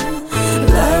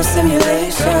 Love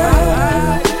simulation.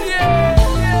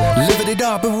 Living it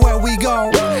up and where we go.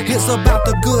 It's about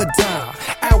the good time.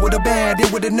 Out with a bad,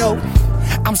 in with a note.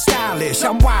 I'm stylish,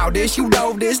 I'm wildish, you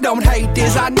know this. Don't hate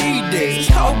this, I need this.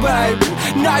 Oh baby,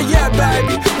 not yet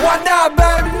baby. Why not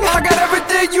baby? I got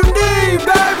everything you need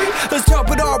baby. Let's top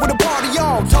it off with a party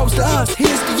on. Toast to us,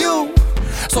 here's to you.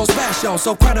 So special,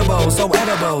 so credible, so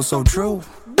edible, so true.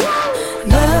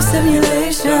 Love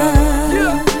simulation.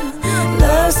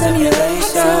 Love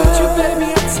simulation. I told you,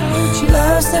 baby, I told you.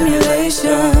 Love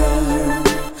simulation.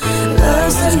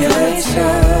 Love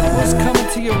simulation. What's coming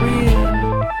to your real?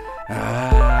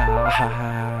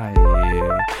 Yeah,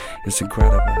 it's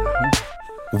incredible.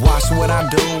 Watch what I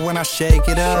do when I shake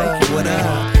it up. What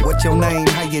up? What's your name?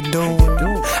 How you doing?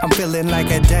 I'm feeling like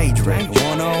a daydream.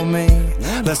 One on me.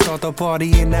 Let's start the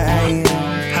party in the AM.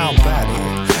 How about it?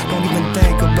 Don't even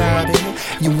think about it.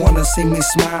 You wanna see me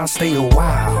smile? Stay a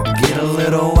while. Get a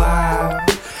little wild.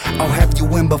 I'll have you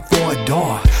in before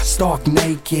dawn. Stark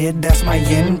naked, that's my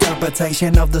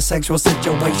interpretation of the sexual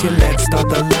situation. Let's start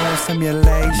the love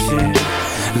simulation.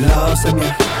 Love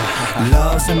simulation.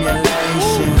 Love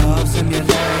simulation. Love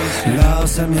simulation. Love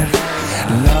simulation.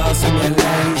 Love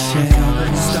simulation.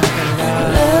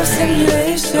 Love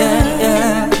simulation.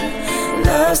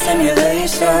 Love simulation.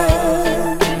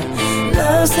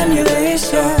 Love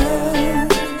simulation.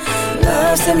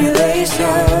 Love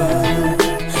simulation.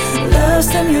 Love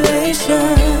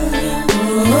simulation.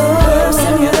 Love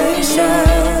simulation.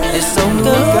 It's so good,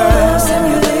 girl. Love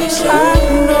simulation. I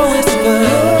know it's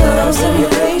good. Love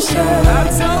simulation. I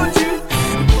told you.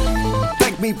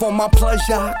 Thank me for my my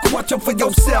pleasure, question for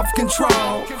your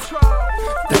self-control.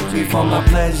 Thank you for my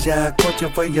pleasure,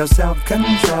 question for your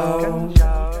self-control.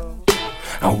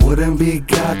 I wouldn't be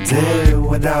goddamn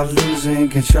without losing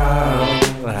control.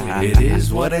 It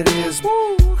is what it is,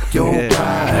 your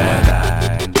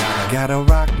pride. Gotta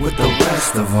rock with the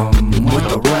rest of them, with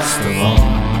the rest of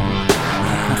them.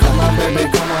 Come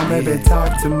on, baby,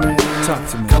 talk to me. Talk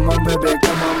to me. Come on, baby,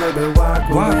 walk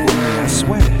with me. I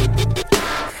swear.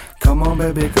 Come on,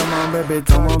 baby, talk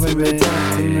to me.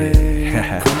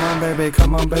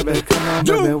 Come on,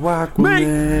 baby, walk with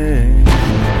me.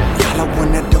 All I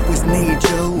wanna do is need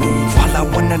you. All I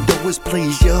wanna do is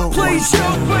please you.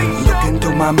 Look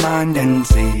into my mind and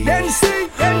see. All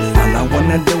I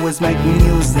wanna do is make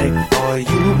music for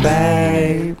you,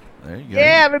 babe. There you go.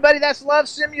 Yeah, everybody, that's Love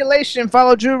Simulation.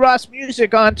 Follow Drew Ross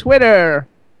Music on Twitter.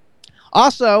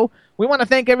 Also, we want to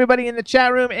thank everybody in the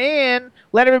chat room and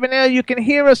let everybody know you can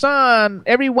hear us on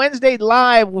every Wednesday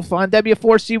live on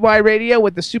W4CY Radio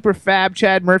with the super fab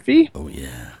Chad Murphy. Oh,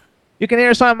 yeah. You can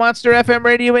hear us on Monster FM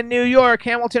Radio in New York,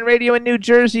 Hamilton Radio in New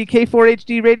Jersey,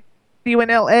 K4HD Radio in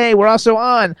LA. We're also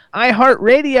on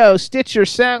iHeartRadio, Stitcher,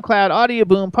 SoundCloud, Audio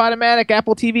Boom, Podomatic,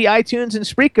 Apple TV, iTunes, and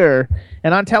Spreaker.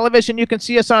 And on television, you can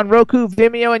see us on Roku,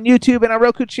 Vimeo, and YouTube. And our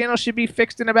Roku channel should be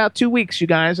fixed in about 2 weeks, you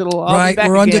guys. It'll all be back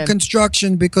we're again. under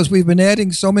construction because we've been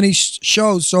adding so many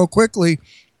shows so quickly.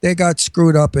 They got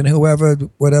screwed up, and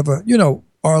whatever,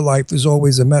 our life is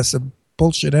always a mess of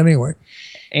bullshit anyway.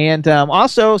 And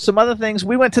also some other things.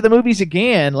 We went to the movies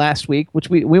again last week, which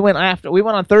we went after. We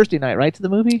went on Thursday night, right, to the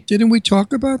movie? Didn't we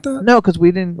talk about that? No, because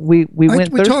we didn't. We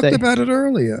went Thursday. We talked about it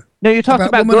earlier. No, you talked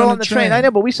about Girl on the Train. I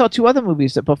know, but we saw two other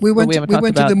movies that we went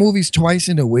to the movies twice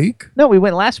in a week. No, we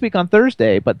went last week on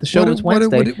Thursday, but the show was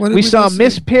Wednesday. What did we saw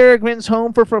Miss Peregrine's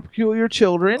Home for Peculiar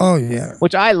Children. Oh yeah,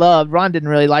 which I loved. Ron didn't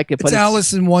really like it, but it's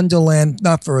Alice in Wonderland,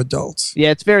 not for adults.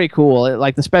 Yeah, it's very cool.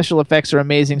 Like the special effects are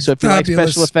amazing. So if you like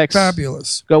special effects,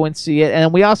 fabulous, go and see it.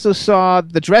 And we also saw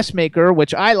The Dressmaker,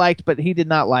 which I liked, but he did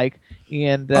not like,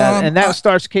 and that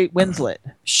stars Kate Winslet.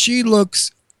 She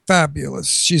looks fabulous.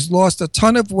 She's lost a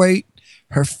ton of weight.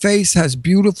 Her face has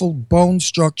beautiful bone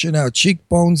structure now,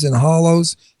 cheekbones and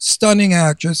hollows. Stunning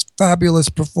actress, fabulous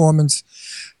performance.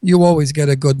 You always get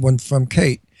a good one from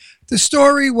Kate. The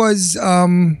story was,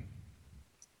 how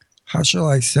shall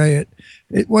I say it?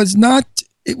 It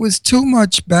was too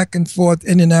much back and forth,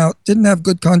 in and out. Didn't have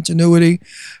good continuity.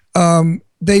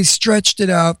 They stretched it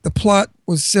out. The plot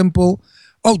was simple.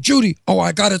 Oh, Judy. Oh,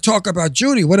 I got to talk about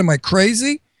Judy. What am I,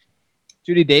 crazy?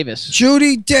 Judy Davis.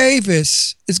 Judy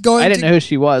Davis is going to... I didn't know who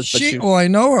she was. I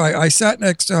know her. I sat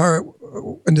next to her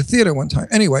in the theater one time.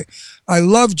 Anyway, I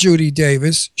love Judy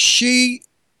Davis. She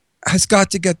has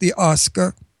got to get the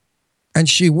Oscar, and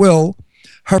she will.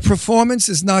 Her performance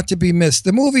is not to be missed.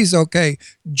 The movie's okay.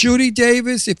 Judy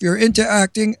Davis, if you're into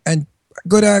acting and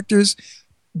good actors,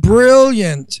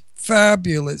 brilliant,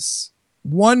 fabulous,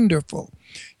 wonderful.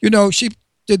 She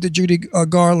did the Judy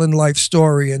Garland life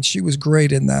story, and she was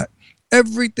great in that.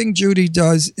 Everything Judy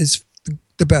does is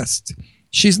the best.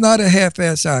 She's not a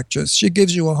half-ass actress. She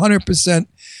gives you 100%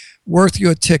 worth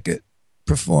your ticket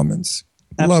performance.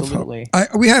 Absolutely. Love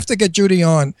her. We have to get Judy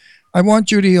on. I want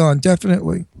Judy on,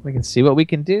 definitely. We can see what we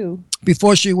can do.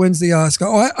 Before she wins the Oscar.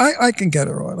 Oh, I can get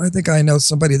her on. I think I know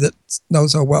somebody that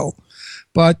knows her well.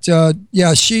 But,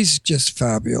 yeah, she's just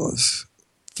fabulous.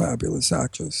 Fabulous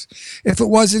actress. If it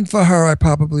wasn't for her, I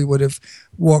probably would have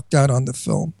walked out on the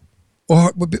film.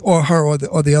 Or her or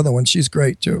the other one. She's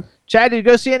great, too. Chad, did you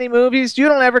go see any movies? You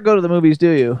don't ever go to the movies, do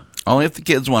you? Only if the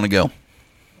kids want to go.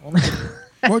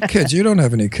 What kids? You don't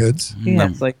have any kids. Yeah,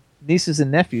 it's like nieces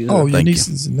and nephews. Oh, your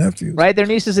nieces and nephews. Right, they're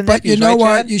nieces and nephews. But you know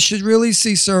what? Chad? You should really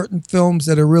see certain films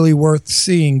that are really worth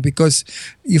seeing because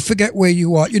you forget where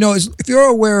you are. If you're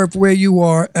aware of where you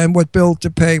are and what bill to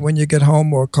pay when you get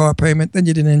home or car payment, then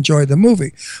you didn't enjoy the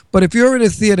movie. But if you're in a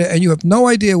theater and you have no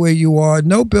idea where you are,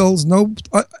 no bills,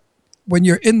 when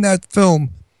you're in that film,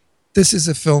 this is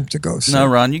a film to go see. No,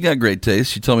 Ron, you got great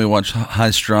taste. You told me to watch High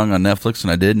Strung on Netflix,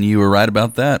 and I did, and you were right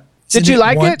about that. Did you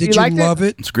like it? Did you love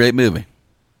it? It's a great movie.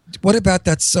 What about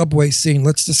that subway scene?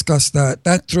 Let's discuss that.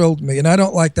 That thrilled me, and I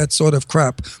don't like that sort of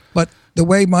crap. But the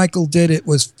way Michael did it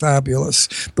was fabulous.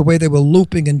 The way they were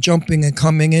looping and jumping and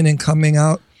coming in and coming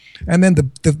out. And then the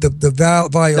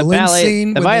violin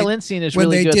scene. The violin scene is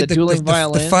really good. The dueling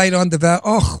violin. The fight on the violin.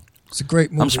 Oh, it's a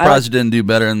great movie. I'm surprised it didn't do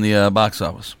better in the box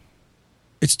office.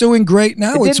 It's doing great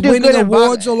now. It's winning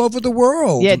awards all over the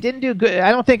world. Yeah, it didn't do good.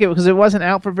 I don't think because it wasn't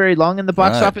out for very long in the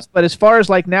box office. But as far as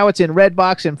now it's in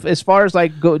Redbox, and as far as on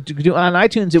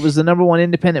iTunes, it was the #1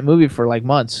 independent movie for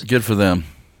months. Good for them.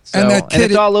 So, and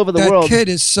it's all over the world. That kid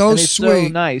is so sweet. So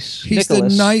nice. He's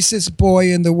Nicholas. the nicest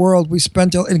boy in the world. We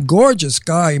spent a gorgeous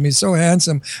guy. I mean, he's so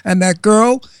handsome. And that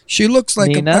girl, she looks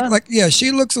like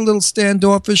she looks a little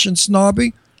standoffish and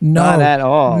snobby. No, not at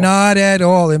all. Not at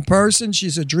all. In person,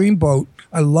 she's a dreamboat.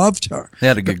 I loved her. They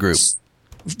had a good group.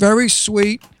 Very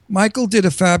sweet. Michael did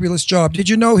a fabulous job. Did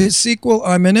you know his sequel,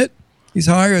 I'm in it? He's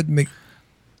hired me.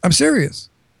 I'm serious.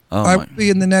 I will be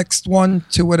in the next one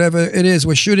to whatever it is.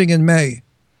 We're shooting in May.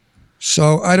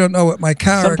 So I don't know what my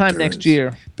character sometime next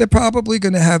year. They're probably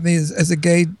going to have me as a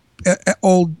gay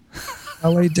old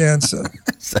LA dancer.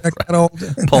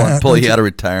 Pull you out of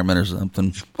retirement or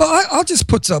something. Well, I'll just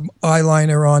put some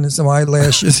eyeliner on and some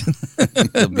eyelashes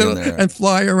and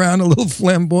fly around a little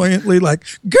flamboyantly like,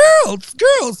 girls,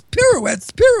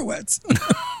 pirouettes.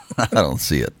 I don't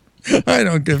see it. I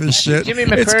don't give a shit. Jimmy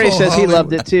McCurry says he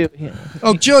loved it too. Yeah.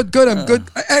 Oh, good. I'm good.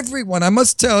 Everyone, I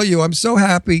must tell you, I'm so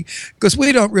happy because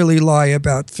we don't really lie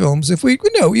about films. If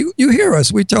you hear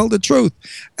us, we tell the truth.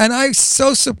 And I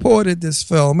so supported this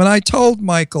film. And I told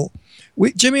Michael,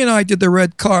 Jimmy and I did the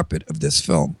red carpet of this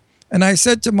film. And I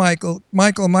said to Michael,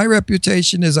 my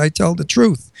reputation is I tell the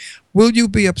truth. Will you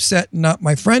be upset and not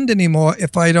my friend anymore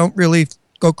if I don't really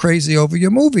go crazy over your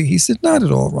movie? He said, not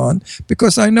at all, Ron,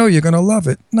 because I know you're going to love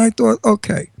it. And I thought,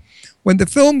 okay. When the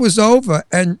film was over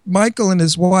and Michael and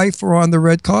his wife were on the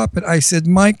red carpet, I said,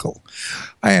 Michael,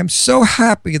 I am so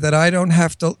happy that I don't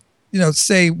have to,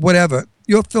 say whatever.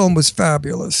 Your film was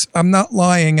fabulous. I'm not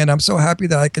lying, and I'm so happy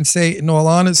that I can say it in all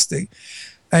honesty.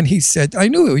 And he said, I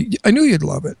knew you'd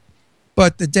love it.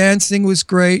 But the dancing was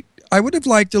great. I would have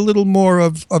liked a little more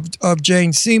of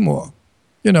Jane Seymour.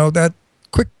 That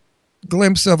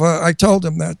glimpse of her. I told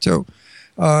him that too.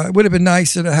 It would have been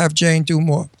nicer to have Jane do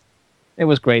more. It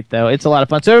was great though. It's a lot of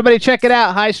fun. So everybody check it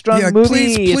out. High Strung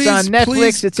Movie. It's on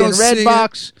Netflix. It's in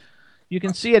Redbox. You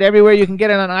can see it everywhere. You can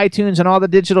get it on iTunes and all the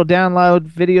digital download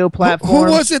video platforms.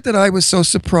 Who was it that I was so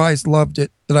surprised loved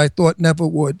it that I thought never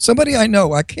would? Somebody I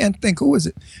know. I can't think. Who was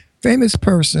it? Famous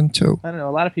person too. I don't know.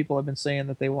 A lot of people have been saying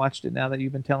that they watched it now that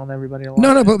you've been telling everybody to watch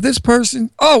No, but this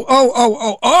person.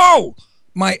 Oh!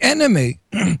 My enemy,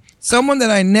 someone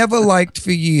that I never liked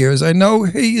for years. I know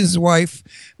he and his wife,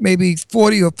 maybe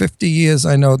 40 or 50 years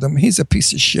I know them. He's a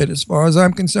piece of shit as far as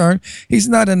I'm concerned. He's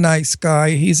not a nice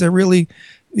guy. He's a really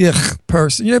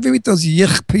person. You ever meet those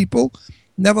people?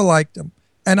 Never liked him.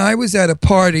 And I was at a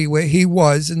party where he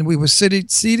was, and we were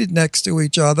seated next to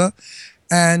each other.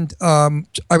 And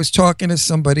I was talking to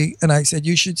somebody, and I said,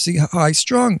 you should see High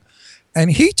Strung.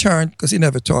 And he turned, because he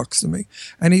never talks to me,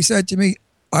 and he said to me,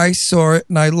 I saw it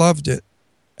and I loved it.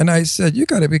 And I said, you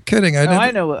got to be kidding.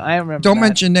 I know. I remember. Don't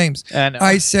mention names.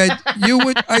 I said, you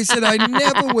would. I said, I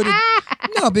never would have.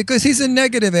 No, because he's a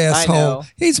negative asshole.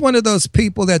 He's one of those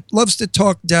people that loves to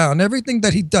talk down. Everything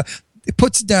that he does,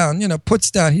 puts down.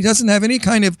 He doesn't have any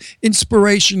kind of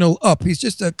inspirational up. He's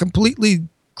just a completely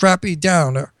crappy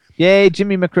downer. Yay,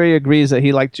 Jimmy McCurry agrees that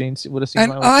he liked Jane. Would have seen.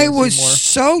 And I was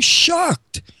so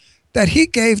shocked that he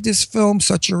gave this film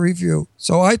such a review.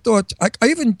 So I thought, I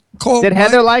even called... Did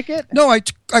Heather like it? No, I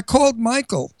called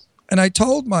Michael, and I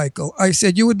told Michael, I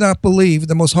said, you would not believe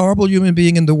the most horrible human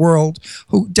being in the world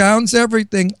who downs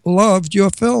everything loved your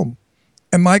film.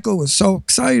 And Michael was so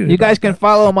excited. You guys can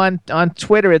follow him on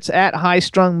Twitter. It's at High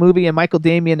Strung Movie, and Michael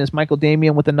Damian is Michael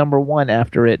Damian with the number 1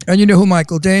 after it. And you know who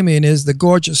Michael Damian is, the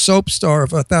gorgeous soap star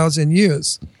of 1,000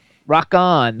 Years. Rock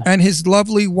on. And his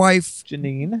lovely wife,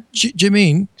 Janine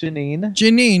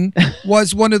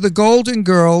was one of the Golden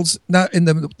Girls, not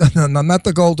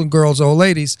the Golden Girls, old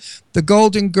ladies, the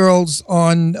Golden Girls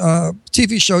on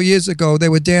TV show years ago. They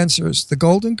were dancers. The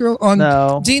Golden Girl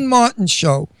on Dean Martin's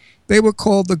show. They were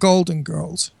called the Golden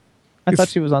Girls. I thought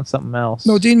she was on something else.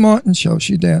 No, Dean Martin's show.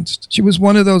 She danced. She was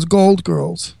one of those Gold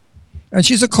Girls, and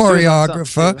she's a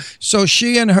choreographer. So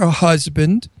she and her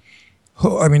husband.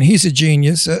 He's a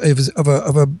genius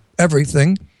of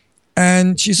everything,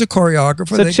 and she's a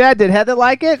choreographer. So, Chad, did Heather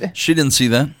like it? She didn't see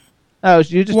that. Oh,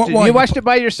 you watched it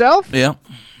by yourself? Yeah.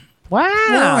 Wow.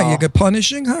 Why? You're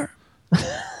punishing her?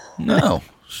 No.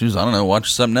 She was, I don't know,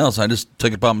 watch something else. I just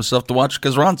took it upon myself to watch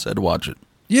because Ron said to watch it.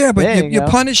 Yeah, but you're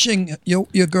punishing your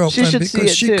girlfriend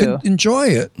because she could enjoy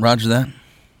it. Roger that.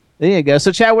 There you go.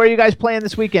 So, Chad, where are you guys playing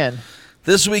this weekend?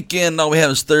 This weekend, all we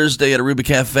have is Thursday at Aruba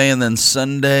Cafe, and then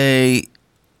Sunday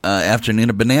afternoon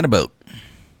at Banana Boat.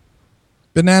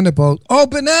 Banana Boat. Oh,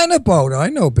 Banana Boat. I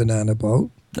know Banana Boat.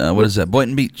 What is that?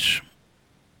 Boynton Beach.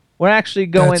 We're actually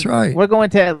going. That's right. We're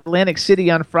going to Atlantic City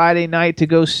on Friday night to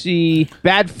go see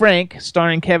Bad Frank,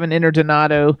 starring Kevin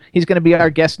Interdonato. He's going to be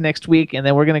our guest next week, and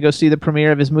then we're going to go see the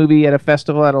premiere of his movie at a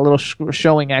festival, at a little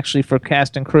showing actually for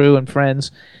cast and crew and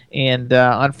friends. And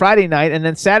on Friday night, and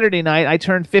then Saturday night, I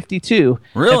turned 52.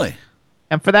 Really?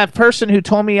 And for that person who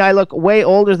told me I look way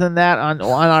older than that on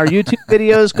our YouTube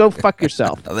videos, go fuck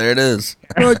yourself. There it is.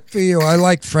 Good for you. I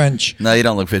like French. No, you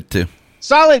don't look 52.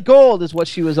 Solid Gold is what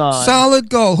she was on. Solid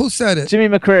Gold. Who said it? Jimmy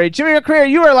McCrary. Jimmy McCrary,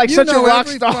 you are like such a rock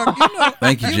star.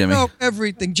 Thank you, Jimmy. You know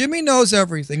everything. Jimmy knows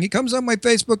everything. He comes on my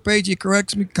Facebook page. He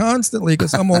corrects me constantly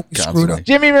because I'm always screwed up.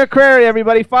 Jimmy McCrary,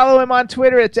 everybody. Follow him on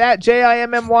Twitter. It's at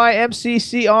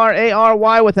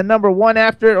JIMMYMCCRARY with a number 1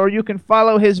 after it. Or you can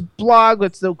follow his blog.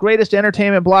 It's the greatest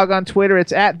entertainment blog on Twitter.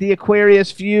 It's at The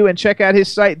Aquarius View. And check out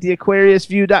his site,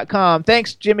 theaquariusview.com.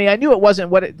 Thanks, Jimmy. I knew it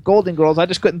wasn't Golden Girls. I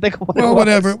just couldn't think of what it was. Well,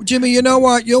 whatever. Jimmy, you know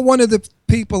what? You're one of the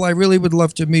people I really would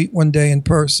love to meet one day in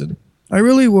person. I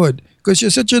really would, because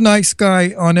you're such a nice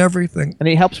guy on everything. And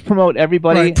he helps promote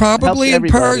everybody. Right. Probably in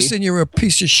person you're a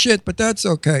piece of shit, but that's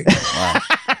okay.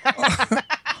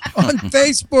 On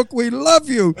Facebook, we love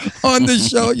you. On the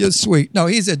show, you're sweet. No,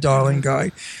 he's a darling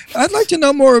guy. I'd like to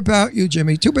know more about you,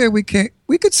 Jimmy. Too bad we can't.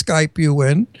 We could Skype you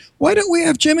in. Why don't we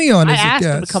have Jimmy on as a guest? I asked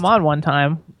him to come on one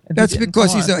time. That's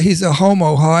because he's a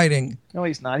homo hiding. No,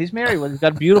 he's not. He's married. He's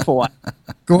got a beautiful wife.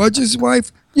 Gorgeous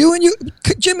wife.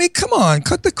 Jimmy, come on.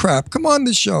 Cut the crap. Come on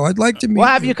the show. I'd like to meet you. We'll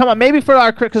have you come on. Maybe for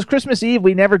because Christmas Eve,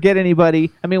 we never get anybody.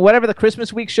 I mean, whatever the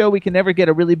Christmas week show, we can never get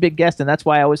a really big guest. And that's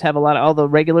why I always have all the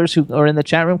regulars who are in the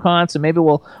chat room cons. So maybe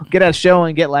we'll get a show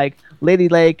and get like Lady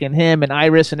Lake and him and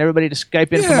Iris and everybody to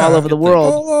Skype in from all over the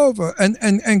world. All over.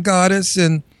 And Goddess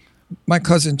and my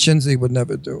cousin Chinsey would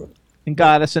never do it. And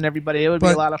Goddess and everybody. It would be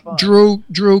a lot of fun. Drew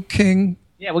King.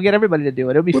 Yeah, we'll get everybody to do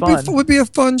it. It would be fun. It would be a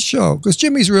fun show because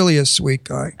Jimmy's really a sweet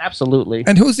guy. Absolutely.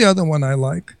 And who's the other one I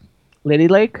like? Lady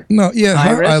Lake? No, yeah,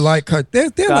 her, I like her.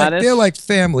 They're like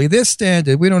family. They're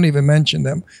standard. We don't even mention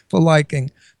them for liking.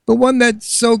 The one that's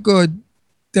so good,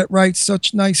 that writes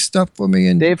such nice stuff for me.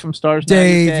 And Dave from Stars.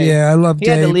 Dave, yeah, I love Dave.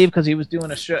 He had to leave because he was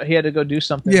doing a show. He had to go do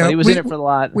something. Yeah, but he was in it for a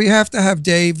lot. We have to have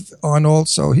Dave on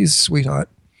also. He's a sweetheart.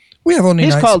 We have only.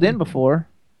 He's called in before.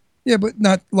 Yeah, but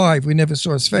not live. We never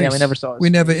saw his face. Yeah, we never saw his face. We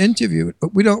never interviewed,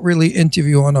 but we don't really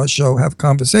interview on our show, have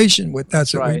conversation with.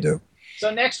 That's what we do.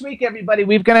 So next week, everybody,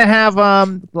 we're going to have,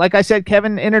 like I said,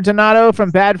 Kevin Interdonato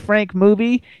from Bad Frank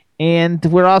Movie, and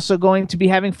we're also going to be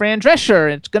having Fran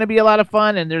Drescher. It's going to be a lot of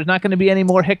fun, and there's not going to be any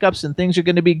more hiccups, and things are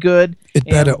going to be good. It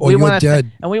better, or you're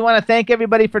dead. And we want to thank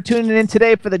everybody for tuning in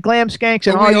today for the Glam Skanks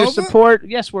and all your support.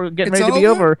 Yes, we're getting ready to be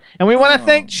over. And we want to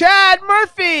thank Chad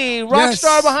Murphy, rock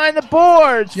star behind the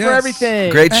boards, for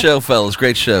everything. Great show, fellas.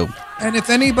 Great show. And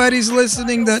if anybody's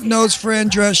listening that knows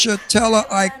Fran Drescher, tell her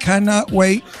I cannot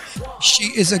wait. She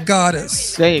is a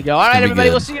goddess. There you go. All right, everybody.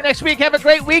 We'll see you next week. Have a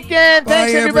great weekend.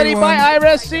 Thanks, everybody. Everyone. Bye,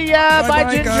 Ira. See ya. Bye,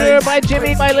 Ginger. Guys. Bye,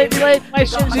 Jimmy. Bye, Lady Lake. Bye,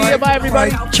 Shinzi. Bye,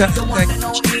 everybody.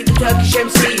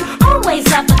 Always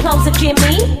love the clothes of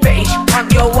Jimmy. Bitch, I'm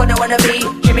your wanna be.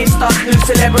 Jimmy Star's new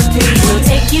celebrity. We'll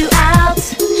take you out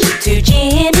to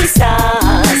Jimmy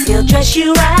Star's. He'll dress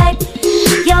you right.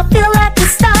 You'll feel like a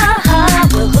star.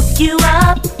 We'll hook you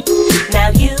up. Now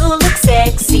you look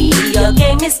sexy. Your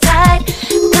game is tight.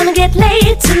 We're gonna get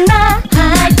laid tonight.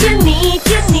 You need